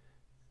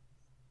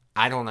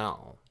 I don't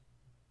know.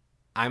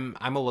 I'm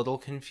a little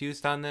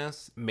confused on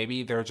this.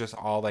 Maybe they're just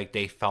all like,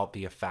 they felt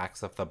the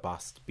effects of the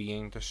bust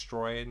being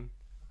destroyed.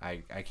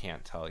 I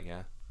can't tell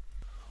you.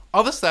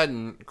 All of a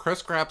sudden,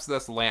 Chris grabs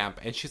this lamp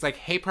and she's like,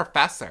 hey,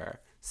 professor,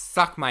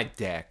 suck my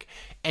dick.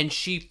 And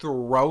she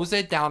throws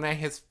it down at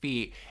his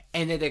feet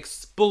and it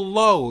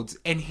explodes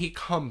and he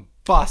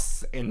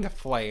combusts into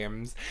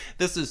flames.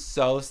 This is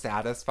so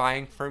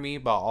satisfying for me,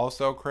 but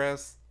also,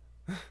 Chris,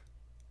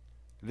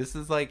 this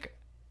is like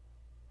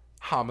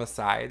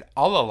homicide.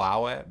 I'll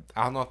allow it.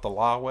 I don't know if the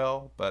law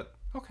will, but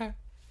okay.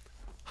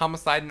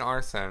 Homicide and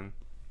arson.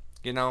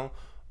 You know,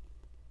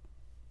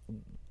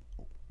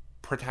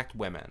 protect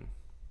women.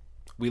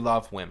 We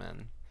love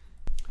women.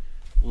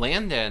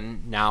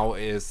 Landon now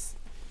is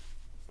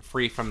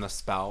free from the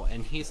spell,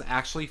 and he's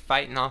actually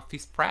fighting off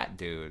these frat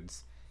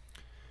dudes.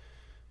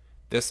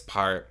 This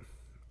part,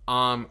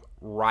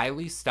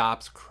 Riley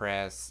stops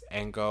Chris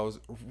and goes,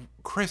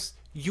 Chris,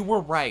 you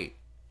were right.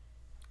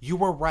 You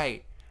were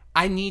right.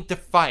 I need to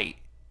fight.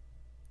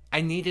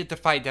 I needed to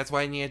fight. That's what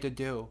I needed to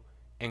do.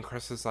 And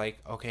Chris is like,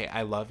 okay,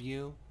 I love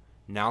you.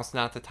 Now's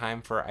not the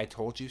time for I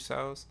told you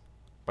so's,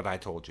 but I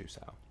told you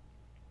so.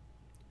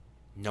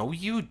 No,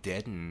 you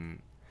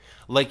didn't.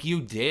 Like,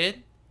 you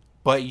did,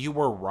 but you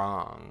were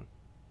wrong.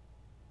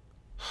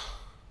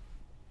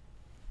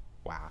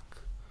 Whack.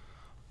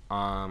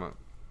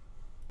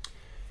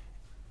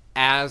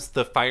 As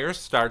the fire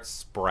starts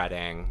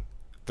spreading,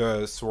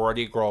 the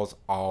sorority girls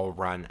all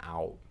run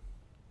out.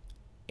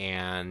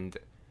 And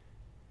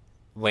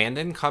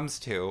Landon comes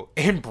to,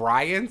 and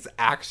Brian's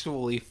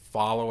actually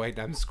following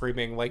them,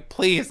 screaming like,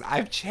 please,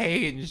 I've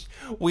changed.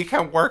 We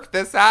can work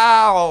this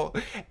out.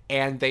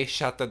 And they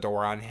shut the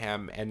door on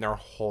him, and they're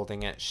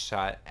holding it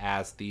shut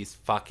as these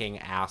fucking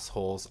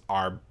assholes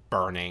are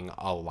burning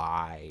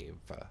alive.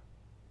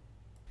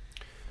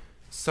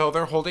 So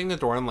they're holding the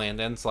door, and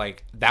Landon's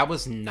like, that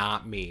was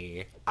not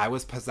me. I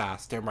was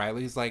possessed. And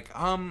Riley's like,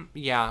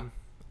 yeah,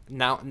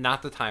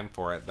 not the time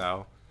for it,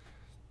 though.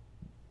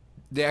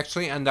 They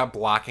actually end up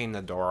blocking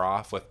the door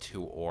off with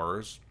 2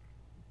 oars.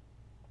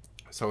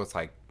 So it's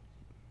like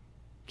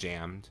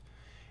jammed.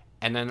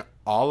 And then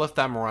all of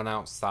them run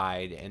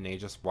outside and they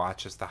just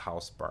watch as the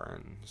house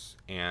burns.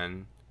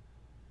 And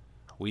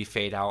we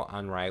fade out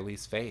on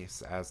Riley's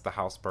face as the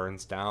house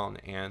burns down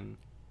and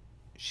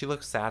she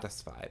looks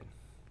satisfied.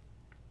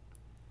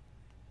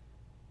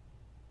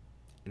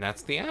 And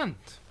that's the end.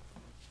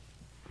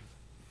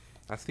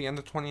 That's the end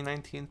of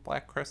 2019's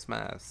Black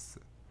Christmas.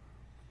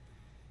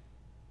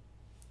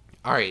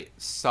 Alright,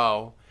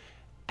 so,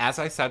 as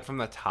I said from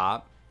the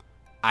top,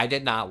 I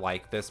did not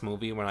like this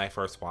movie when I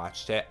first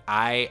watched it.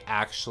 I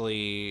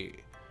actually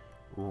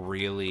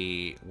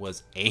really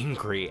was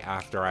angry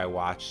after I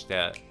watched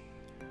it.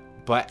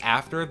 But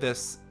after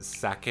this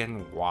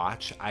second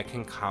watch, I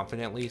can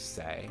confidently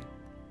say,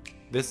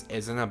 this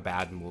isn't a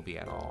bad movie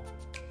at all.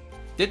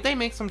 Did they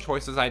make some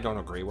choices I don't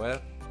agree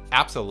with?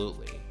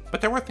 Absolutely.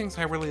 But there were things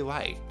I really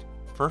liked.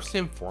 First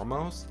and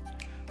foremost,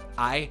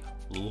 I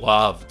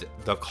loved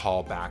the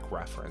callback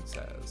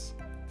references.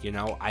 You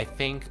know, I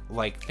think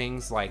like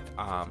things like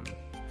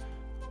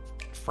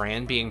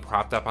Fran being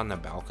propped up on the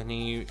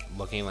balcony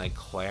looking like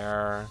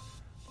Claire,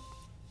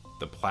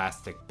 the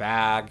plastic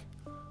bag,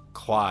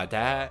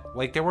 Claudette,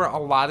 like there were a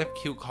lot of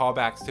cute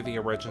callbacks to the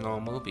original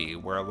movie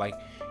where like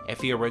if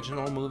the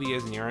original movie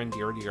is near and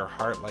dear to your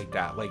heart like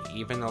that, like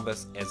even though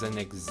this isn't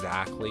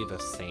exactly the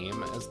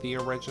same as the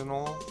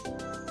original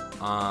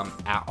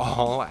at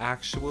all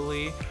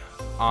actually,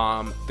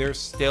 there's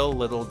still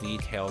little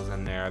details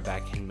in there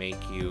that can make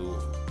you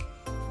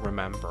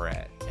remember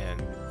it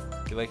and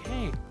be like,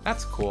 hey,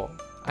 that's cool.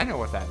 I know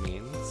what that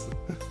means.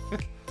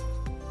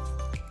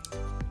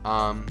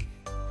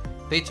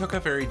 They took a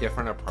very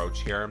different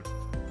approach here,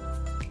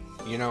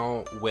 you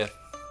know, with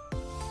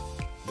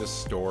the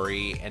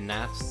story, and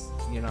that's,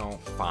 you know,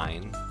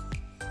 fine.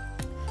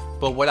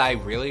 But what I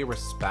really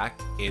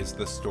respect is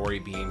the story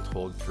being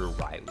told through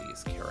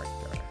Riley's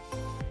character.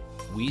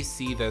 We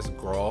see this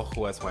girl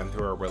who has went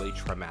through a really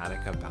traumatic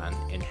event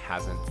and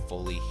hasn't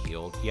fully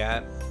healed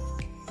yet.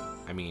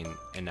 I mean,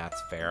 and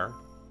that's fair.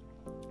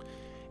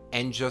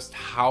 And just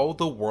how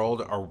the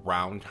world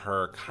around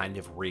her kind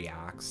of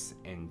reacts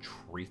and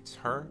treats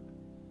her.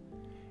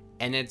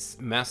 And it's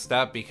messed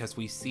up because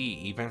we see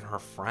even her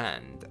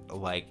friend,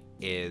 like,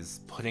 is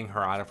putting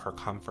her out of her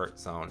comfort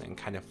zone and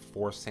kind of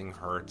forcing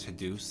her to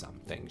do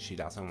something she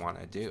doesn't want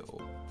to do.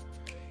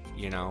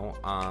 You know,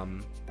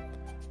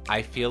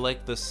 I feel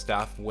like the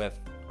stuff with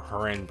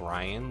her and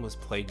Brian was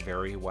played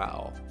very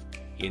well.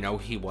 You know,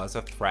 he was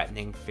a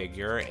threatening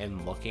figure,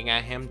 and looking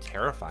at him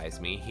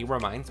terrifies me. He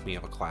reminds me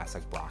of a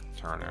classic Brock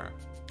Turner.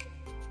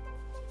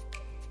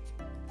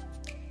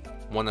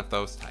 One of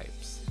those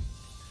types.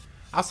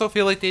 I also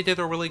feel like they did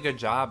a really good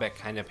job at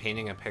kind of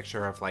painting a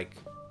picture of, like,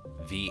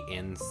 the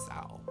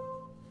incel.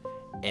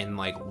 And,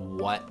 like,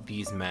 what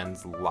these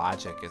men's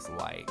logic is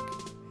like.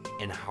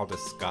 And how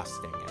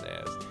disgusting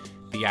it is.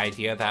 The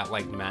idea that,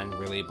 like, men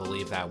really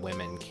believe that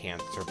women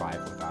can't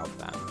survive without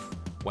them.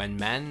 When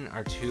men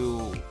are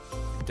too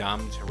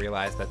dumb to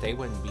realize that they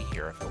wouldn't be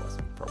here if it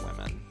wasn't for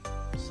women.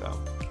 So,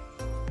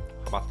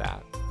 how about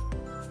that?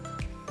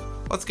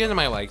 Let's get into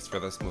my likes for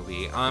this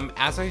movie.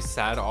 As I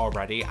said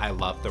already, I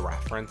love the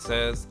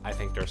references. I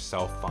think they're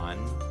so fun.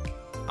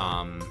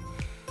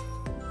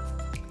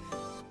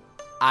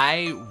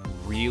 I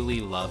really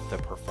love the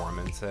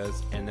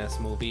performances in this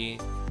movie,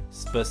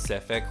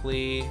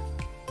 specifically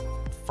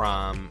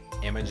from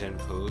Imogen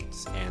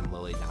Poots and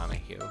Lily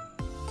Donoghue.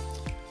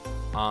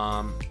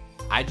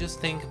 I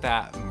just think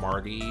that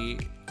Marty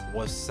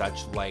was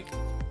such like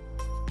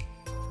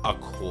a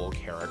cool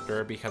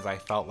character because I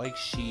felt like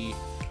she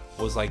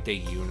was like the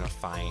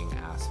unifying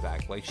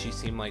aspect. Like she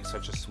seemed like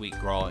such a sweet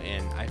girl,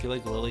 and I feel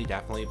like Lily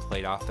definitely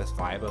played off this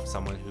vibe of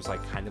someone who's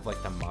like kind of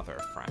like the mother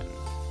friend.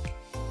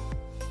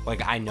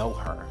 Like I know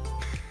her.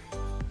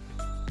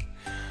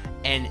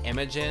 And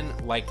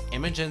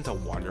Imogen's a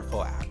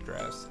wonderful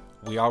actress.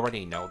 We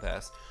already know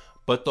this,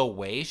 but the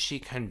way she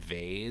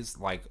conveys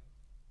like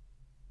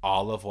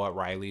all of what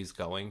Riley's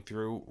going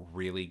through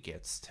really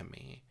gets to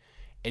me.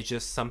 It's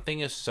just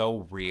something is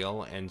so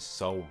real and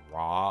so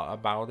raw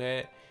about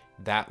it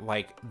that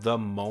like the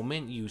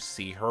moment you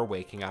see her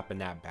waking up in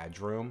that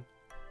bedroom,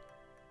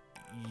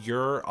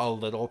 you're a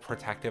little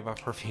protective of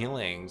her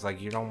feelings. Like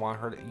you don't want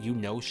her to, you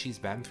know she's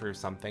been through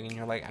something and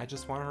you're like, I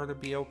just want her to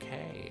be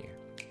okay.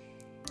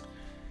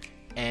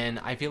 And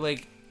I feel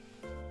like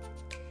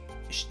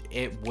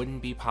it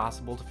wouldn't be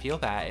possible to feel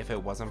that if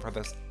it wasn't for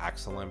this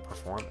excellent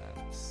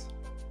performance.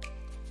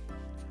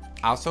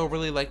 I also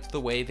really liked the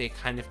way they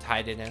kind of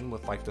tied it in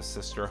with like the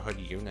sisterhood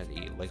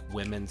unity, like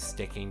women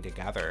sticking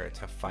together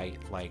to fight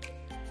like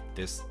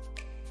this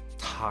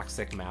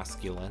toxic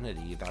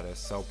masculinity that is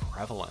so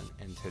prevalent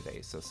in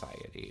today's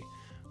society.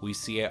 We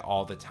see it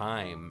all the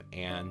time,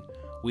 and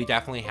we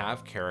definitely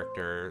have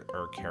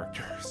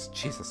characters.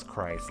 Jesus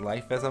Christ,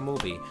 life is a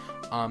movie.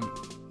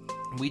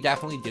 We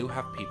definitely do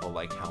have people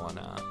like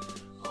Helena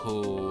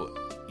who,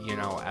 you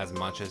know, as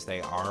much as they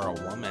are a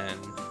woman,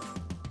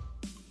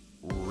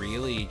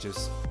 really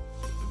just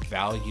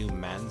value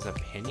men's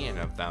opinion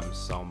of them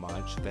so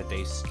much that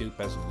they stoop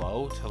as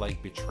low to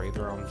like betray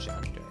their own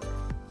gender.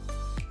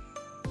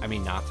 I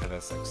mean, not to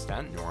this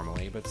extent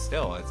normally, but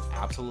still, it's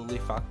absolutely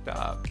fucked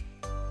up.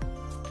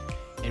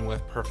 And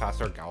with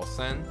Professor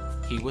Gelson,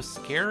 he was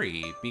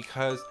scary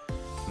because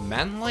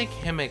men like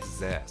him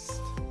exist,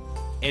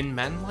 and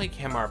men like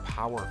him are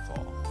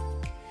powerful,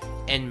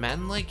 and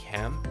men like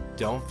him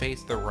don't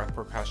face the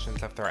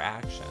repercussions of their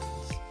actions.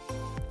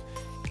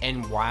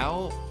 And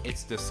while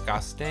it's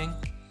disgusting,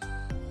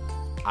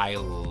 I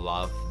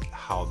love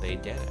how they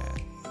did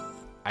it.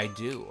 I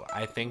do.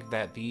 I think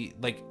that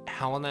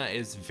Helena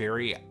is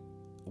very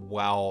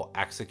well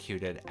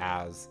executed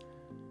as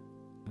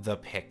the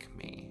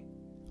pick-me.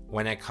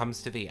 When it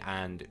comes to the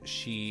end,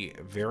 she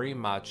very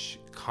much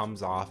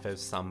comes off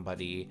as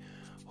somebody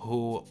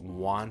who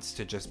wants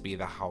to just be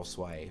the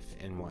housewife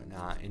and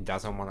whatnot and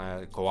doesn't want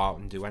to go out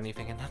and do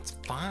anything, and that's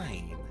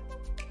fine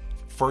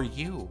for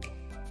you.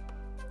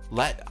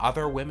 Let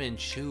other women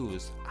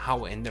choose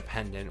how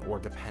independent or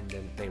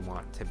dependent they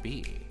want to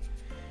be.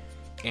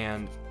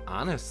 And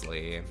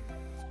honestly,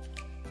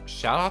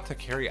 shout out to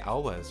Cary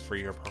Elwes for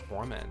your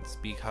performance,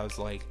 because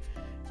like,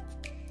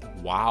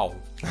 wow.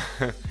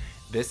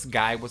 This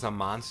guy was a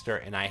monster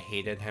and I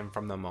hated him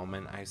from the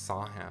moment I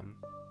saw him.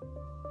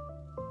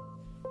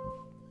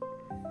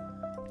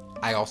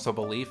 I also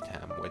believed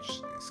him, which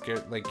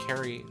scared, like,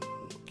 Cary,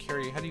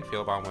 how do you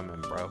feel about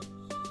women, bro?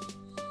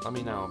 Let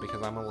me know,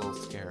 because I'm a little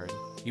scared.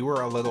 You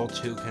were a little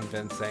too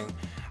convincing.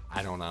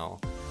 I don't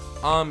know.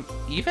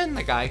 Even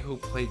the guy who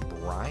played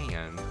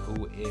Brian,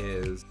 who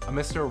is a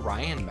Mr.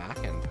 Ryan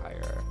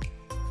McIntyre,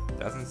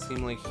 doesn't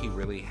seem like he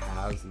really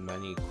has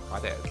many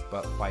credits,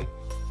 but like,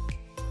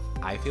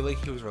 I feel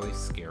like he was really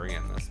scary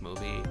in this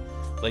movie.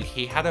 Like,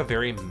 he had a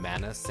very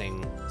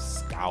menacing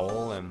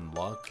scowl and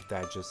look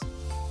that just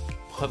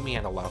put me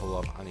at a level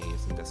of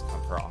unease and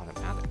discomfort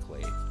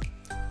automatically.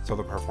 So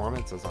the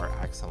performances are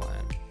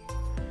excellent.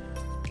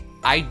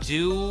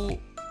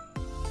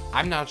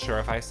 I'm not sure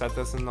if I said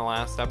this in the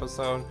last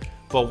episode,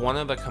 but one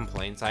of the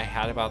complaints I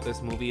had about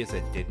this movie is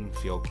it didn't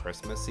feel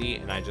Christmassy,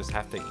 and I just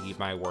have to eat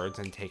my words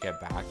and take it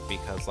back,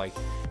 because like,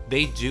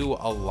 they do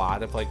a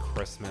lot of like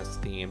Christmas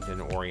themed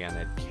and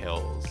oriented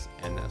kills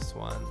in this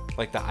one.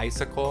 Like the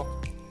icicle,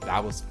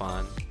 that was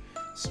fun.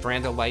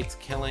 Strand of Lights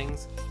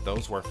killings,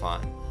 those were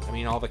fun. I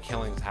mean, all the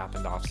killings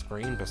happened off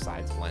screen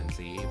besides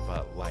Lindsay,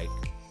 but like,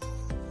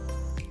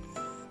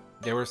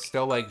 there were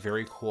still like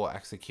very cool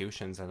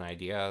executions and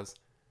ideas.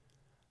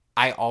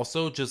 I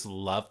also just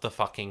love the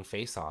fucking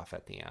face-off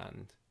at the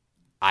end.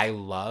 I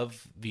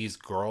love these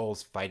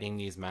girls fighting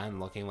these men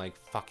looking like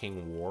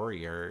fucking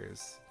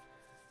warriors.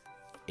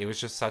 It was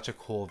just such a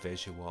cool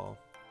visual.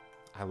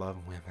 I love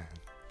women.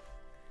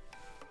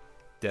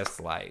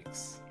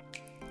 Dislikes.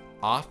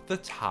 Off the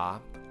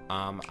top,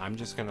 I'm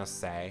just gonna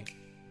say,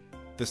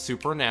 the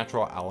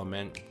supernatural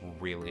element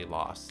really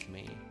lost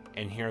me.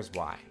 And here's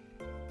why.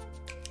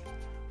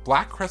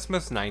 Black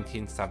Christmas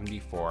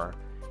 1974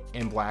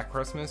 and Black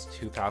Christmas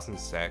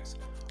 2006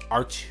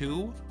 are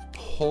two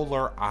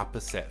polar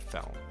opposite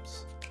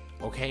films,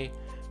 okay?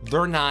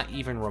 they're not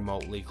even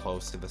remotely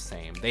close to the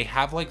same. They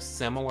have like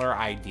similar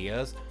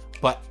ideas,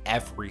 but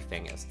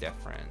everything is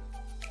different.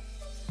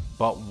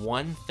 But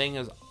one thing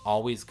is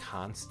always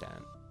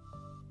constant,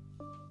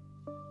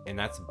 and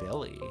that's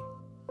Billy.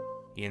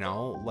 You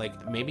know,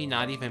 like, maybe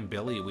not even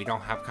Billy. We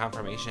don't have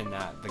confirmation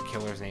that the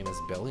killer's name is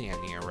Billy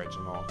in the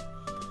original,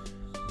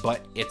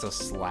 but it's a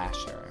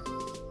slasher.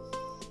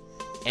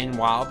 And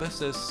while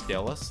this is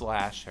still a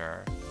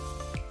slasher,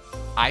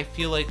 I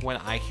feel like when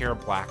I hear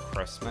Black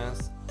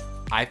Christmas,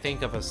 I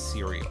think of a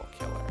serial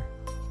killer.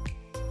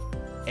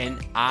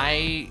 And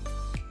I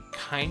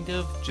kind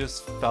of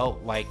just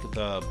felt like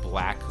the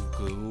Black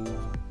Goo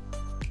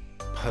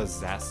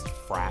possessed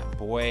frat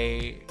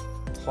boy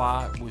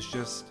plot was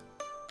just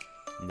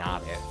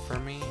not it for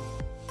me.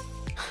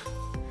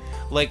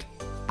 Like,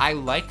 I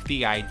like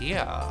the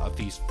idea of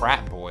these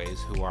frat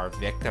boys who are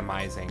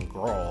victimizing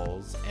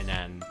girls and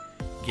then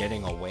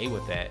getting away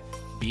with it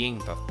being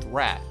the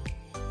threat.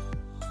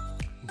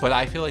 But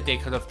I feel like they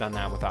could have done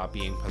that without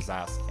being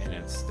possessed and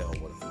it still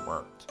would have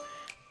worked.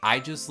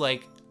 I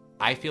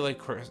feel like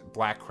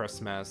Black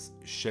Christmas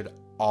should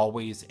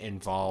always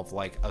involve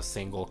like a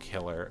single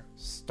killer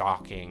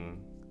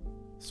stalking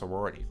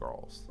sorority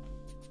girls.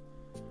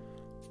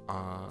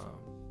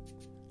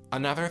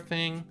 Another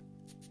thing,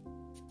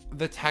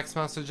 the text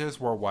messages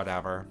were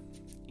whatever,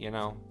 you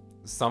know?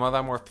 Some of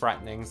them were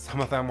threatening, some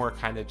of them were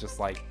kind of just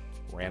like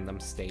random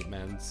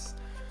statements,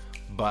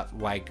 but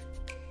like,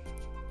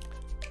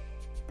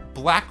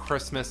 Black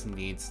Christmas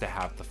needs to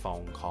have the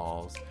phone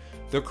calls.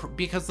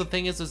 Because the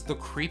thing is the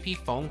creepy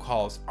phone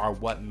calls are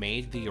what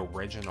made the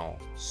original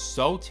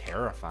so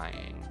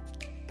terrifying.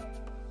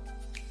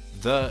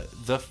 The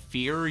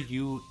fear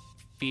you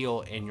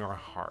feel in your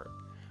heart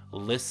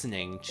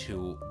listening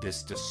to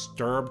this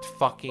disturbed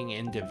fucking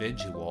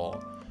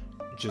individual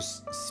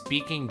just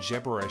speaking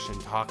gibberish and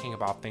talking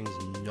about things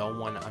no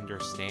one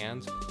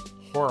understands,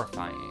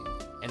 horrifying.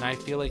 And I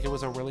feel like it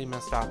was a really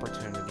missed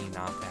opportunity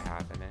not to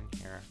have it in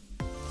here.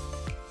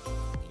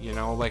 You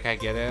know, like, I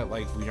get it,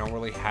 like, we don't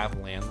really have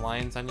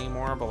landlines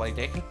anymore, but like,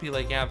 they could be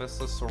like, yeah, this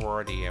is a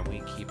sorority and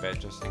we keep it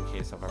just in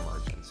case of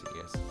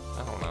emergencies.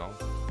 I don't know.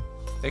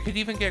 They could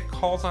even get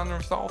calls on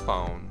their cell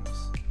phones.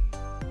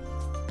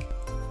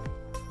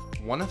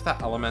 One of the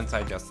elements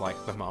I dislike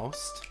the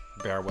most,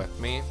 bear with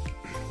me,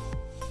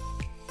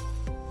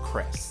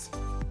 Chris.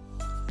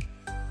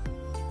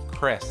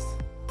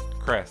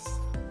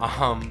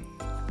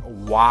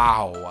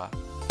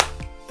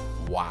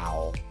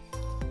 Wow.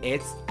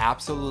 It's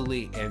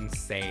absolutely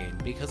insane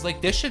because, like,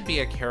 this should be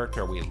a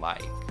character we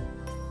like.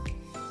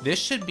 This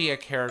should be a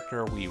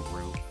character we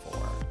root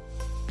for.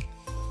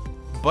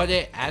 But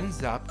it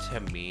ends up to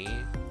me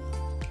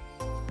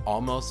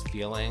almost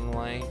feeling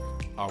like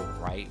a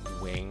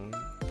right-wing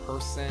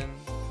person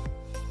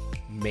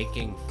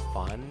making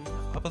fun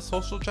of a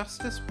social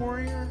justice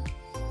warrior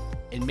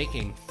and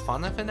making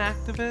fun of an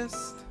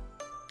activist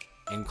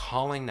and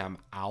calling them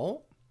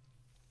out.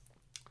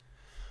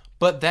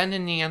 But then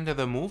in the end of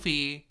the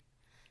movie,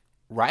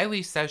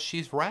 Riley says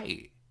she's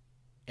right.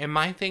 And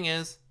my thing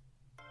is,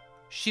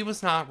 she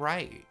was not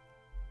right.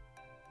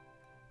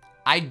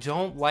 I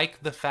don't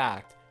like the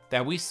fact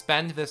that we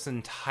spend this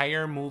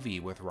entire movie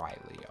with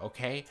Riley,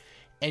 okay?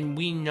 And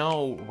we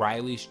know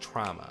Riley's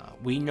trauma.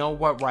 We know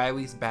what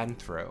Riley's been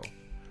through.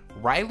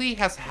 Riley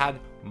has had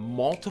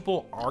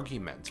multiple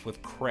arguments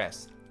with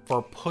Chris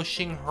for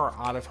pushing her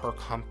out of her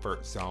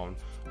comfort zone,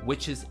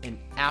 which is an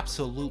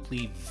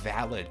absolutely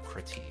valid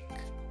critique.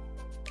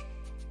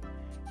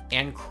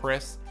 And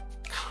Chris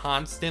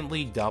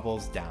constantly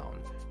doubles down,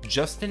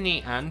 just in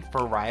the end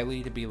for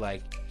Riley to be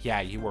like, yeah,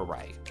 you were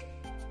right.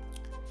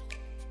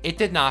 It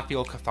did not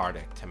feel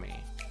cathartic to me.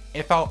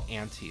 It felt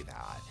anti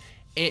that.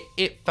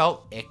 It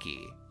felt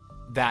icky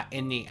that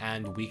in the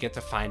end we get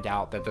to find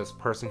out that this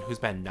person who's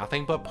been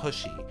nothing but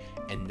pushy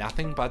and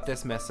nothing but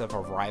dismissive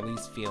of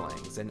Riley's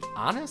feelings and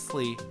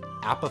honestly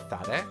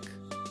apathetic,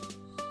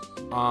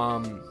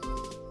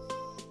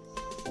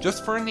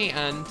 just for in the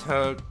end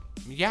to,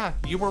 yeah,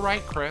 you were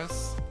right,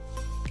 Chris.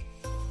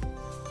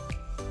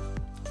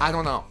 I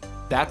don't know.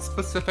 That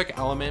specific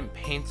element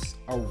paints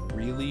a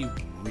really,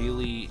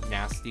 really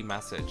nasty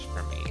message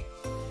for me,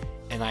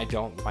 and I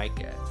don't like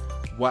it.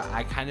 What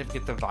I kind of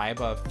get the vibe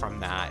of from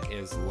that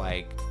is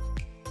like,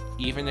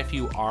 even if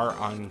you are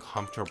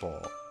uncomfortable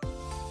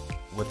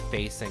with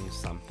facing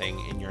something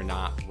and you're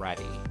not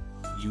ready,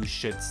 you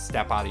should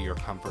step out of your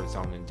comfort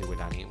zone and do it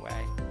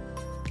anyway.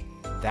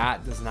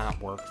 That does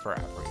not work for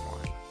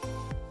everyone.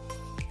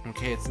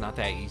 Okay, it's not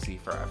that easy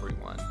for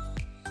everyone.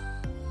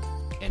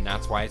 And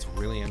that's why it's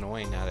really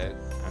annoying that it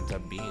ends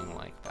up being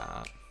like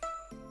that.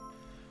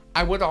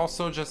 I would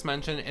also just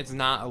mention it's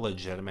not a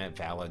legitimate,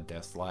 valid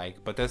dislike,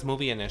 but this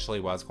movie initially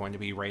was going to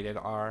be rated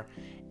R,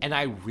 and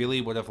I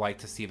really would have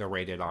liked to see the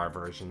rated R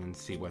version and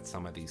see what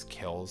some of these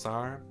kills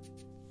are.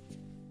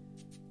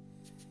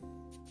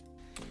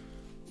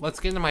 Let's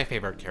get into my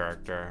favorite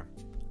character.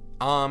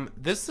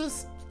 This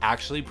is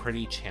actually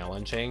pretty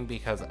challenging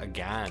because,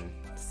 again,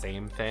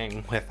 same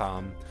thing with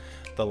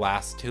the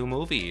last two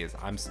movies.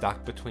 I'm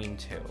stuck between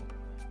two.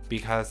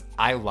 because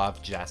I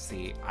love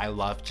Jessie. I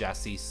love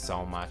Jessie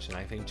so much, and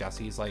I think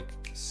Jessie's like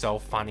so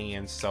funny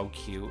and so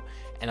cute,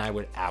 and I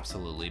would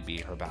absolutely be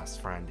her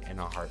best friend in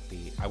a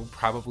heartbeat. I would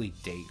probably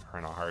date her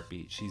in a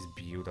heartbeat. She's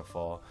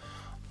beautiful.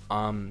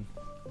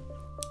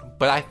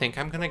 But I think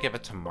I'm gonna give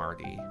it to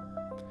Marty.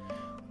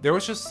 There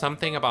was just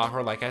something about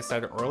her, like I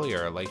said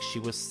earlier, like she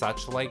was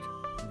such like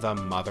the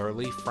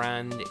motherly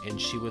friend,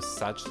 and she was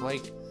such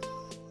like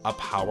a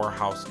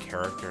powerhouse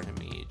character to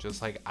me.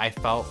 Just like I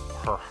felt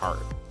her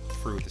heart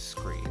through the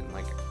screen.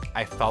 Like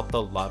I felt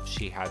the love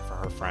she had for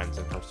her friends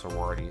and her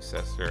sorority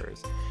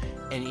sisters.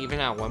 And even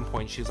at one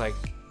point she's like,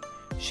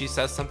 she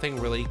says something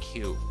really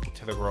cute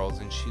to the girls,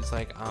 and she's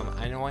like,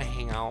 I know I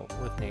hang out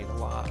with Nate a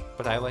lot,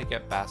 but I like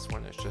it best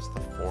when it's just the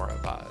four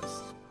of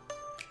us.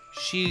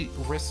 She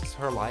risks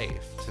her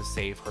life to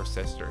save her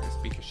sisters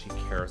because she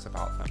cares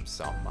about them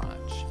so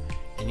much.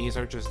 And these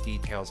are just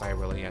details I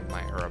really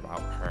admire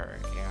about her,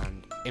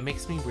 and it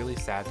makes me really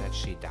sad that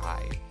she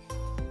died.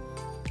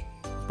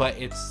 But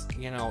it's,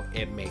 you know,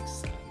 it makes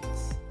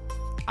sense.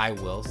 I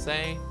will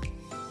say,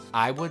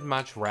 I would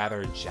much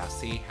rather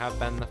Jessie have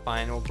been the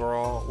final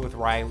girl with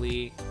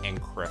Riley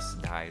and Chris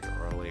died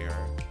earlier.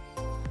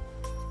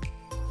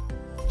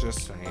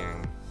 Just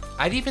saying.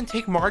 I'd even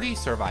take Marty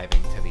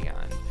surviving to the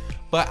end.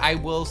 But I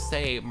will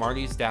say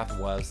Marty's death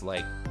was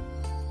like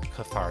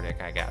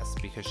cathartic, I guess,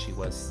 because she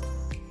was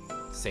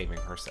saving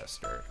her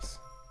sisters.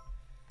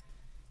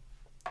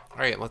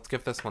 Alright, let's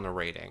give this one a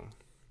rating.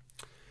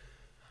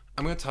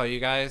 I'm going to tell you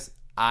guys,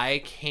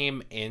 I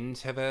came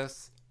into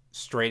this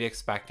straight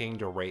expecting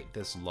to rate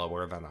this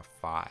lower than a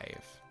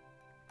 5.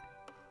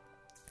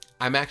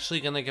 I'm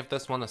actually going to give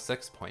this one a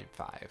 6.5.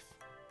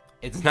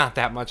 It's not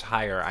that much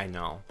higher, I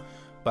know,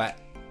 but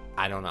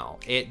I don't know.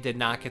 It did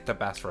not get the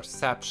best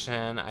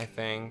reception, I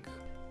think.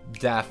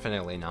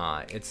 Definitely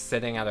not. It's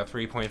sitting at a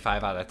 3.5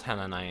 out of 10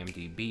 on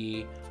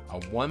IMDb, a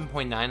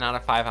 1.9 out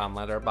of 5 on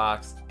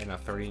Letterboxd, and a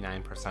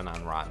 39%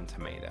 on Rotten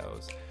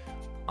Tomatoes.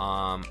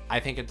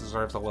 I think it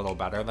deserves a little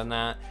better than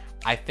that.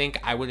 I think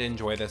I would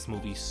enjoy this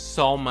movie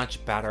so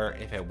much better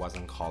if it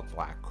wasn't called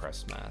Black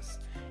Christmas.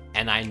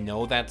 And I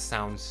know that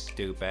sounds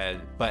stupid,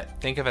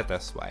 but think of it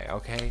this way,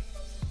 okay?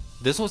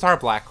 This was our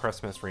Black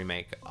Christmas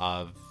remake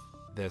of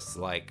this,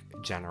 like,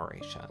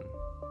 generation.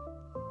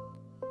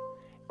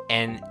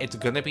 And it's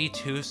gonna be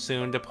too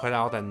soon to put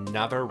out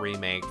another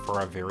remake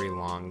for a very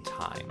long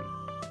time.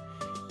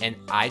 And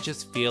I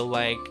just feel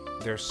like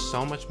there's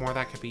so much more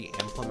that could be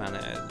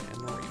implemented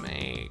in the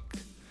remake.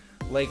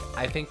 Like,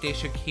 I think they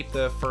should keep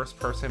the first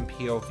person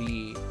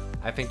POV.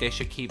 I think they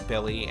should keep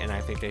Billy, and I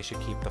think they should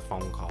keep the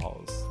phone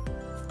calls.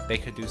 They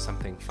could do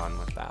something fun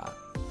with that.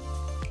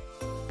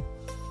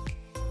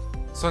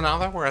 So now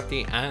that we're at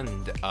the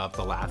end of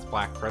the last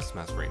Black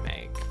Christmas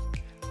remake,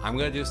 I'm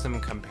gonna do some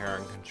compare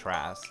and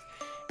contrast.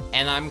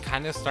 And I'm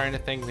kind of starting to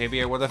think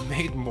maybe it would have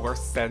made more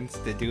sense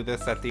to do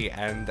this at the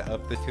end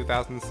of the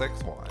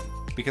 2006 one,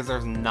 because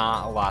there's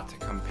not a lot to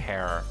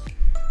compare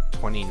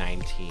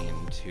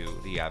 2019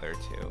 to the other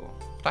two,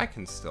 but I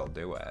can still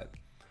do it.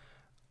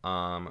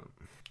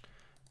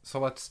 So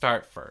let's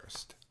start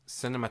first.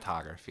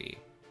 Cinematography.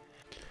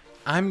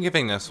 I'm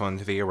giving this one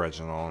to the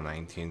original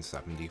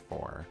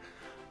 1974.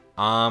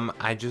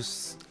 I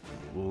just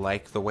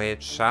like the way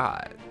it's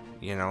shot.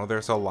 You know,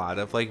 there's a lot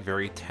of like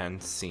very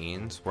tense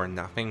scenes where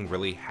nothing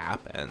really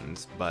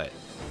happens, but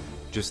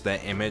just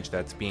the image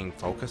that's being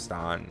focused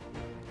on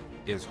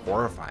is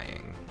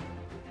horrifying.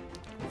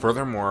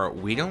 Furthermore,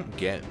 we don't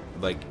get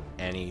like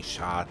any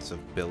shots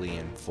of Billy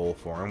in full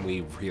form.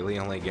 We really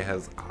only get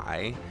his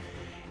eye.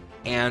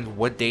 And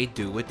what they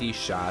do with these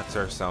shots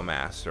are so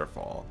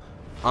masterful.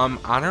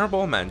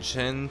 Honorable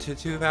mention to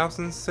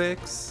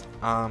 2006,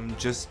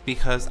 just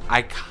because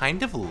I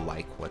kind of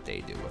like what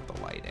they do with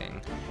the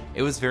lighting.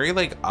 It was very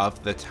like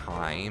of the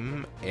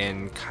time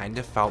and kind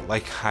of felt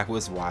like I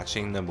was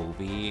watching the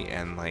movie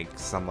and like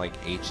some like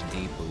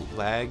HD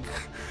bootleg.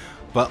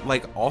 But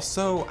like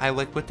also I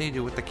like what they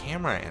do with the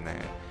camera in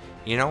it.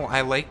 You know,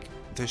 I like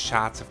the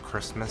shots of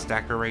Christmas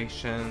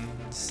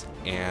decorations,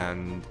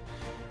 and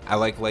I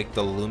like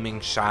the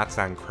looming shots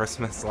on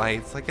Christmas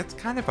lights. Like, it's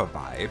kind of a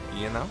vibe,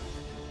 you know?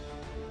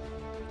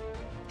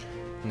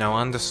 Now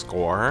on the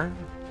score,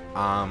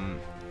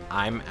 I'm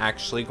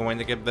actually going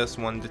to give this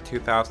one to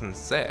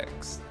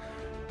 2006.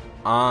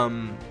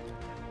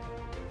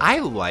 I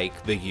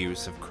like the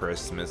use of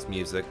Christmas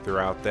music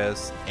throughout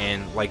this,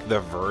 and like the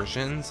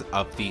versions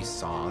of these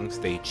songs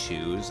they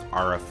choose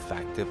are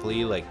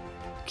effectively like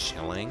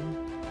chilling.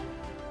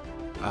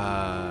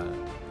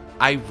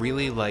 I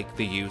really like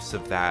the use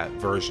of that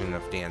version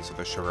of Dance of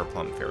the Sugar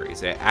Plum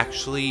Fairies. It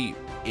actually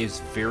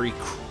is very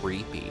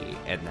creepy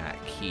in that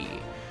key.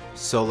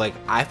 So like,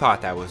 I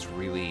thought that was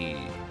really,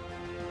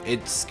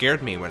 it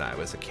scared me when I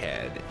was a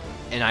kid,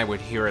 and I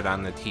would hear it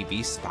on the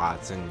TV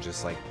spots and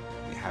just like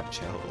have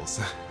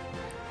chills.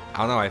 I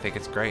don't know, I think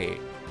it's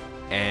great.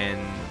 And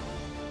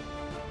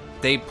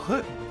they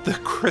put the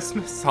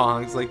Christmas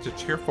songs, like the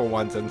cheerful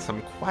ones, in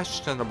some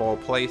questionable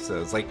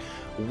places. Like,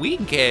 we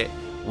get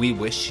We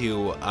Wish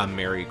You a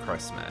Merry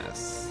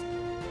Christmas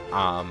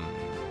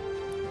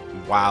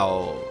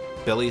while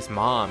Billy's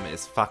mom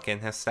is fucking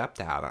his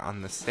stepdad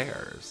on the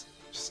stairs.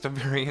 Just a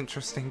very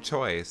interesting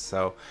choice.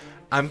 So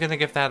I'm gonna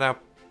give that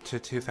up to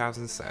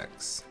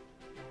 2006.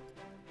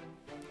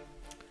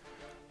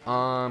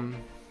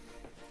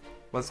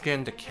 Let's get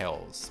into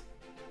kills.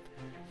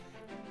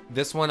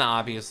 This one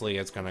obviously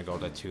is gonna go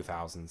to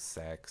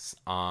 2006.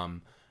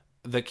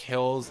 The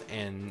kills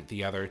in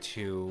the other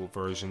two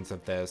versions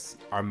of this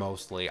are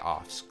mostly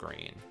off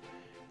screen.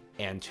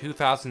 And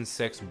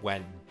 2006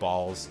 went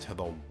balls to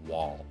the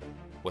wall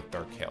with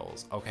their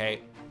kills,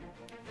 okay?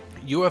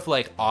 You have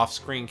like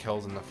off-screen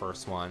kills in the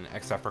first one,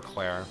 except for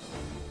Claire.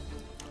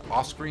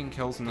 Off-screen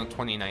kills in the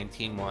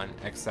 2019 one,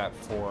 except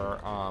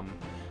for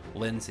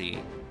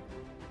Lindsay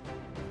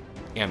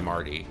and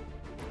Marty.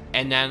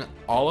 And then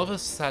all of a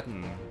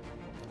sudden,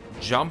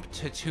 jump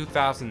to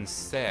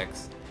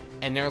 2006,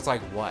 and there's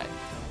like, what,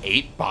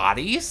 8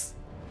 bodies?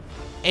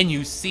 And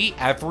you see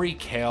every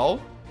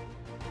kill?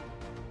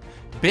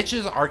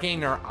 Bitches are getting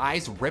their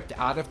eyes ripped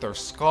out of their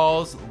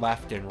skulls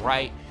left and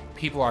right.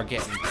 People are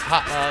getting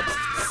cut up,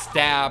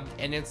 stabbed,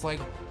 and it's like,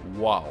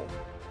 whoa.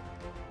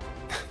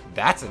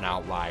 That's an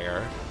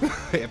outlier,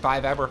 if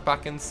I've ever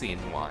fucking seen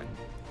one.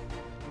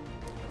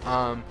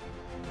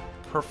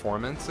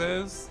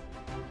 Performances,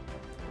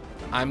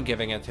 I'm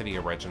giving it to the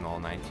original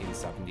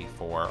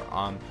 1974.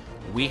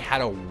 We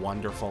had a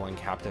wonderful and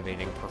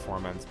captivating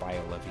performance by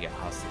Olivia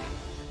Hussey.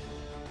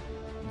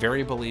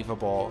 Very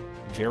believable,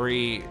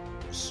 very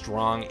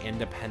strong,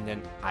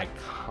 independent,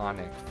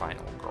 iconic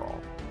final girl.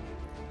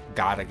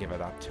 Gotta give it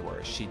up to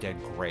her. She did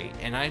great.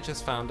 And I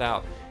just found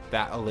out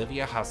that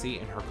Olivia Hussey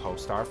and her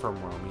co-star from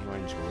Romeo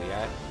and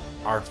Juliet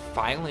are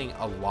filing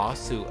a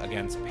lawsuit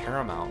against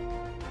Paramount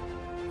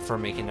for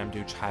making them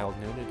do child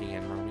nudity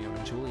in Romeo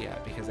and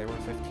Juliet because they were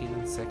 15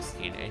 and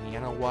 16. And you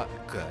know what?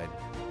 Good.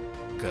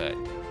 Good.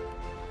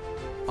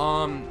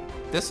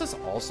 This is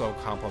also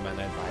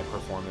complemented by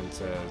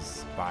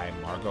performances by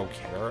Margot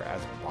Kidder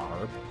as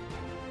Barb.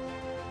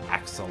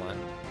 Excellent.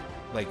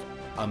 Like,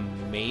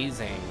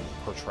 amazing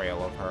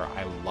portrayal of her.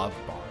 I love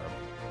Barb.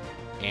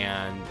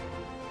 And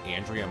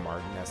Andrea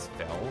Martin as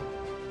Phil,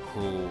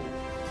 who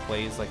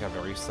plays like a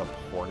very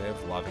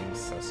supportive, loving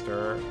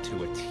sister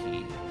to a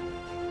T.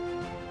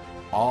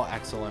 All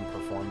excellent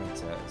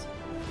performances.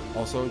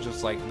 Also,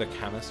 just like the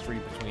chemistry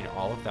between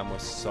all of them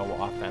was so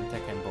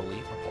authentic and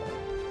believable.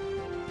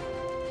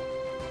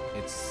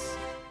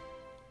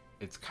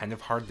 It's kind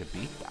of hard to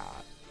beat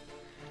that.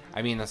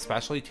 I mean,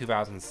 especially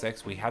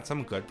 2006, we had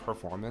some good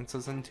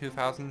performances in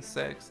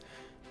 2006,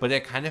 but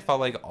it kind of felt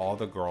like all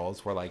the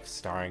girls were like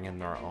starring in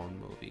their own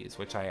movies,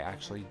 which I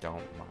actually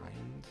don't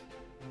mind.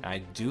 And I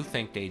do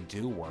think they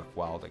do work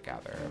well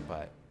together,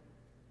 but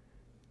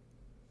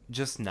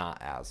just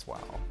not as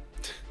well.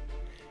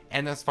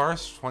 And as far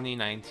as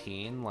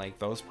 2019, like,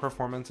 those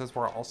performances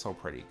were also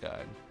pretty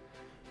good.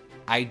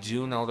 I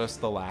do notice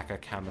the lack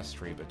of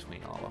chemistry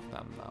between all of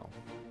them, though.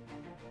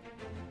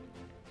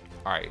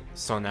 Alright,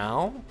 so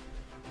now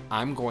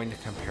I'm going to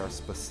compare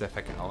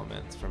specific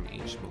elements from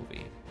each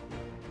movie.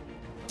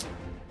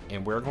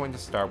 And we're going to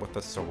start with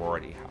the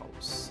sorority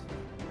house.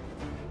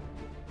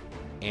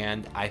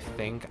 And I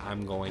think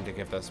I'm going to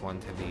give this one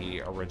to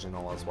the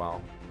original as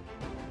well.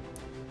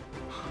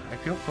 I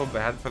feel so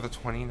bad for the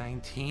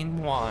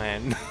 2019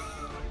 one.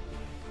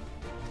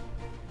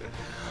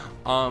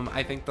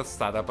 I think the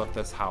setup of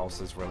this house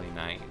is really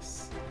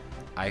nice.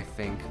 I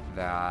think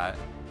that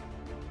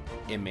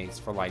it makes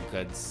for like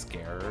good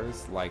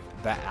scares. Like,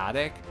 the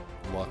attic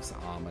looks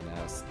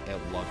ominous. It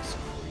looks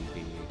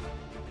creepy.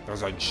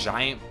 There's a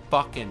giant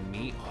fucking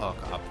meat hook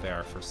up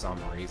there for some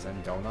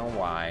reason. Don't know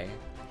why.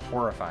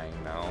 Horrifying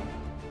though.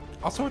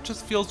 Also, it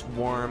just feels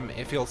warm.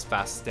 It feels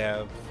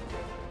festive.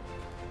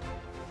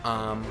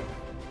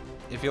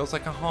 It feels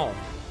like a home.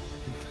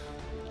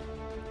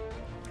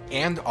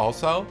 And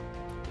also,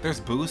 there's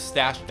booze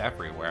stashed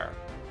everywhere,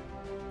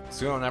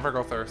 so you'll never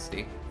go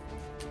thirsty.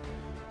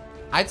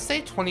 I'd say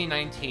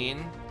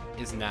 2019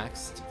 is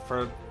next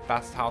for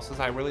best houses.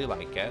 I really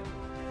like it.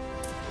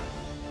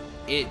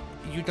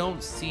 You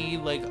don't see,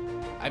 like,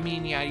 I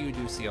mean, yeah, you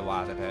do see a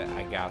lot of it,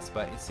 I guess,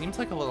 but it seems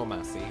like a little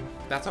messy.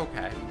 That's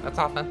okay. That's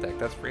authentic.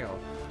 That's real.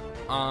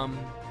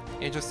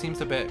 It just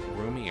seems a bit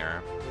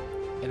roomier.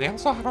 And they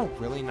also have a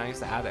really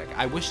nice attic.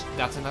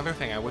 That's another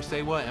thing. I wish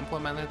they would have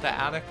implemented the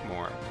attic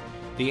more.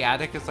 The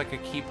attic is like a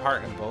key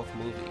part in both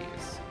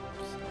movies.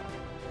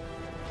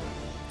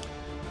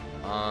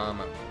 So.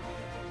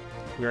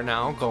 We're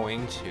now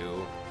going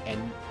to,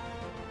 and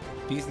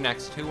these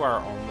next two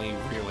are only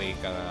really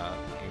gonna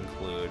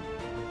include,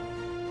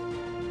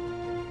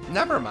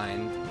 never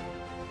mind.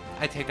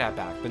 I take that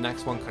back. The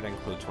next one could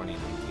include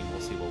 2019.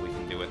 We'll see what we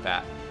can do with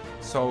that.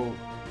 So,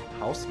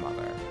 House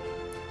Mother.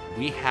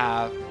 We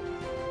have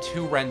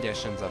 2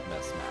 renditions of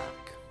Miss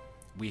Mac.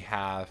 We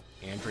have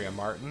Andrea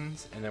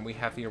Martin's, and then we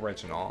have the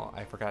original.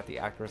 I forgot the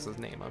actress's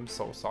name. I'm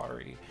so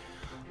sorry.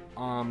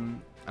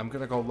 I'm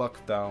gonna go look,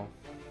 though.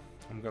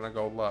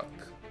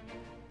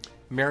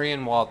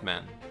 Marion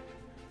Waldman.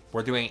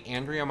 We're doing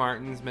Andrea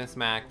Martin's Miss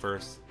Mac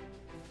versus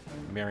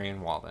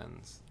Marion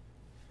Walden's.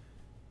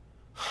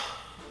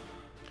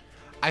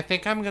 I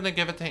think I'm gonna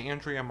give it to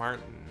Andrea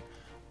Martin.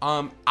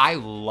 I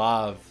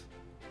love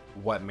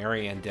what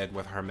Marianne did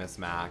with her Miss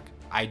Mac.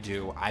 I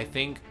do. I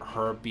think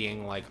her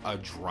being like a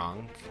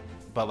drunk,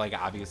 but like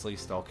obviously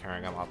still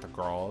caring about the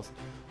girls,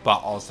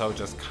 but also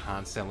just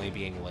constantly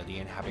being litty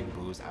and having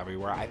booze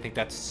everywhere. I think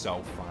that's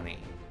so funny.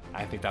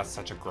 I think that's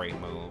such a great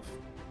move.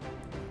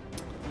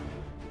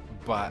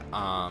 But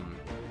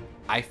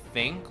I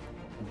think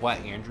what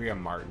Andrea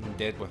Martin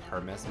did with her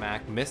Miss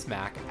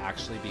Mac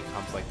actually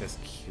becomes like this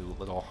cute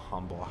little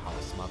humble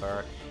house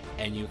mother,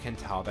 and you can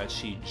tell that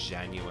she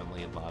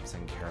genuinely loves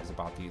and cares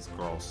about these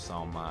girls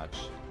so much.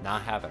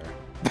 Not Heather,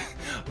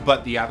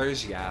 but the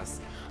others,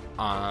 yes.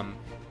 And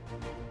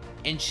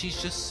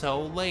she's just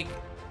so like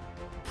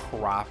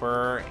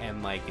proper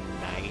and like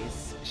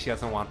nice. She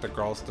doesn't want the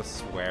girls to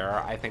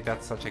swear. I think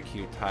that's such a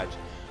cute touch.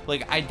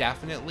 Like I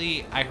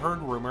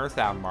heard rumors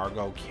that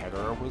Margot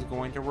Kidder was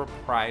going to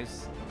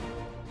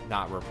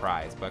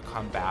but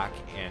come back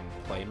and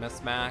play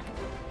Miss Mac.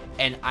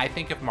 And I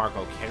think if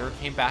Margot Kidder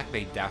came back,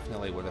 they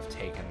definitely would have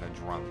taken the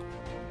drunk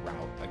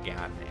route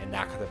again, and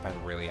that could have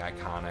been really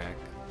iconic.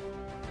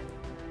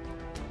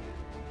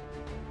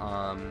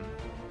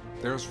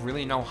 There's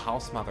really no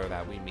house mother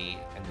that we meet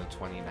in the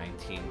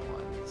 2019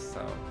 one, so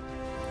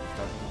it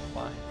doesn't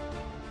apply.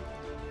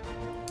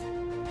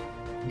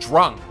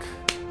 Drunk,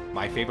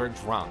 my favorite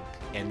drunk,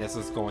 and this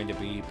is going to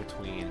be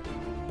between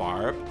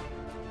Barb,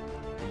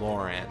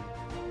 Lauren,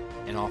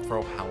 and I'll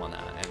throw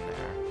Helena in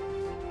there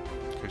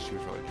because she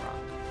was really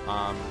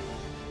drunk.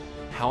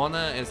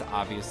 Helena is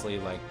obviously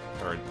like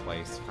third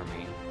place for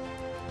me.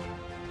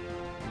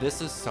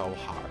 This is so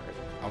hard,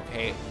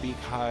 okay?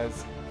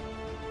 Because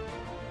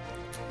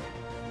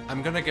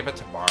I'm gonna give it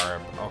to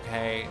Barb,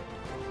 okay?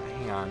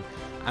 Hang on.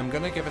 I'm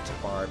gonna give it to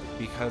Barb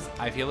because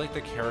I feel like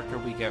the character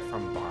we get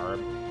from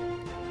Barb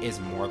is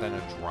more than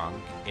a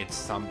drunk. It's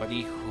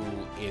somebody who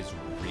is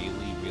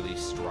really, really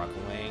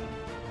struggling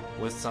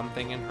with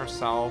something in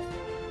herself.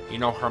 You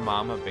know, her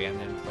mom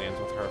abandoned plans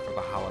with her for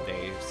the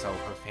holidays, so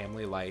her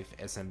family life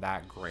isn't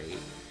that great.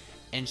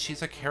 And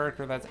she's a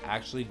character that's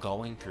actually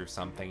going through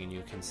something, and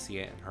you can see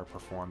it in her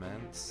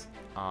performance.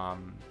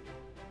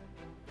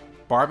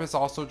 Barb is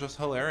also just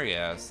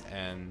hilarious,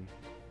 and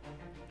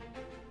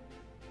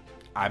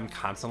I'm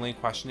constantly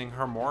questioning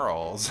her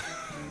morals.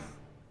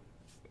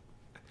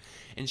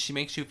 And she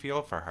makes you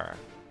feel for her.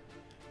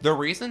 The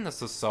reason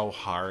this is so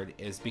hard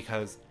is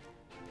because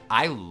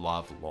I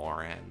love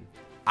Lauren.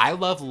 I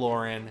love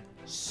Lauren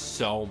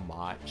so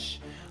much.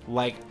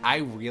 Like, I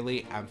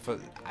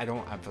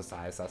don't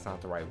emphasize, that's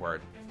not the right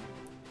word.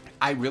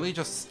 I really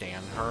just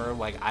stan her.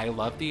 Like, I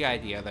love the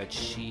idea that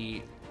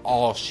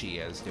all she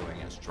is doing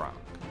is drunk.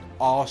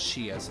 All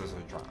she is a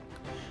drunk.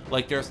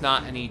 Like, there's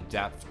not any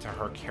depth to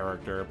her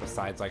character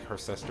besides, like, her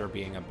sister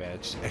being a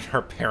bitch and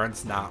her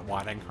parents not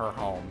wanting her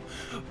home.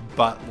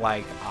 But,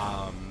 like,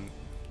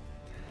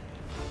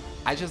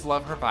 I just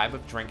love her vibe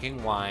of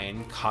drinking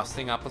wine,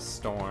 cussing up a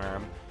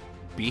storm,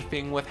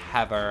 beefing with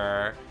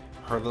Heather,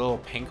 her little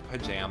pink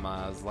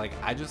pajamas. Like,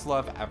 I just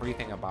love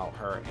everything about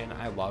her, and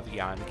I love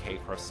Jan K.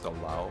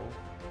 Crystal.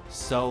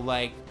 So,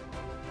 like,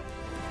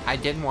 I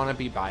didn't want to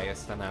be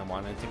biased, and I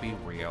wanted to be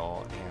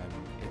real, and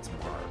it's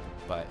Barb.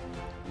 But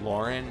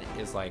Lauren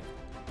is, like,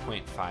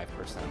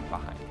 0.5%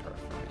 behind her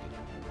for me.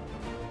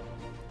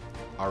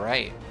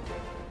 Alright.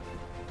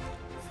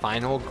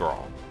 Final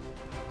girl.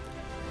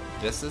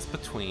 This is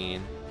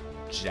between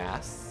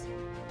Jess,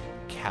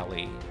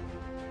 Kelly,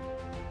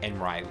 and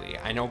Riley.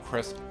 I know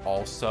Chris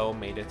also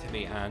made it to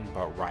the end,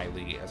 but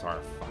Riley is our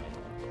final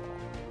girl.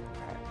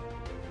 Okay.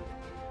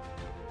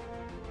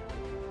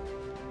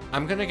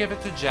 I'm gonna give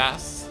it to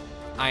Jess.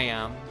 I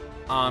am.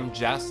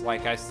 Jess,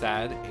 like I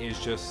said, is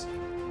just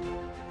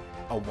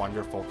a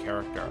wonderful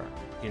character.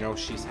 You know,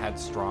 she's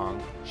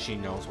headstrong. She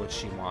knows what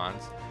she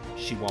wants.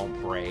 She won't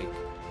break.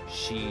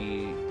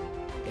 She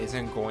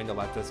isn't going to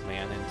let this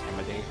man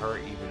intimidate her,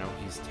 even though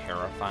he's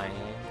terrifying.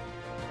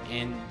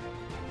 And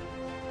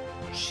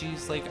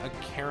she's like a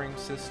caring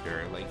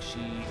sister. Like,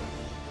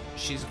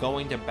 she's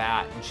going to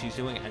bat, and she's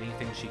doing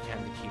anything she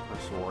can to keep her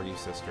sorority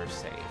sister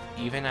safe,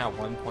 even at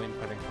one point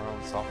putting her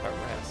own self at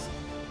risk.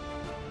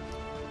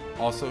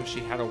 Also, she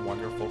had a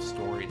wonderful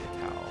story to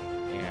tell,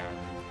 and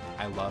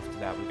I loved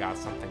that we got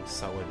something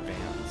so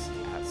advanced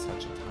at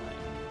such a time.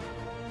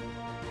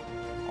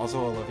 Also,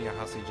 Olivia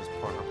Hussey just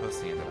poured her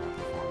pussy into that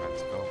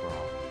performance. Go,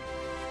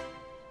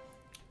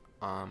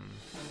 girl.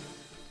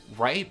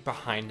 Right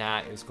behind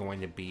that is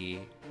going to be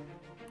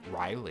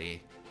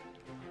Riley.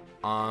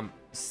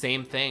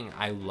 Same thing.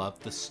 I love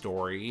the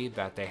story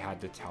that they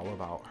had to tell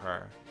about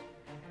her.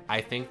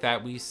 I think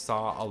that we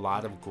saw a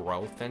lot of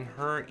growth in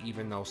her,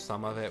 even though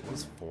some of it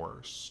was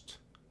forced.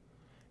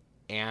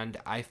 And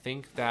I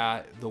think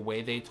that the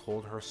way they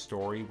told her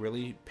story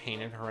really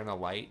painted her in a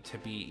light to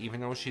be,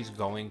 even though she's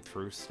going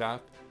through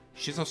stuff,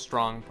 she's a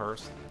strong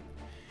person.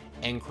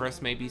 And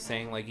Chris may be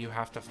saying, like, you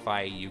have to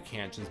fight, you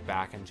can't just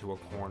back into a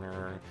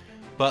corner.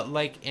 But,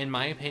 like, in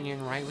my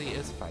opinion, Riley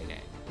is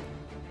fighting.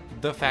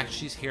 The fact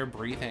she's here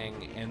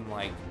breathing and,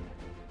 like,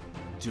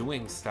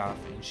 doing stuff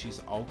and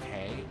she's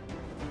okay,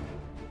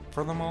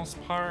 for the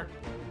most part.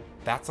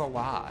 That's a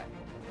lot.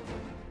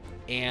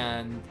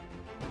 And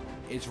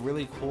it's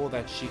really cool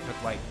that she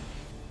could, like,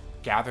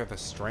 gather the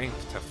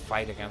strength to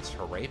fight against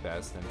her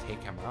rapist and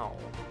take him out.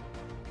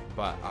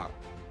 But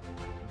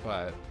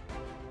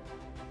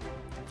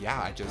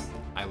yeah,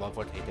 I love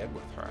what they did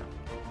with her.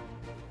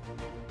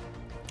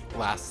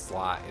 Last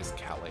slot is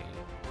Kelly.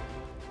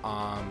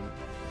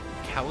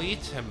 Kelly,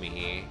 to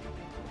me,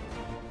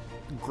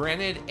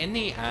 granted, in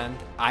the end,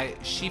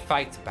 she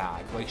fights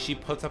back. Like, she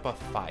puts up a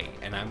fight,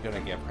 and I'm gonna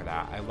give her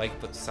that. I like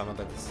some of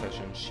the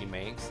decisions she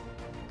makes.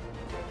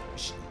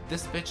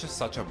 This bitch is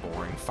such a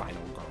boring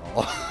final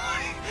girl.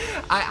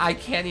 I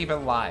can't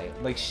even lie.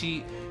 Like,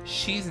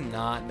 she's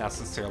not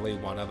necessarily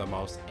one of the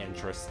most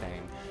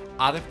interesting.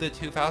 Out of the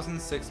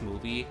 2006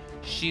 movie,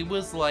 she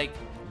was like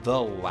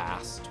the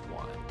last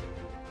one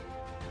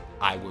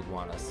I would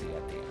want to see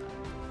at the end.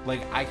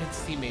 Like, I could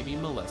see maybe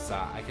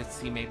Melissa, I could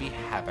see maybe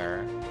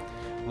Heather,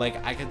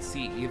 like, I could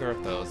see either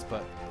of those,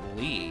 but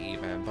Lee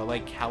even, but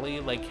like Kelly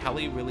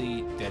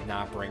really did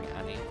not bring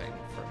anything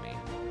for me.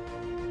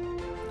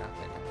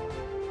 Nothing at all.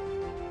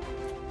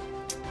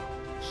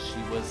 She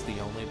was the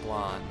only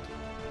blonde,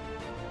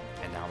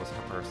 and that was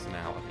her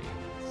personality,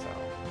 so.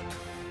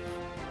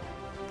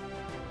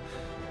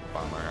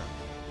 Bummer.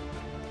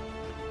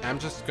 I'm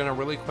just gonna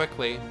really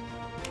quickly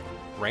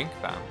rank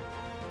them,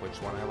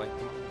 which one I like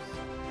the most.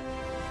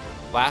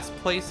 Last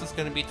place is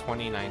gonna be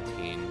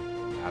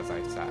 2019, as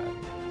I said.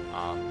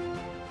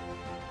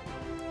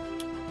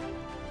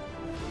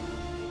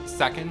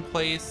 Second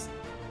place,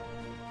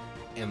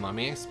 and let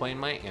me explain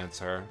my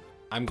answer,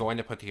 I'm going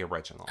to put the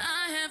original.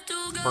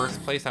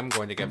 First place, I'm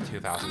going to give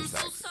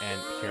 2006,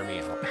 and hear me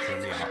out,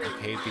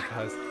 okay?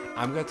 Because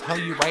I'm gonna tell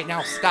you right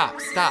now, stop.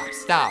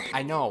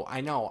 I know.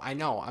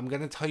 I'm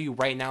gonna tell you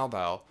right now,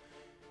 though.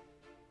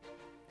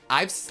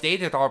 I've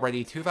stated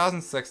already,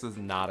 2006 is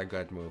not a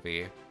good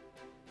movie.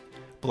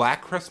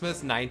 Black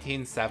Christmas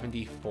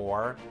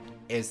 1974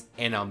 is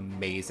an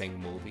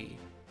amazing movie.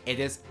 It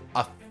is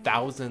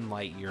 1,000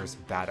 light years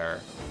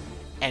better.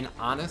 And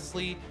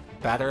honestly,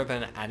 better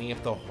than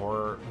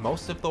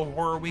most of the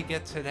horror we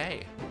get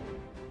today.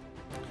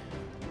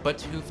 But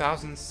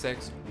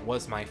 2006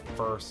 was my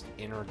first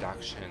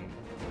introduction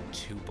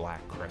to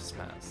Black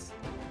Christmas.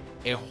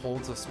 It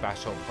holds a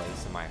special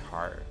place in my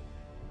heart.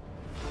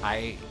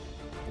 I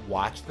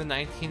watch the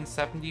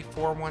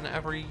 1974 one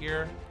every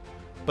year,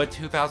 but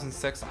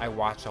 2006 I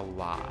watch a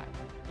lot.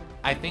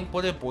 I think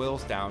what it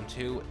boils down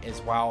to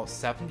is while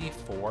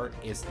 74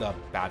 is the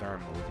better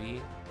movie,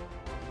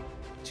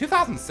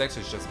 2006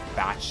 is just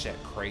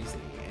batshit crazy,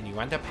 and you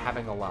end up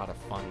having a lot of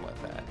fun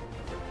with it.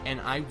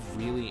 And I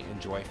really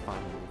enjoy fun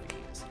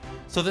movies.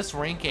 So this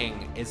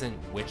ranking isn't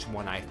which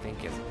one I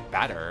think is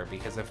better,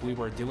 because if we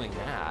were doing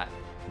that,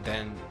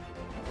 then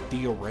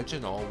the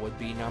original would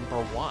be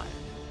number one.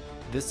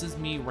 This is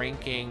me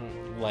ranking,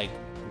 like,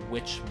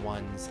 which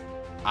ones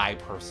I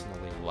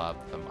personally love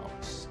the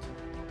most.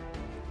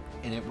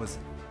 And it was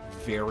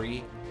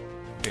very,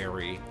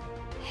 very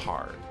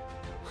hard.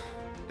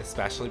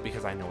 Especially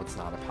because I know it's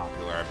not a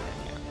popular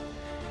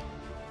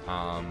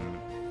opinion.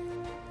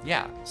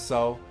 Yeah,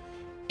 so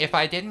if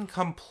I didn't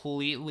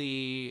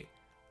completely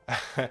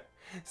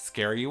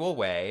scare you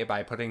away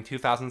by putting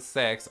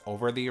 2006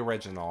 over the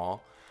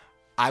original,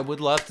 I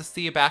would love to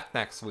see you back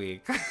next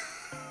week.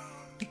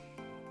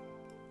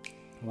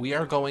 We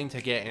are going to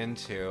get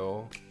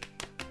into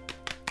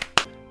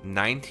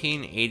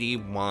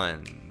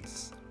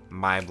 1981's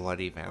My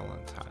Bloody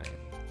Valentine.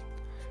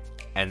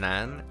 And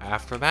then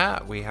after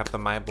that, we have the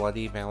My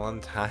Bloody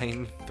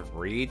Valentine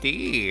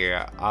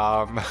 3D.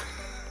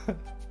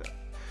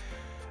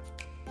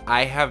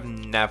 I have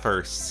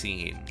never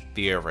seen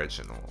the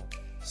original,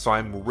 so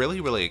I'm really,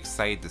 really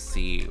excited to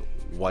see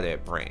what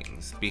it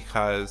brings,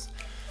 because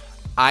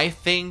I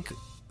think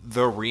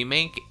the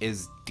remake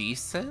is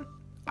decent.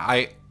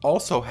 I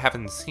also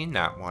haven't seen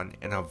that one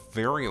in a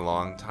very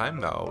long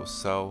time, though,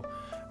 so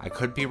I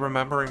could be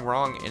remembering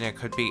wrong, and it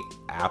could be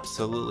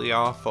absolutely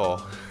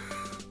awful.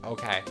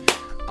 Okay,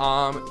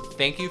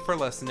 thank you for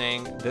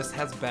listening. This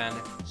has been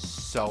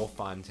so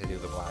fun to do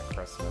the Black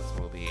Christmas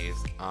movies.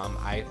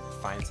 I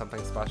find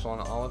something special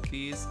in all of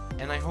these,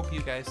 and I hope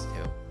you guys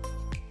do.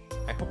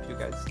 I hope you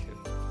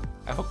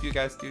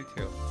guys do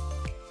too.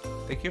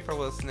 Thank you for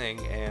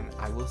listening, and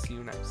I will see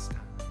you next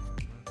time.